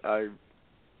 and I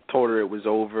told her it was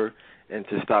over and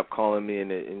to stop calling me,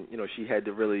 and she had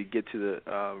to really get to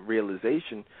the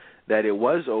realization that it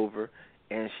was over.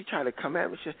 And she tried to come at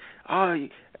me. She said, "Oh,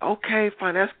 okay,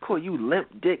 fine, that's cool. You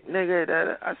limp dick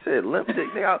nigga." I said, "Limp dick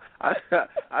nigga." I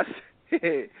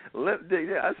said, "Limp dick."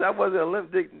 I said, "I wasn't a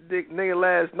limp dick nigga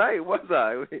last night, was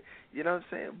I?" You know what I'm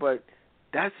saying? But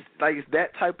that's like, it's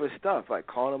that type of stuff, like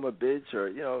calling him a bitch or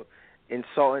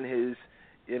insulting his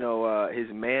his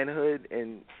manhood.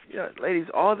 And ladies,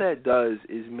 all that does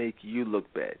is make you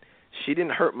look bad. She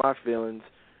didn't hurt my feelings.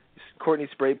 Courtney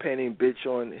spray painting bitch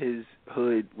on his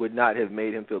hood would not have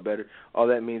made him feel better. All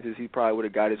that means is he probably would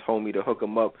have got his homie to hook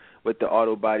him up with the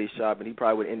auto body shop, and he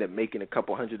probably would end up making a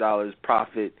couple $100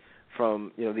 profit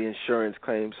from the insurance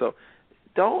claim. So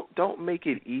don't make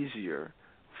it easier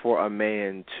for a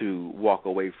man to walk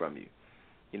away from you.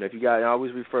 If you guys, I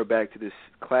always refer back to this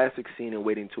classic scene in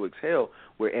Waiting to Exhale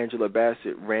where Angela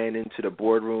Bassett ran into the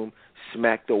boardroom,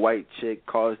 smacked the white chick,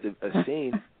 caused a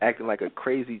scene, acting like a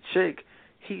crazy chick.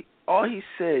 All he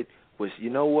said was,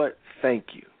 "You know what?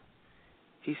 Thank you."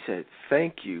 He said,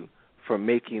 "Thank you for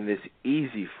making this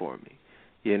easy for me."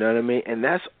 You know what I mean? And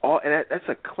that's all. And that's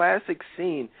a classic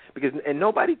scene and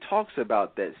nobody talks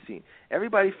about that scene.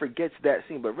 Everybody forgets that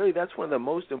scene, but really that's one of the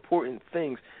most important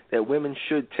things that women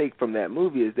should take from that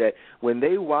movie is that when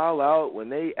they wild out, when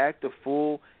they act a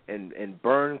fool and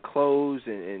burn clothes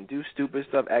and do stupid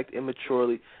stuff, act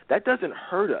immaturely, that doesn't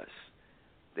hurt us.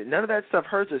 None of that stuff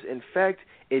hurts us. In fact,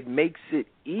 it makes it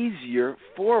easier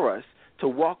for us to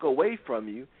walk away from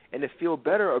you and to feel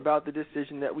better about the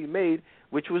decision that we made,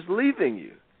 which was leaving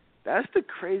you. That's the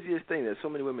craziest thing that so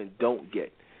many women don't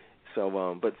get. So,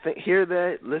 but hear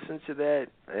that, listen to that,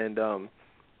 and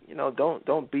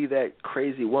don't be that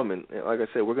crazy woman. Like I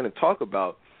said, we're going to talk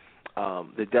about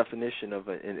the definition of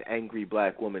an angry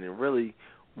black woman and really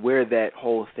where that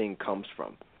whole thing comes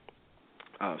from.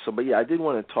 But yeah, I did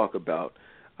want to talk about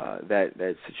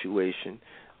that situation.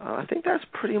 I think that's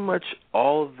pretty much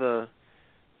all the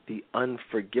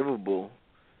unforgivable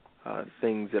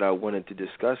things that I wanted to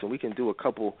discuss, and we can do a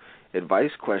couple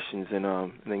advice questions and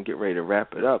then get ready to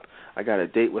wrap it up. I got a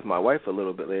date with my wife a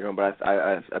little bit later on, but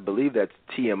I believe that's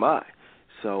TMI.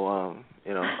 So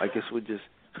I guess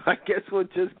we'll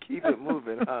just keep it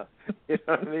moving, huh? You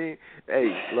know what I mean? Hey,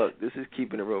 look, this is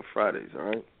Keeping It Real Fridays, all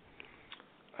right?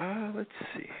 Let's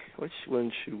see. Which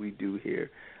one should we do here?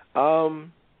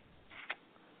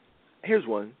 Here's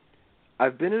one.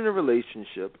 I've been in a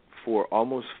relationship for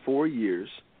almost 4 years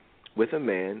with a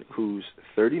man who's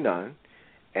 39,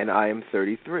 and I am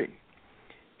 33.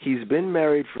 He's been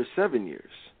married for 7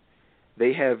 years.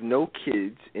 They have no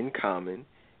kids in common,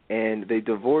 and they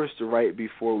divorced right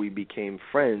before we became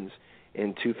friends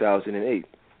in 2008.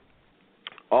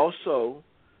 Also,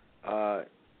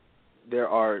 there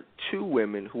are 2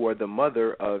 women who are the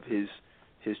mother of his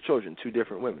children, 2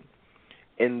 different women.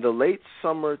 In the late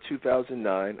summer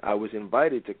 2009, I was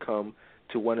invited to come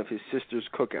to one of his sister's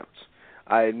cookouts.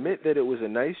 I admit that it was a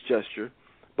nice gesture,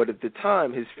 but at the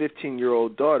time, his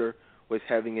 15-year-old daughter was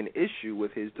having an issue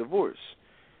with his divorce.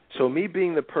 So me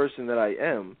being the person that I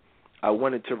am, I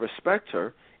wanted to respect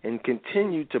her and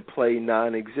continue to play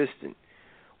non-existent.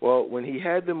 Well, when he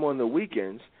had them on the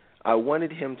weekends, I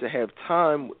wanted him to have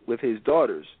time with his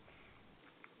daughters.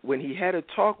 when he had a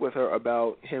talk with her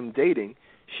about him dating,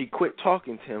 she quit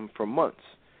talking to him for months.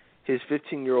 His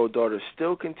 15-year-old daughter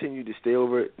still continued to stay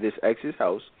over at this ex's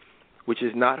house, which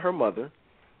is not her mother,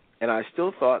 and I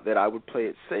still thought that I would play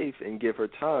it safe and give her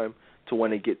time to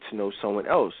want to get to know someone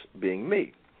else, being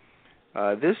me.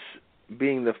 This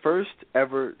being my first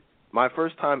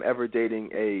time ever dating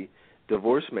a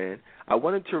divorced man, I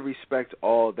wanted to respect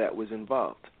all that was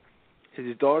involved.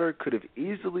 His daughter could have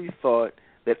easily thought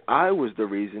that I was the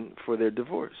reason for their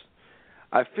divorce.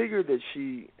 I figured that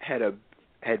she had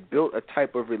built a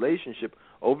type of relationship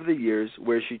over the years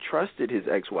where she trusted his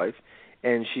ex-wife,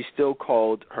 and she still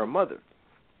called her mother.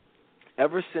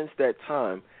 Ever since that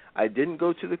time, I didn't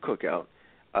go to the cookout.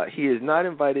 He has not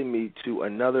invited me to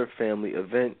another family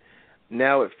event.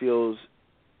 Now it feels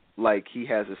like he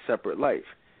has a separate life,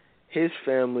 his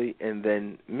family and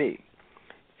then me.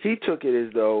 He took it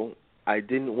as though I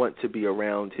didn't want to be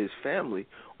around his family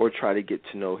or try to get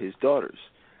to know his daughters.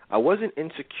 I wasn't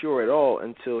insecure at all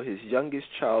until his youngest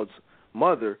child's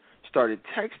mother started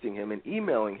texting him and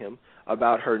emailing him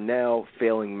about her now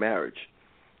failing marriage.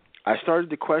 I started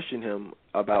to question him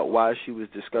about why she was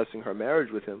discussing her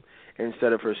marriage with him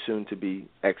instead of her soon-to-be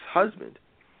ex-husband.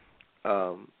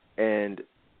 And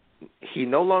he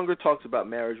no longer talks about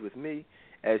marriage with me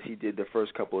as he did the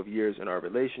first couple of years in our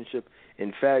relationship.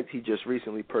 In fact, he just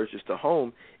recently purchased a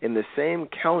home in the same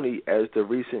county as the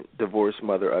recent divorced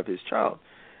mother of his child.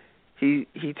 He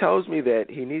tells me that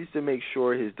he needs to make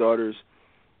sure his daughters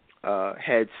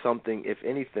had something, if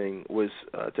anything, was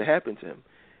to happen to him.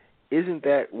 Isn't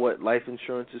that what life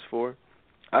insurance is for?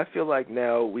 I feel like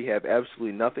now we have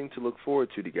absolutely nothing to look forward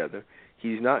to together.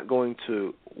 He's not going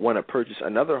to want to purchase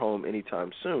another home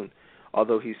anytime soon,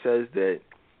 although he says that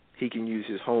he can use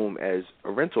his home as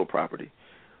a rental property.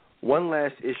 One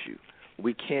last issue.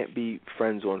 We can't be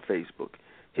friends on Facebook.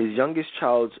 His youngest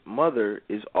child's mother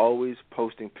is always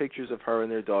posting pictures of her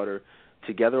and their daughter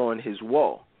together on his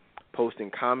wall,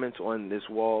 posting comments on this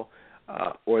wall,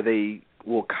 or they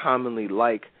will commonly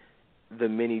like the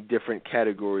many different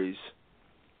categories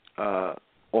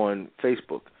on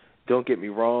Facebook. Don't get me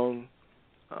wrong.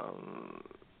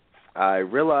 I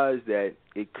realize that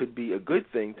it could be a good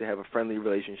thing to have a friendly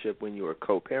relationship when you are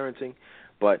co-parenting,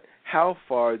 but how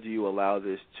far do you allow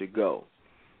this to go?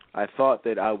 I thought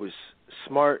that I was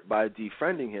smart by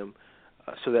defriending him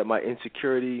so that my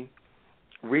insecurity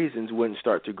reasons wouldn't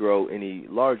start to grow any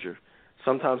larger.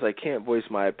 Sometimes I can't voice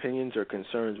my opinions or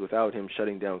concerns without him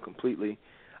shutting down completely.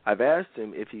 I've asked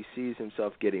him if he sees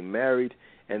himself getting married,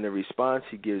 and the response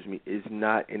he gives me is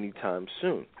not anytime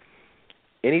soon.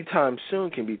 Anytime soon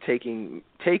can be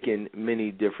taken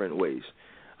many different ways.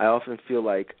 I often feel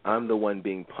like I'm the one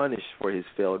being punished for his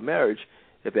failed marriage,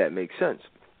 if that makes sense.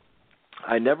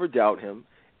 I never doubt him,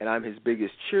 and I'm his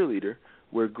biggest cheerleader.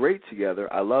 We're great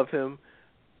together. I love him,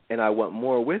 and I want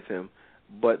more with him,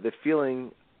 but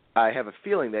I have a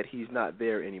feeling that he's not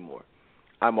there anymore.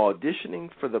 I'm auditioning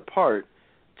for the part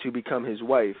to become his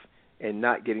wife and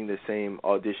not getting the same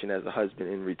audition as a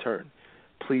husband in return.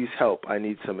 Please help. I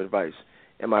need some advice.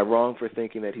 Am I wrong for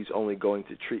thinking that he's only going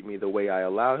to treat me the way I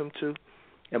allow him to?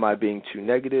 Am I being too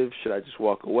negative? Should I just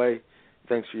walk away?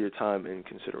 Thanks for your time and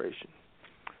consideration.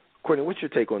 Courtney, what's your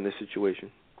take on this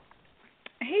situation?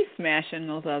 He's smashing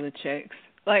those other chicks.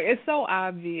 Like, it's so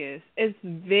obvious. It's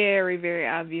very, very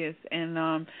obvious.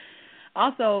 And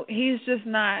also, he's just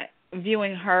not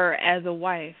viewing her as a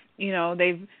wife. You know,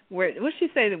 what'd she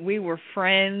say, that we were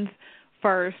friends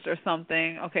first or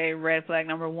something? Okay, red flag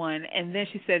number one. And then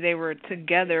she said they were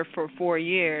together for 4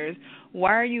 years.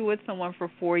 Why are you with someone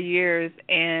for 4 years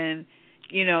and,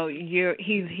 you know,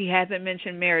 he hasn't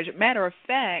mentioned marriage? Matter of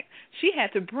fact, she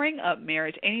had to bring up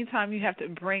marriage. Anytime you have to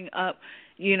bring up,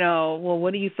 you know, well,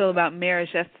 what do you feel about marriage?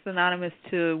 That's synonymous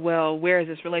to, well, where is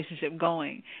this relationship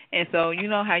going? And so, you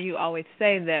know how you always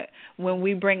say that when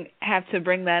we have to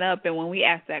bring that up, and when we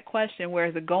ask that question, where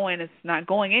is it going? It's not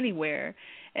going anywhere.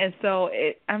 And so,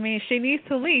 she needs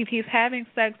to leave. He's having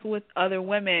sex with other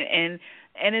women,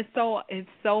 and it's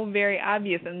so very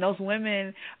obvious. And those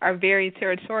women are very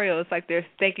territorial. It's like they're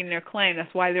staking their claim.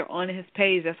 That's why they're on his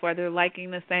page. That's why they're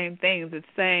liking the same things. It's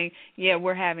saying, yeah,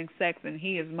 we're having sex and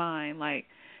he is mine. Like,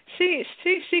 she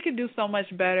could do so much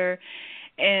better,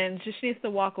 and she needs to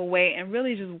walk away and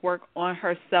really just work on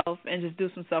herself and just do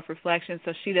some self-reflection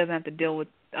so she doesn't have to deal with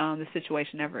the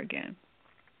situation ever again.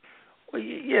 Well,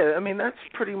 yeah, that's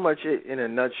pretty much it in a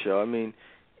nutshell.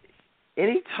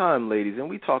 Anytime, ladies, and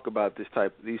we talk about these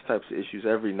types of issues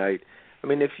every night.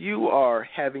 If you are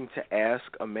having to ask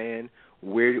a man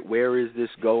where is this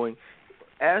going,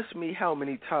 ask me how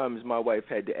many times my wife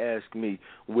had to ask me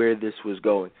where this was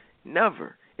going.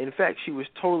 Never. In fact, she was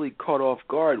totally caught off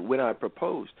guard when I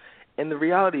proposed. And the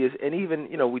reality is, and even,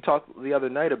 we talked the other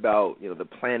night about, the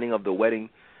planning of the wedding,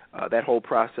 that whole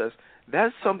process.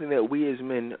 That's something that we as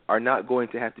men are not going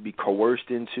to have to be coerced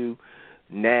into,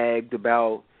 nagged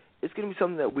about. It's going to be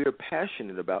something that we're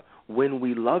passionate about when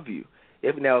we love you.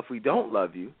 If we don't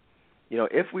love you,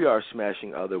 if we are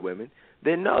smashing other women,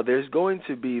 then no, there's going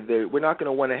to be we're not going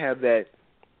to want to have that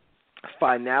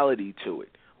finality to it.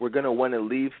 We're going to want to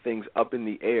leave things up in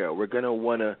the air. We're going to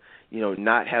want to,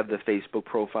 not have the Facebook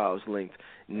profiles linked,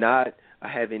 not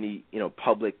have any,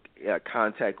 public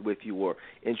contact with you or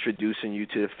introducing you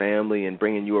to the family and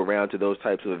bringing you around to those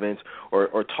types of events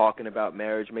or talking about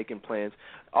marriage, making plans.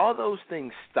 All those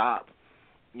things stop,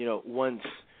 once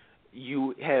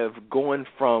you have gone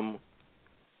from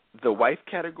the wife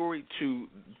category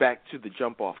back to the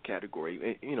jump-off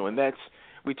category. And that's,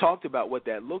 we talked about what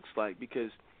that looks like,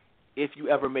 because if you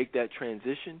ever make that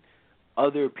transition,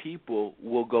 other people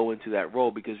will go into that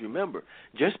role. Because remember,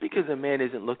 just because a man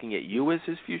isn't looking at you as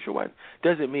his future wife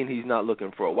doesn't mean he's not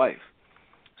looking for a wife.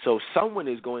 So someone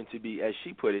is going to be, as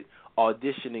she put it,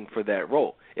 auditioning for that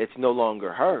role. It's no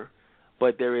longer her,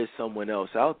 but there is someone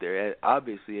else out there.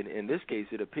 Obviously, in this case,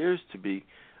 it appears to be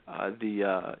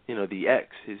the ex,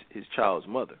 his child's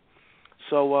mother.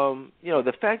 So,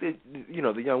 the fact that,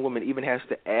 the young woman even has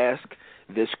to ask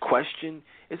this question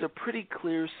is a pretty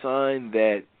clear sign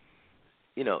that,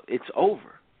 it's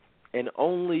over. And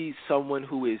only someone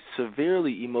who is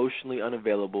severely emotionally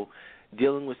unavailable,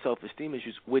 dealing with self-esteem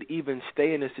issues, would even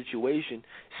stay in a situation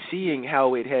seeing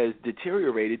how it has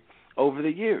deteriorated over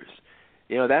the years.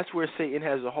 That's where Satan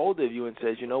has a hold of you and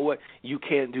says, you know what, you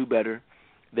can't do better.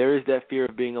 There is that fear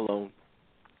of being alone.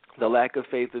 The lack of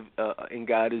faith in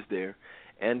God is there,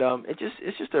 and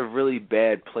it's just a really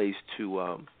bad place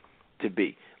to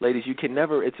be. Ladies, you can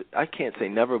never. I can't say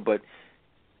never, but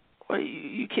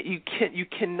you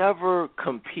can never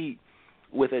compete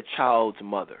with a child's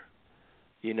mother.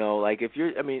 Like if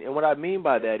you're. And what I mean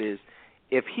by that is,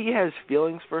 if he has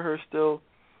feelings for her still,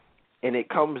 and it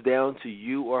comes down to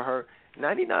you or her,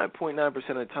 99.9%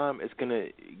 of the time it's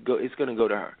gonna go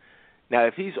to her. Now,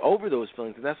 if he's over those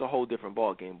feelings, then that's a whole different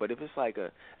ballgame. But if it's like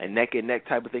a neck-and-neck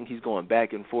type of thing, he's going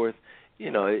back and forth,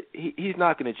 he's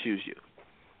not going to choose you.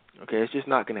 Okay? It's just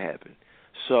not going to happen.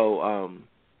 So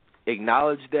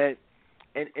acknowledge that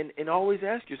and always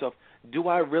ask yourself, do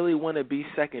I really want to be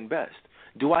second best?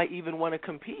 Do I even want to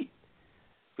compete?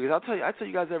 Because I tell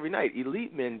you guys every night,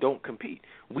 elite men don't compete.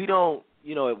 We don't,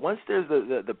 once there's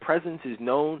the presence is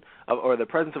known or the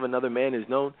presence of another man is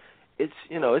known, it's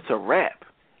a wrap.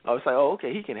 I was like, oh,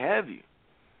 okay, he can have you.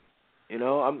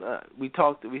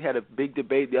 We had a big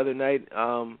debate the other night,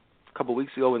 a couple of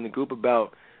weeks ago in the group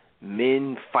about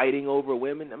men fighting over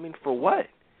women. For what?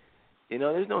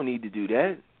 There's no need to do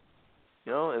that.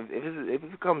 If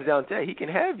it comes down to that, he can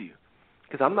have you,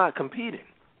 because I'm not competing.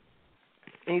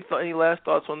 Any last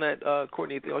thoughts on that,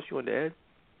 Courtney? Anything else you want to add?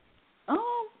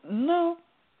 No.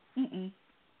 Mm-mm.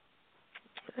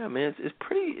 Yeah, man, it's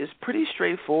pretty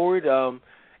straightforward.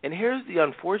 And here's the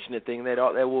unfortunate thing that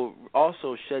will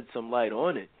also shed some light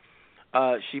on it.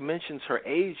 She mentions her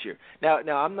age here. Now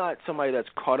I'm not somebody that's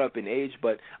caught up in age,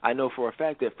 but I know for a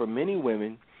fact that for many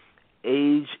women,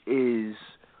 age is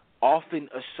often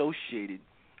associated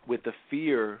with the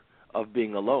fear of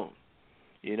being alone.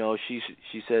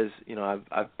 She says,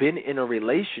 I've been in a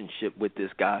relationship with this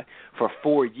guy for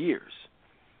 4 years.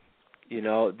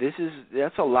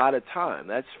 That's a lot of time.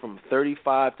 That's from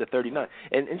 35 to 39.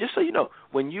 And just so you know,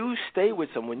 when you stay with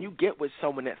someone, when you get with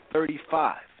someone at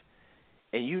 35,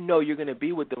 and you're going to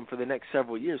be with them for the next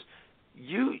several years,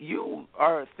 you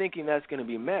are thinking that's going to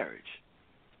be marriage.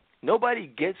 Nobody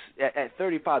gets at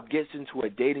 35 gets into a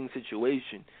dating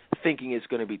situation thinking it's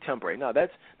going to be temporary. No,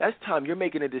 that's time you're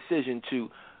making a decision to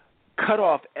cut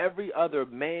off every other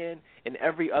man and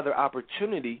every other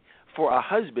opportunity for a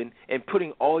husband and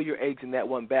putting all your eggs in that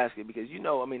one basket, because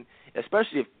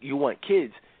especially if you want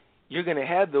kids, you're going to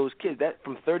have those kids. That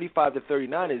from 35 to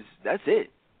 39 that's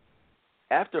it.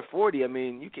 After 40, I'm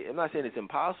not saying it's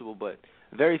impossible, but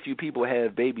very few people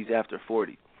have babies after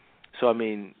 40. So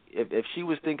if she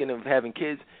was thinking of having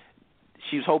kids,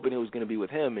 she was hoping it was going to be with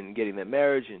him and getting that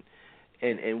marriage,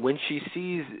 and when she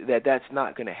sees that that's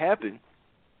not going to happen,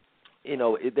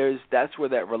 that's where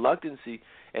that reluctancy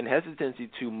and hesitancy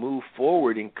to move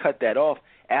forward and cut that off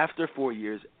after 4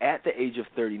 years at the age of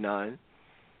 39,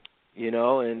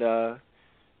 and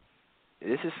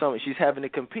this is something she's having to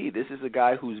compete. This is a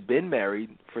guy who's been married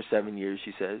for 7 years,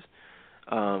 she says.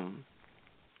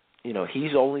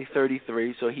 He's only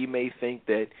 33, so he may think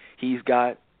that he's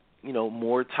got,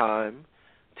 more time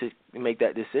to make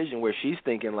that decision where she's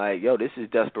thinking like, yo, this is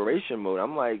desperation mode.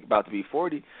 I'm like about to be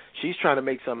 40. She's trying to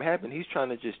make something happen. He's trying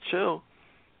to just chill.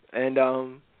 And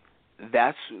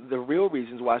that's the real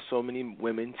reasons why so many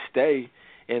women stay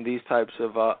in these types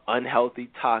of unhealthy,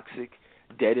 toxic,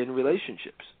 dead-end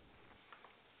relationships.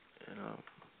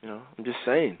 I'm just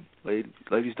saying, ladies,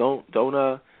 don't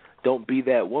be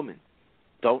that woman.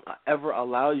 Don't ever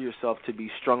allow yourself to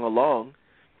be strung along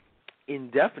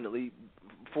indefinitely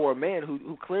for a man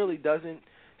who clearly doesn't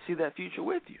see that future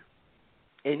with you,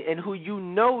 and who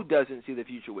doesn't see the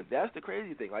future with. That's the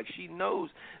crazy thing. Like, she knows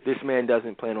this man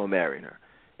doesn't plan on marrying her,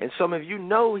 and some of you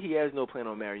know he has no plan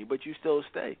on marrying you, but you still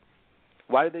stay.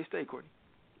 Why did they stay, Courtney?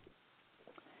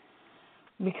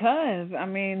 Because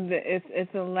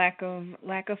it's a lack of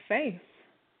faith.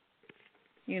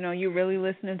 You're really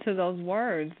listening to those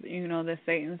words, that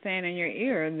Satan's saying in your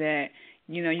ear that,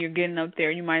 you're getting up there.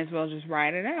 You might as well just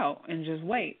ride it out and just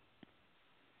wait.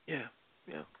 Yeah,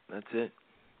 that's it,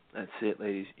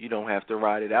 ladies. You don't have to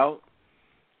ride it out.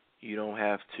 You don't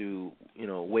have to,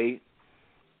 wait.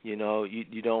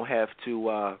 You don't have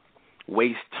to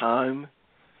waste time.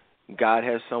 God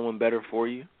has someone better for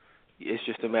you. It's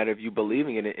just a matter of you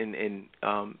believing in it and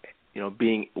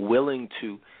being willing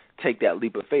to take that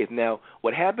leap of faith. Now,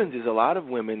 what happens is a lot of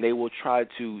women, they will try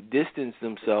to distance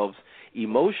themselves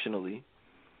emotionally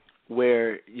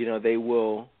where,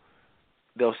 they'll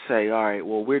say, all right,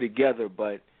 well, we're together,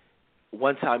 but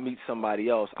once I meet somebody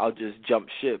else, I'll just jump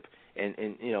ship and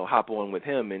hop on with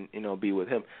him and, be with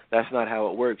him. That's not how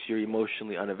it works. You're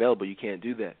emotionally unavailable. You can't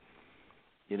do that.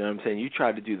 You know what I'm saying? You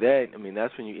try to do that,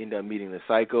 that's when you end up meeting the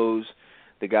psychos,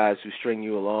 the guys who string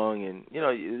you along, and,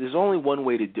 there's only one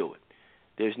way to do it.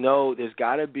 There's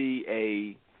got to be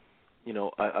a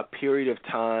period of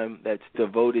time that's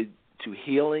devoted to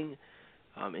healing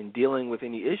and dealing with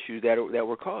any issues that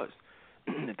were caused.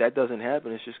 If that doesn't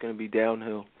happen, it's just going to be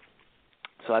downhill.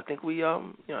 So I think we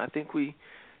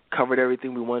covered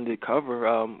everything we wanted to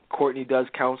cover. Courtney does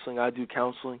counseling. I do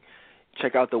counseling.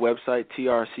 Check out the website,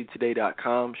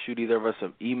 trctoday.com. Shoot either of us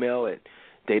an email at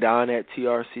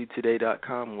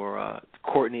dedan@trctoday.com or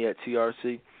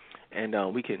Courtney@trc.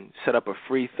 And we can set up a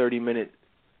free 30-minute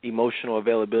emotional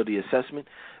availability assessment.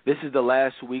 This is the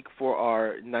last week for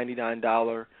our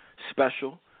 $99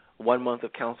 special, 1 month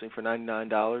of counseling for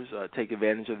 $99. Take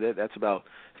advantage of that. That's about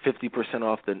 50%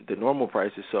 off the normal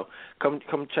prices. So come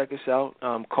check us out.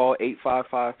 Call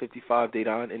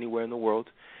 855-55-DEDAN anywhere in the world.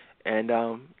 And,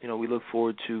 we look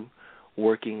forward to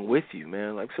working with you,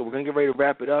 man. Like, so we're going to get ready to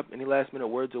wrap it up. Any last-minute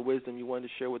words of wisdom you wanted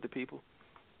to share with the people?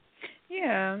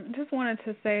 Yeah, just wanted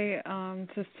to say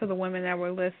just to the women that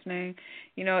were listening,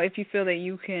 if you feel that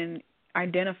you can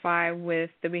identify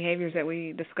with the behaviors that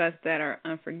we discussed that are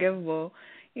unforgivable,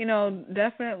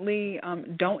 definitely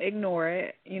don't ignore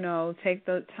it. Take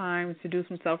the time to do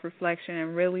some self-reflection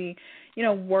and really,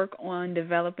 work on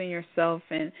developing yourself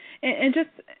and just,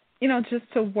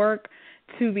 just to work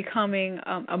to becoming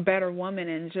a better woman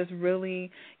and just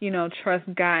really, trust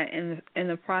God in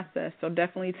the process. So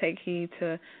definitely take heed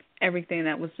to everything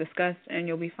that was discussed, and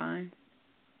you'll be fine.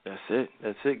 That's it,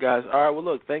 guys. All right, well,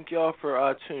 look, thank you all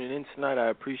for tuning in tonight. I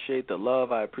appreciate the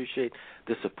love. I appreciate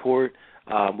the support.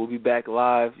 We'll be back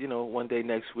live, one day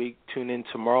next week. Tune in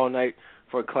tomorrow night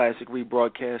for a classic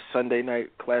rebroadcast, Sunday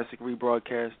night classic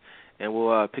rebroadcast, and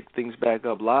we'll pick things back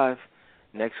up live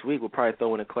next week. We'll probably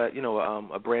throw in a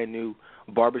brand new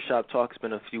barbershop talk. It's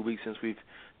been a few weeks since we've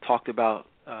talked about,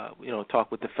 talk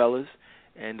with the fellas,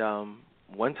 and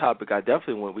one topic I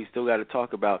definitely want, we still got to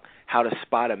talk about how to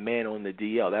spot a man on the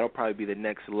DL. That'll probably be the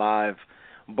next live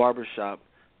barbershop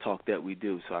talk that we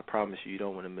do. So I promise you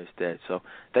don't want to miss that. So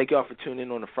thank you all for tuning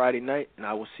in on a Friday night, and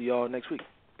I will see you all next week.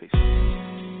 Peace.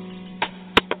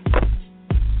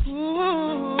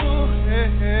 Ooh, hey,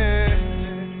 hey.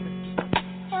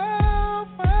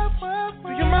 Do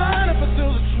you mind if I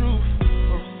tell the truth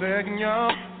for a second,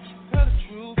 y'all? Tell the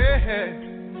truth. Hey, hey.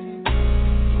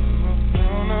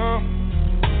 No.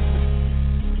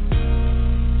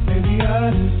 Maybe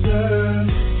I deserve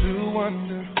to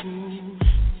wonder who's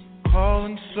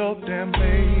calling so damn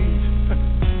late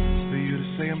for you to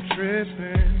say I'm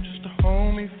tripping. Just a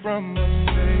homie from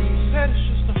upstate. Said it's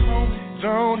just a homie.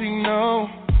 Don't he know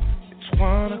it's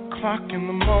 1 o'clock in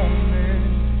the morning?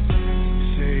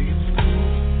 You say it's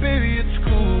cool, baby, it's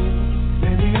cool.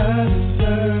 Maybe I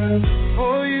deserve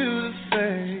for you to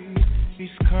say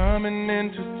he's coming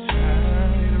into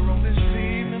town later on this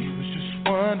evening. He was just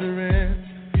wondering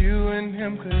you and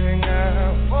him could hang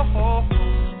out. Oh,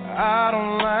 I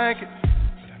don't like it,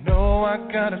 but I know I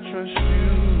gotta trust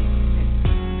you.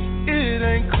 It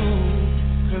ain't cool,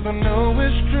 'cause I know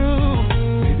it's true.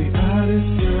 Maybe I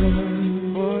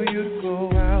deserve for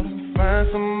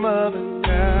find some other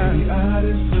guy. Maybe I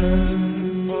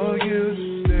deserve for you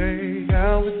to stay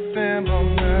out with them all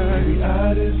night. Maybe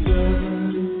I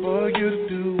deserve for you to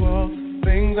do all the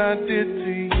things I did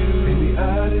to you. Maybe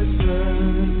I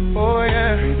deserve, oh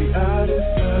yeah. Maybe I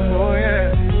deserve, oh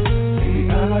yeah. Maybe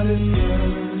I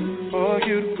deserve for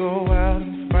you to go out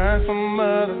and find some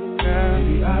other guy.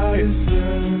 Maybe I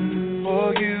deserve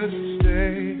for you to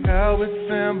stay out with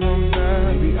them all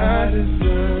night. Maybe I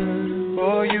deserve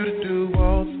for you to do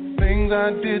all the things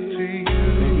I did to you.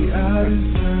 Maybe I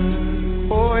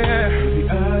deserve, oh yeah. Maybe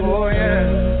I deserve, oh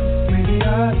yeah. Maybe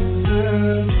I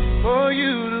deserve for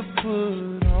you to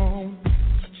put on a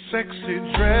sexy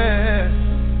dress,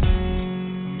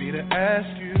 for me to ask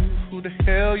you who the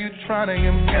hell you trying to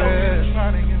impress,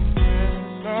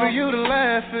 for you to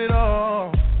laugh it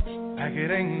off like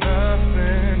it ain't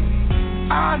nothing.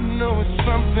 I know it's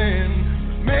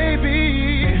something,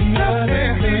 maybe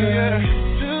nothing here.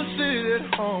 To sit at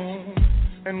home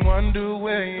and wonder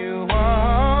where you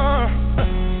are.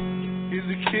 Is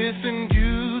it kissing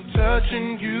you,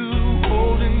 touching you,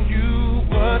 holding you?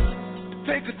 What? To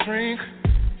take a drink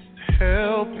to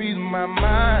help ease my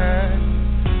mind.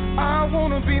 I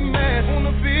wanna be mad,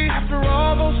 after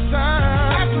all those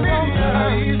times. After all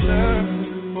times,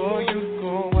 for you to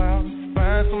go out and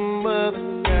find some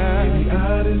other guy. Maybe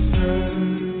I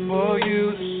deserve for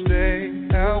you to stay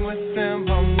out with them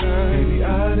all night. Maybe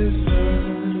I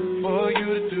deserve for you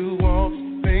to do all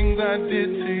the things I did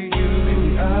to you.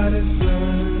 Maybe I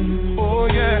deserve, oh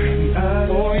yeah, maybe I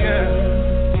deserve, oh yeah.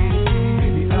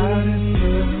 Maybe I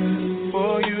deserve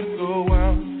for you to go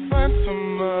out and find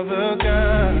some other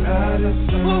guy. Maybe I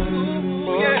deserve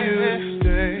for you to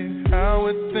stay out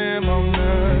with them all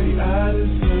night. Maybe I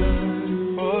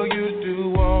deserve for you to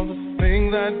do all the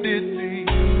things I did to you.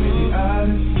 Maybe I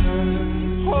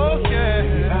deserve, oh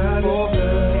yeah, oh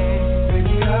yeah.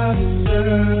 Maybe I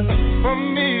deserve for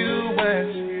me to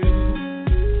ask you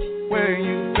where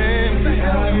you've been,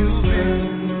 how you've been,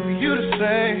 for you to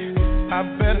say I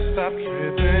better stop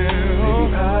tripping. Oh,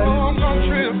 I'm gonna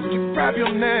trip to grab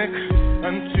your neck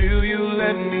until you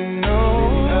let me know.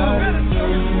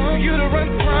 For you to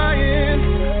run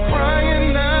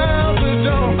crying out the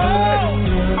door.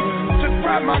 Oh, to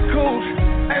grab my coat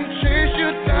and chase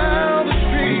you down the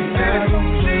street.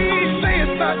 Please say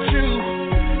it's not you,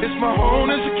 it's my own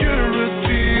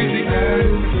insecurity.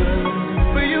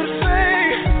 For you to say,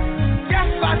 yes,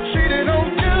 I cheated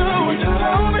on you. You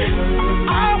told me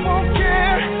I won't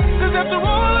care, 'cause after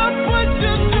all I put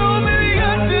you through, maybe I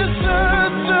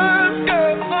deserve,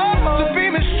 girl, to be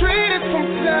mistreated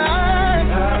sometimes,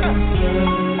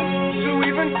 to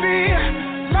even be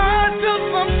lied to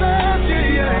sometimes.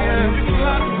 Yeah. People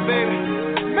lie to me,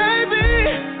 baby.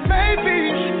 Maybe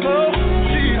you should go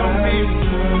cheat on me.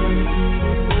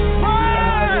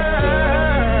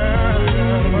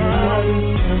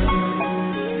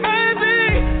 Maybe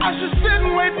I should sit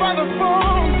and wait by the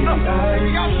phone. No,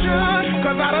 maybe I should,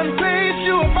 'cause I done paged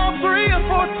you about 3 or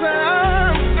 4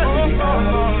 times. Girl,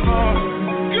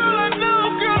 I know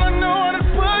I done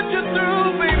put you through,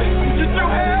 baby. You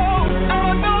through hell. I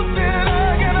know that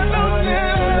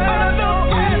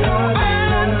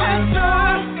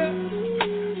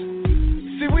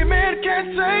see, we men can't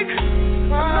take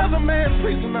another man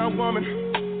pleasing our woman.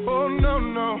 Oh,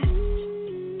 no.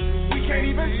 We can't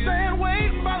even stand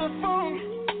waiting by the phone.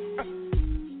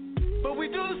 But we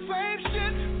do the same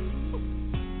shit